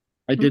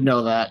 I did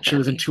know that. She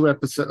was in 2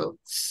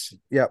 episodes.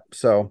 Yep.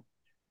 So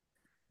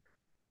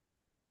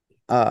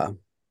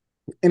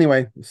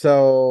anyway,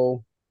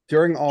 so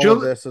during all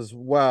of this as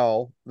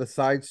well, the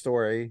side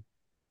story,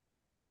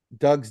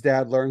 Doug's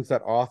dad learns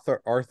that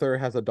Arthur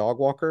has a dog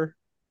walker.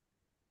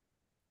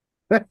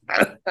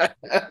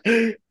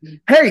 Hey,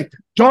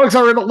 dogs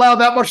aren't allowed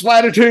that much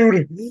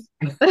latitude.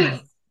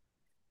 If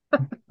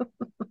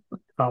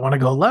I want to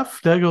go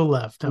left, I go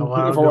left. I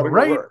want to go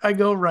right, I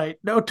go right.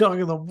 No dog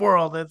in the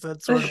world. That's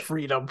that sort of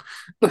freedom.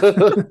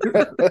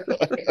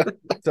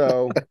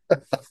 So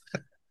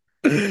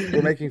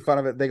we're making fun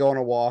of it. They go on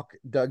a walk.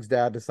 Doug's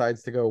dad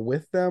decides to go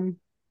with them.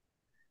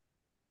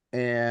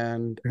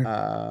 And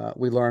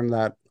we learn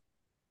that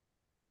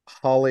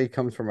Holly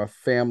comes from a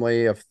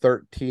family of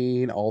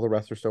 13. All the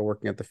rest are still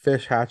working at the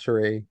fish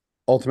hatchery.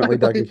 Ultimately,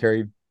 Doug and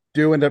Carrie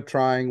do end up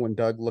trying when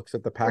Doug looks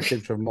at the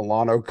package of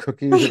Milano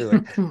cookies.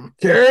 And he's like,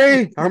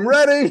 Carrie, I'm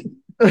ready.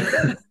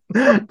 I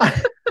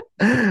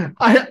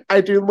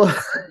do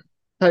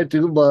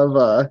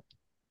love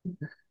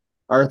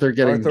Arthur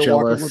getting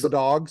jealous with the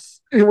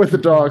dogs. With the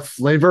dogs,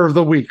 flavor of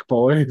the week,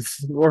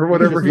 boys, or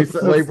whatever he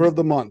says. Flavor of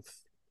the month.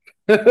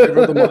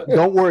 Flavor of the month.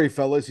 Don't worry,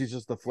 fellas. He's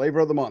just the flavor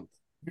of the month.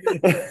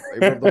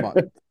 Flavor of the month.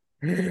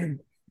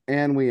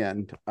 And we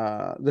end.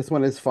 This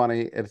one is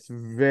funny.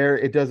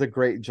 It does a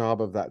great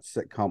job of that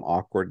sitcom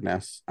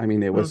awkwardness. I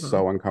mean, it was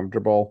so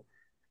uncomfortable,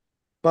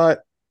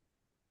 but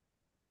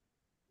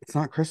it's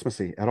not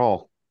Christmassy at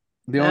all.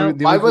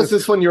 Why was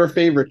this one your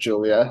favorite,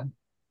 Julia?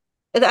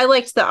 I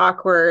liked the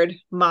awkward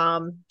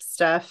mom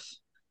stuff.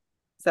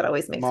 That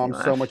always makes me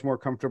laugh. So much more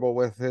comfortable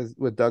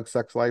with Doug's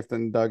sex life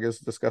than Doug is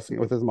discussing it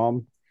with his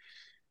mom.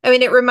 I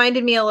mean, it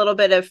reminded me a little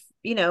bit of,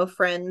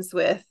 Friends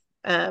with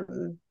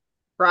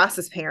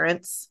Ross's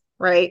parents,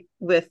 right?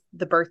 With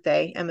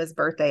Emma's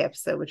birthday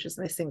episode, which is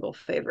my single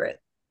favorite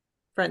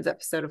Friends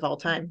episode of all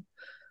time.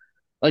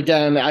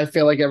 Again, I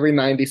feel like every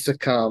 90s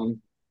sitcom,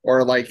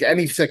 or like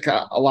any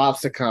sitcom, a lot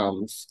of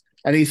sitcoms,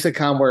 any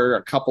sitcom where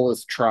a couple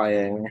is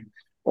trying,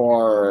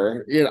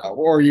 or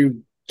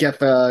you get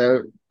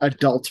the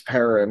adult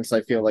parents,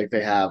 I feel like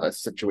they have a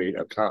situation,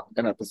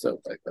 an episode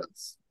like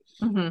this.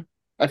 Mm-hmm.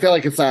 I feel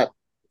like it's that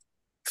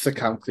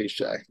sitcom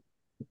cliche.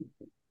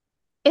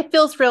 It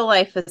feels real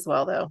life as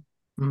well, though.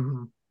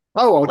 Mm-hmm.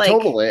 Oh,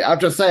 totally. I'm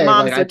just saying.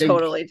 Moms would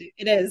totally do.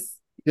 It is.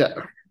 Yeah.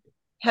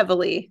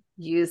 Heavily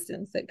used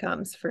in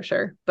sitcoms for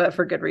sure, but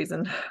for good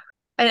reason.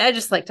 And I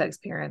just like Doug's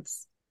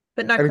parents,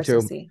 but not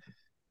Christmassy.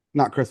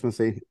 Not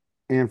Christmassy.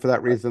 And for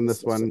that reason,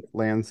 this one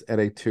lands at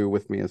a 2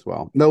 with me as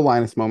well. No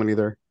Linus moment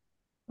either.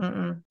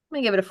 I'm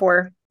gonna give it a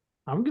 4.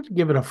 I'm gonna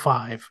give it a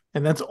 5,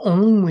 and that's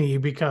only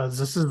because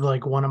this is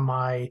like one of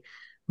my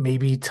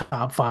maybe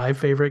top 5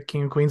 favorite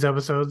King of Queens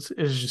episodes.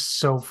 Is just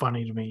so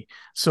funny to me,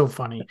 so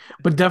funny,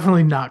 but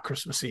definitely not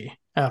Christmassy.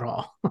 at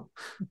all.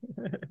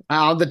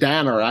 The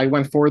Danner. I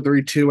went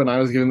 4-3-2 and I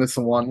was giving this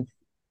a 1.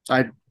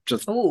 I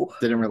just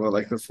didn't really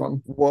like this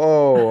one.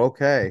 Whoa,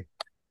 okay.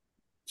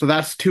 So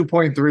that's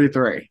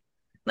 2.33.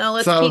 No,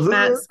 let's keep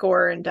Matt's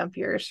score and dump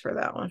yours for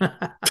that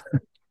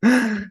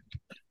one.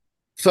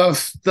 So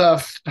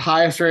the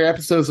highest rated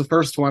episode is the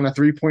first one at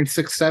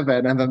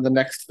 3.67, and then the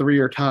next 3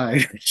 are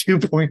tied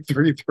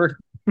 2.33.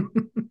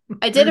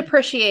 I did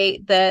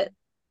appreciate that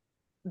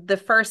the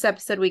first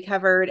episode we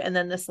covered, and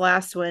then this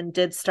last one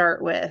did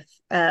start with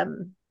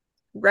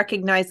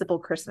recognizable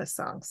Christmas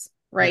songs,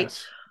 right?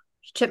 Yes.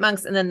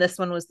 Chipmunks, and then this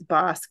one was The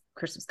Boss,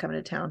 Christmas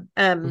Coming to Town,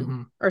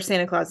 or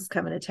Santa Claus is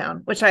Coming to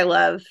Town, which I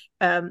love.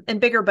 And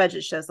bigger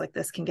budget shows like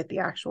this can get the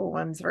actual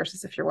ones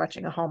versus if you're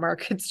watching a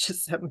Hallmark, it's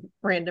just some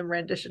random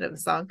rendition of a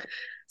song.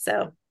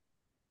 So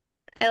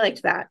I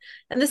liked that.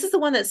 And this is the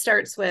one that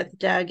starts with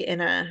Doug in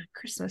a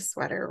Christmas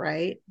sweater,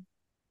 right?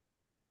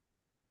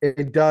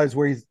 It does,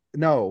 where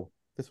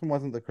this one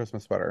wasn't the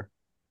Christmas sweater.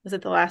 Was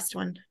it the last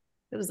one?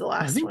 It was the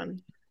last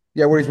one.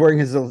 Yeah, where he's wearing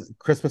his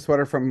Christmas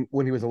sweater from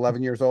when he was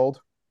 11 years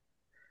old.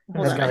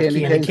 Has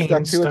candy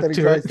cane stuck to it that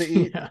he tries to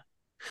eat. Yeah.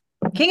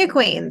 King of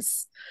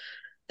Queens.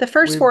 The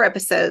first 4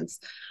 episodes.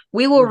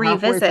 We will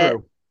revisit.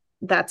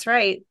 That's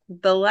right.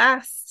 The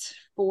last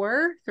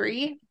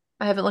 3.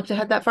 I haven't looked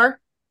ahead that far. I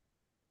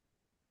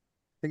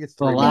think it's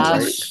the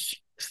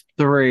last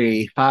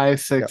 3, 5,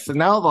 6. Yep.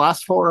 No, the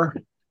last 4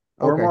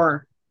 or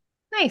more.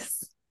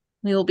 Nice.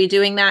 We will be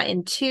doing that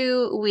in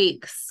 2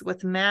 weeks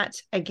with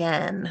Matt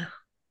again.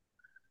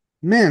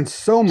 Man,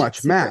 so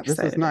much Matt. This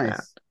is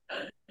nice.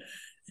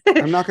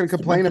 I'm not going to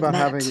complain about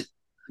having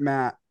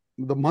Matt.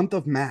 The month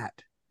of Matt.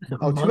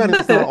 Oh, too bad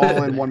it's not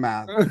all in one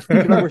Matt. Too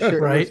bad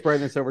we're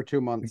spreading this over 2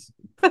 months.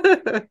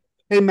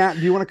 Hey, Matt,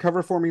 do you want to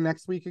cover for me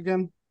next week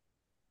again?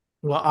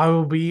 Well, I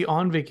will be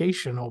on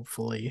vacation,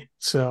 hopefully.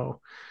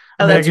 So,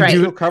 that's right. I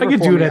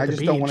could do it at the beach.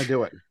 I just don't want to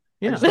do it.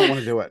 Yeah. I just don't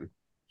want to do it.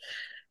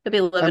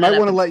 I might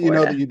want to let you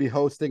know that you'd be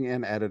hosting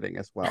and editing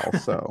as well.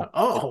 So,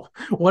 oh,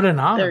 what an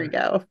honor! There you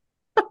go.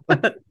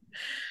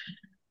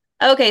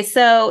 Okay,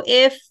 so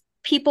if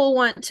people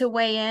want to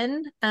weigh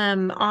in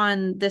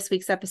on this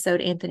week's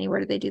episode, Anthony, where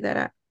do they do that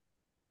at?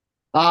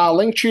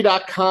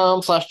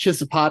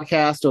 Linktree.com/Chisel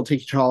Podcast. It'll take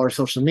you to all our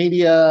social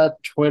media,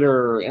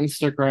 Twitter,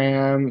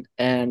 Instagram,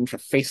 and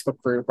Facebook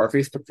group. Our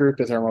Facebook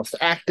group is our most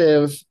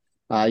active.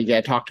 You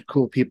get to talk to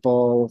cool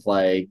people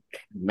like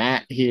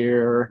Matt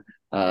here,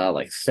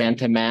 like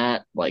Santa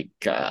Matt, like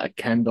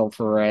Kendall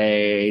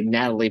Foray,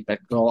 Natalie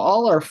Bickle,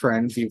 all our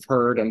friends you've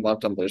heard and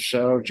loved on the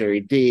show,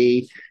 Jerry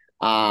D.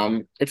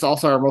 It's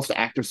also our most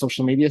active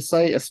social media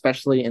site,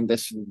 especially in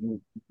this.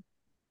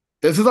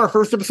 This is our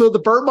first episode of the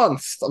Ber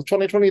Months of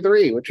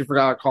 2023, which we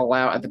forgot to call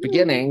out at the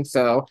beginning.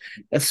 So,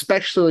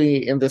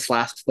 especially in this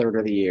last third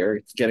of the year,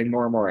 it's getting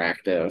more and more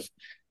active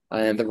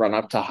in the run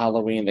up to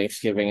Halloween,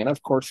 Thanksgiving, and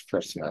of course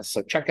Christmas.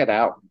 So check it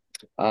out.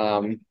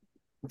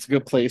 It's a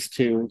good place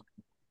to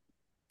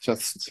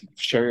just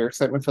share your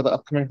excitement for the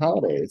upcoming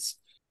holidays.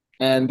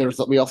 And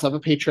we also have a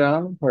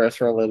Patreon where it's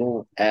for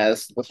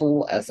as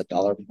little as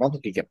 $1 per month.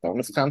 You get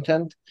bonus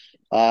content.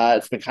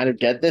 It's been kind of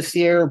dead this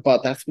year,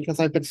 but that's because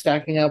I've been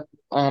stacking up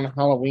on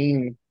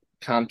Halloween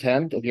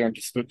content if you're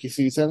into spooky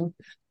season.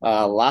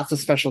 Lots of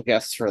special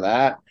guests for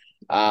that.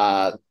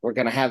 We're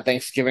going to have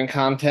Thanksgiving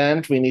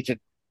content. We need to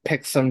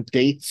pick some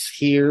dates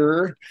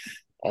here.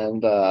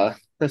 And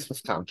Christmas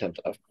content,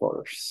 of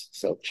course.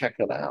 So check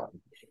it out.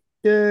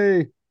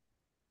 Yay!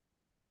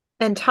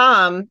 And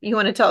Tom, you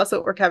want to tell us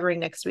what we're covering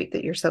next week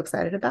that you're so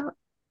excited about?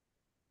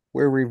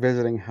 We're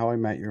revisiting How I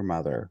Met Your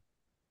Mother.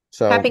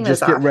 So Capping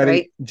just get ready.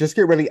 Right? Just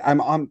get ready.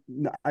 I'm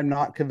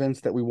not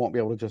convinced that we won't be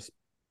able to just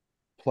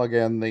plug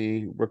in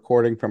the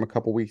recording from a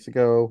couple weeks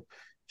ago,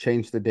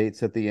 change the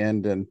dates at the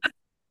end, and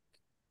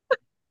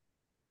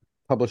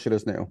publish it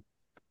as new.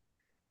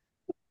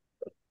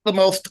 But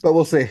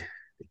we'll see.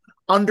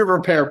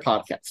 Underprepared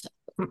podcast.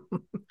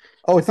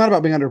 Oh, it's not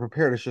about being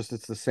underprepared.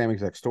 It's the same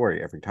exact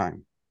story every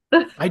time.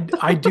 I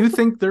do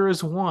think there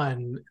is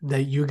one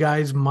that you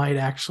guys might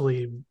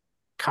actually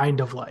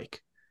kind of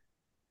like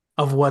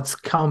of what's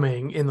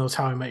coming in those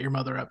How I Met Your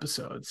Mother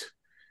episodes.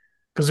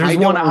 Because there's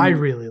one I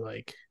really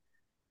like.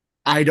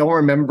 I don't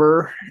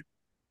remember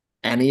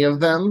any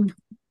of them.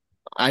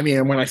 I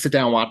mean, when I sit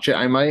down and watch it,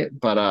 I might,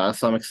 but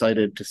so I'm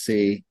excited to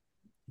see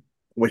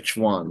which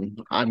one.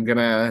 I'm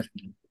gonna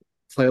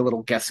play a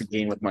little guessing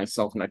game with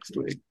myself next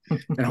week.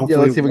 And hopefully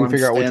let's see if we can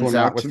figure out which one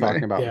Matt was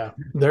talking about. Yeah,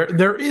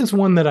 there is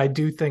one that I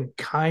do think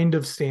kind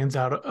of stands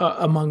out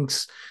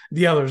amongst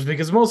the others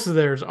because most of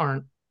theirs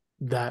aren't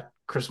that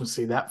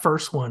Christmassy. That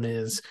first one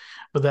is,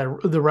 but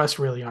the rest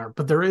really aren't.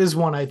 But there is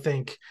one I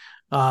think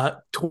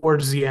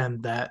towards the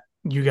end that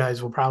you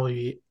guys will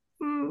probably,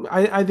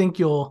 I think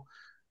you'll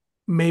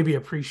maybe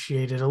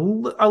appreciate it a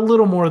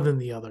little more than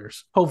the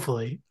others.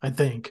 Hopefully, I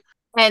think.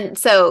 And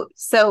so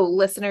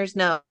listeners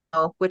know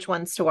which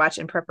ones to watch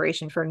in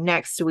preparation for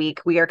next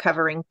week, we are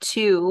covering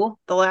the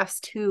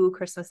last two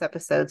Christmas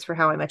episodes for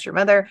How I Met Your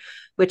Mother,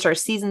 which are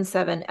season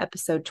 7,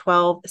 episode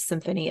 12,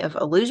 Symphony of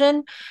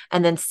Illusion,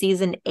 and then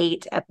season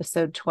 8,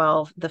 episode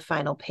 12, The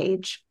Final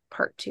Page,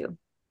 part 2.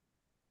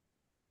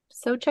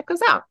 So check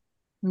those out.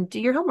 Do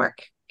your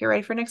homework. Get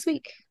ready for next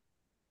week.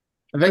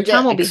 And then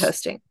Tom will be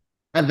hosting.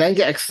 And then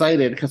get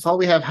excited because all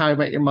we have How I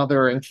Met Your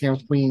Mother and King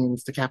of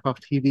Queens to cap off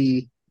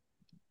TV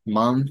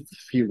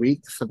few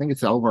weeks. I think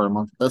it's over a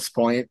month at this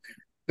point.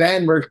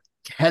 Then we're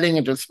heading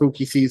into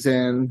spooky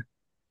season,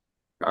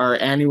 our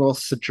annual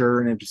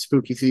sojourn into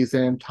spooky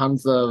season.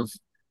 Tons of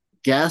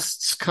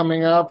guests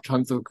coming up,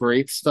 tons of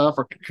great stuff.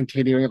 We're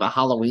continuing the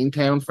Halloween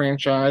Town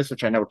franchise,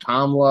 which I know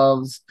Tom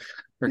loves.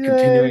 We're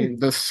continuing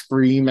the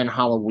Scream and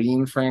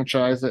Halloween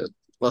franchise,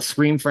 the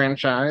Scream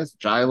franchise,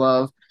 which I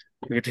love.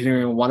 We're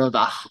continuing one of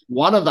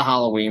the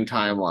Halloween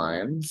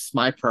timelines,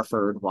 my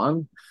preferred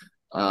one.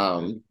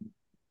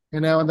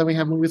 And then we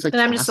have movies like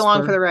And I'm just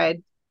along for the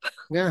ride.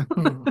 Yeah.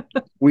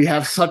 We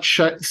have such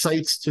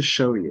sights to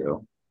show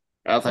you,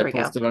 as I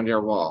posted on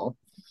your wall.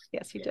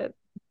 Yes, you did.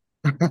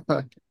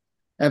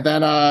 And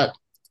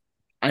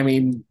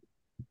then,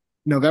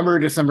 November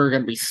and December are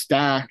going to be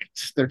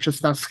stacked. They're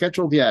just not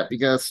scheduled yet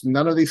because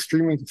none of these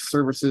streaming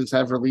services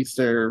have released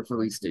their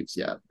release dates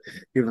yet,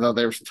 even though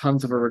there's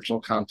tons of original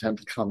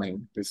content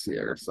coming this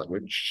year,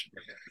 which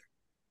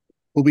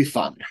will be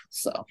fun.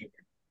 So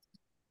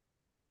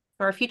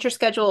our future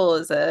schedule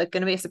is going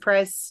to be a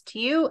surprise to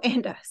you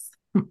and us.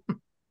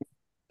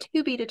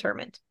 To be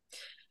determined.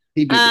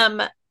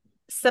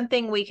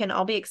 Something we can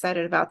all be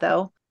excited about,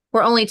 though.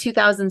 We're only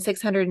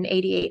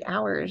 2,688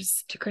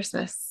 hours to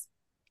Christmas.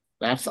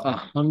 That's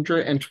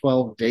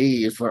 112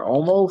 days. We're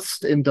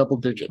almost in double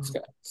digits,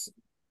 guys.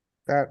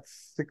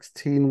 That's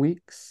 16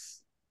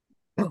 weeks.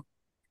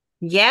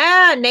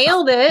 Yeah,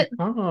 nailed it.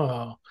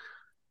 Oh.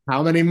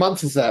 How many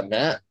months is that,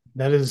 Matt?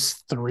 That is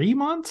 3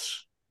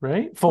 months,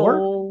 right? 4?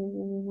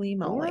 Holy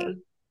moly.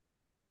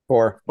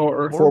 4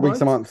 weeks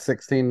months? a month,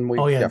 16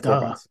 weeks. Oh, yeah, 4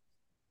 months.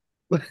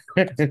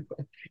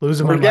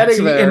 Losing We're my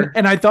getting there.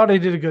 And I thought I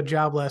did a good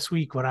job last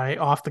week when I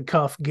off the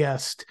cuff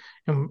guessed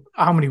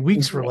how many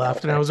weeks were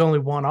left, and I was only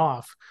one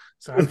off.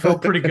 So I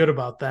felt pretty good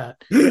about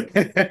that.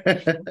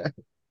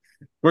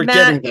 We're Matt,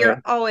 getting there.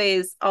 you're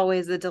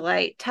always a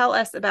delight. Tell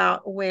us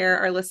about where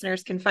our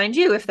listeners can find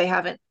you if they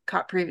haven't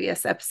caught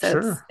previous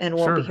episodes and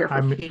won't be here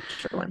for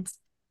future ones.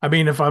 I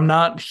mean, if I'm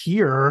not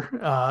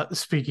here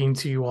speaking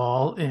to you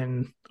all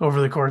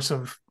over the course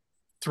of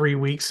 3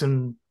 weeks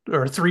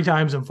or 3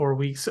 times in 4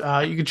 weeks,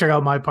 you can check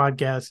out my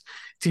podcast,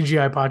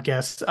 TGI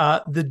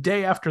Podcast. The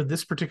day after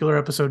this particular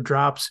episode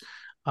drops,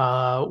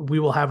 we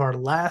will have our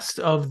last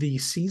of the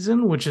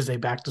season, which is a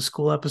back to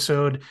school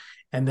episode.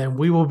 And then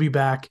we will be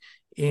back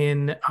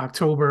in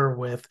October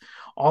with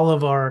all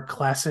of our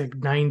classic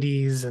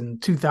 90s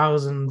and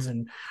 2000s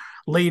and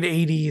late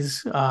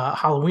 80s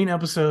Halloween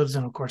episodes.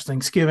 And of course,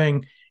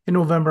 Thanksgiving in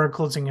November,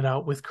 closing it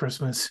out with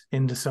Christmas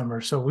in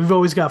December. So we've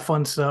always got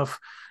fun stuff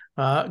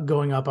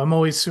going up. I'm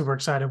always super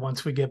excited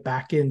once we get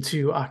back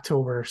into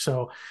October.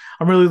 So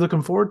I'm really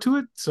looking forward to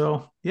it.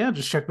 So yeah,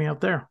 just check me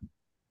out there.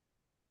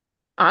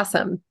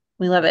 Awesome.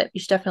 We love it.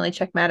 You should definitely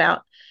check Matt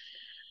out.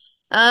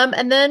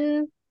 And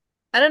then,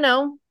 I don't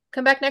know,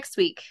 come back next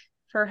week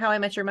for How I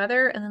Met Your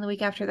Mother. And then the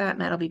week after that,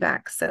 Matt will be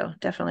back. So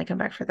definitely come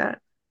back for that.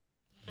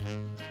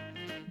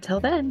 Until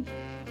then,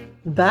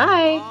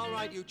 bye.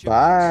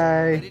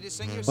 Bye.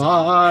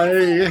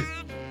 Bye.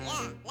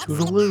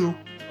 Toodaloo.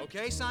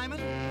 Okay, Simon?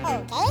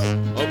 Okay.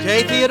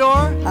 Okay,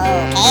 Theodore?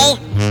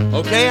 Okay.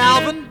 Okay,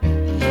 Alvin?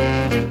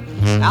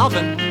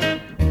 Alvin?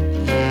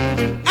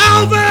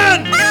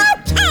 Alvin! Okay!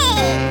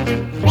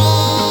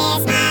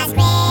 Christmas,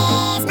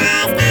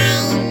 Christmas time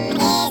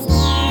is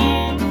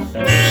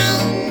near.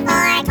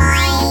 Time for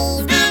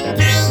toys and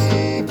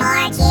time for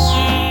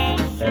cheer.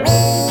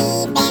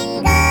 We've been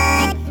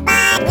good,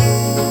 but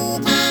we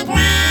can't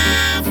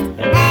last.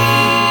 Hurry,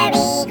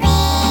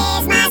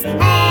 Christmas,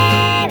 hurry fast. One complaint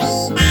that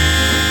looks the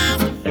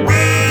loop.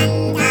 Me,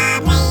 I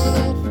want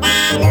a hula hoop. We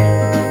can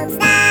hardly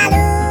stand the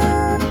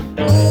wait.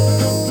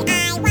 Please,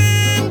 Christmas, don't delay.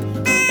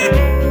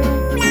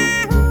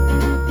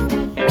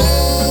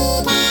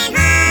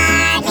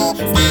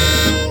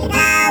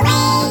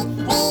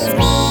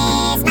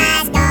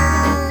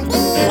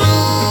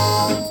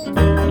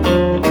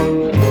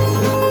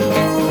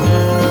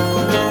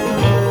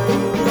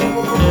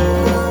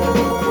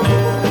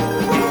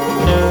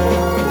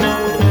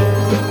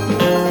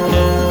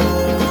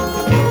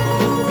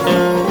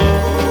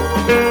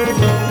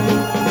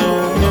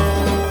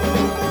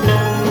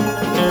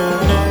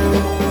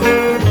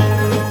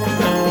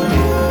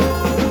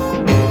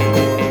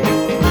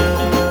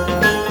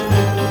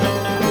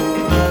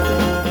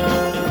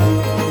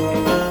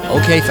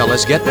 Okay,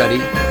 fellas, get ready.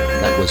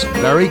 That was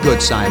very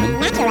good, Simon.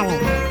 Naturally.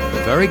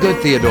 Very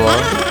good, Theodore.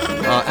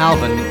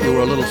 Alvin, you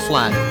were a little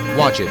flat.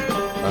 Watch it,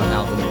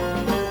 Alvin.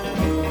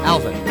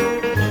 Alvin.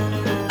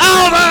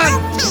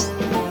 Alvin!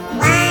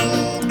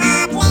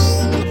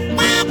 One complaint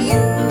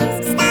that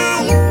looks the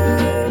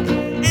loop.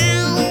 I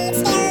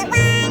still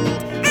want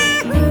a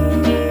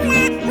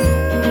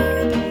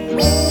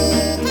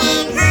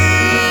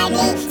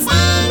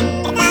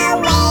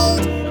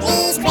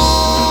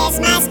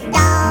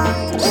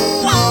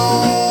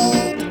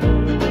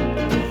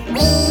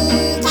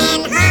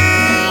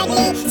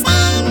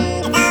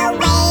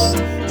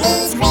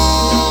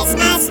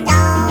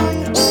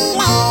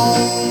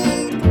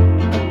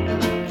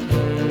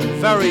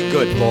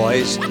Good,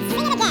 boys.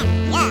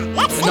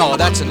 No,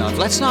 that's enough.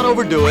 Let's not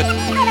overdo it.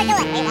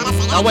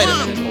 Now, wait a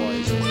minute,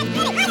 boys.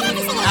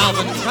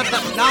 Alvin, cut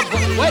that. Now,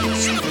 wait.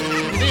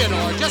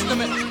 Theodore, just a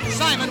minute.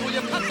 Simon, will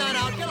you cut that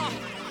out? Get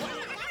off.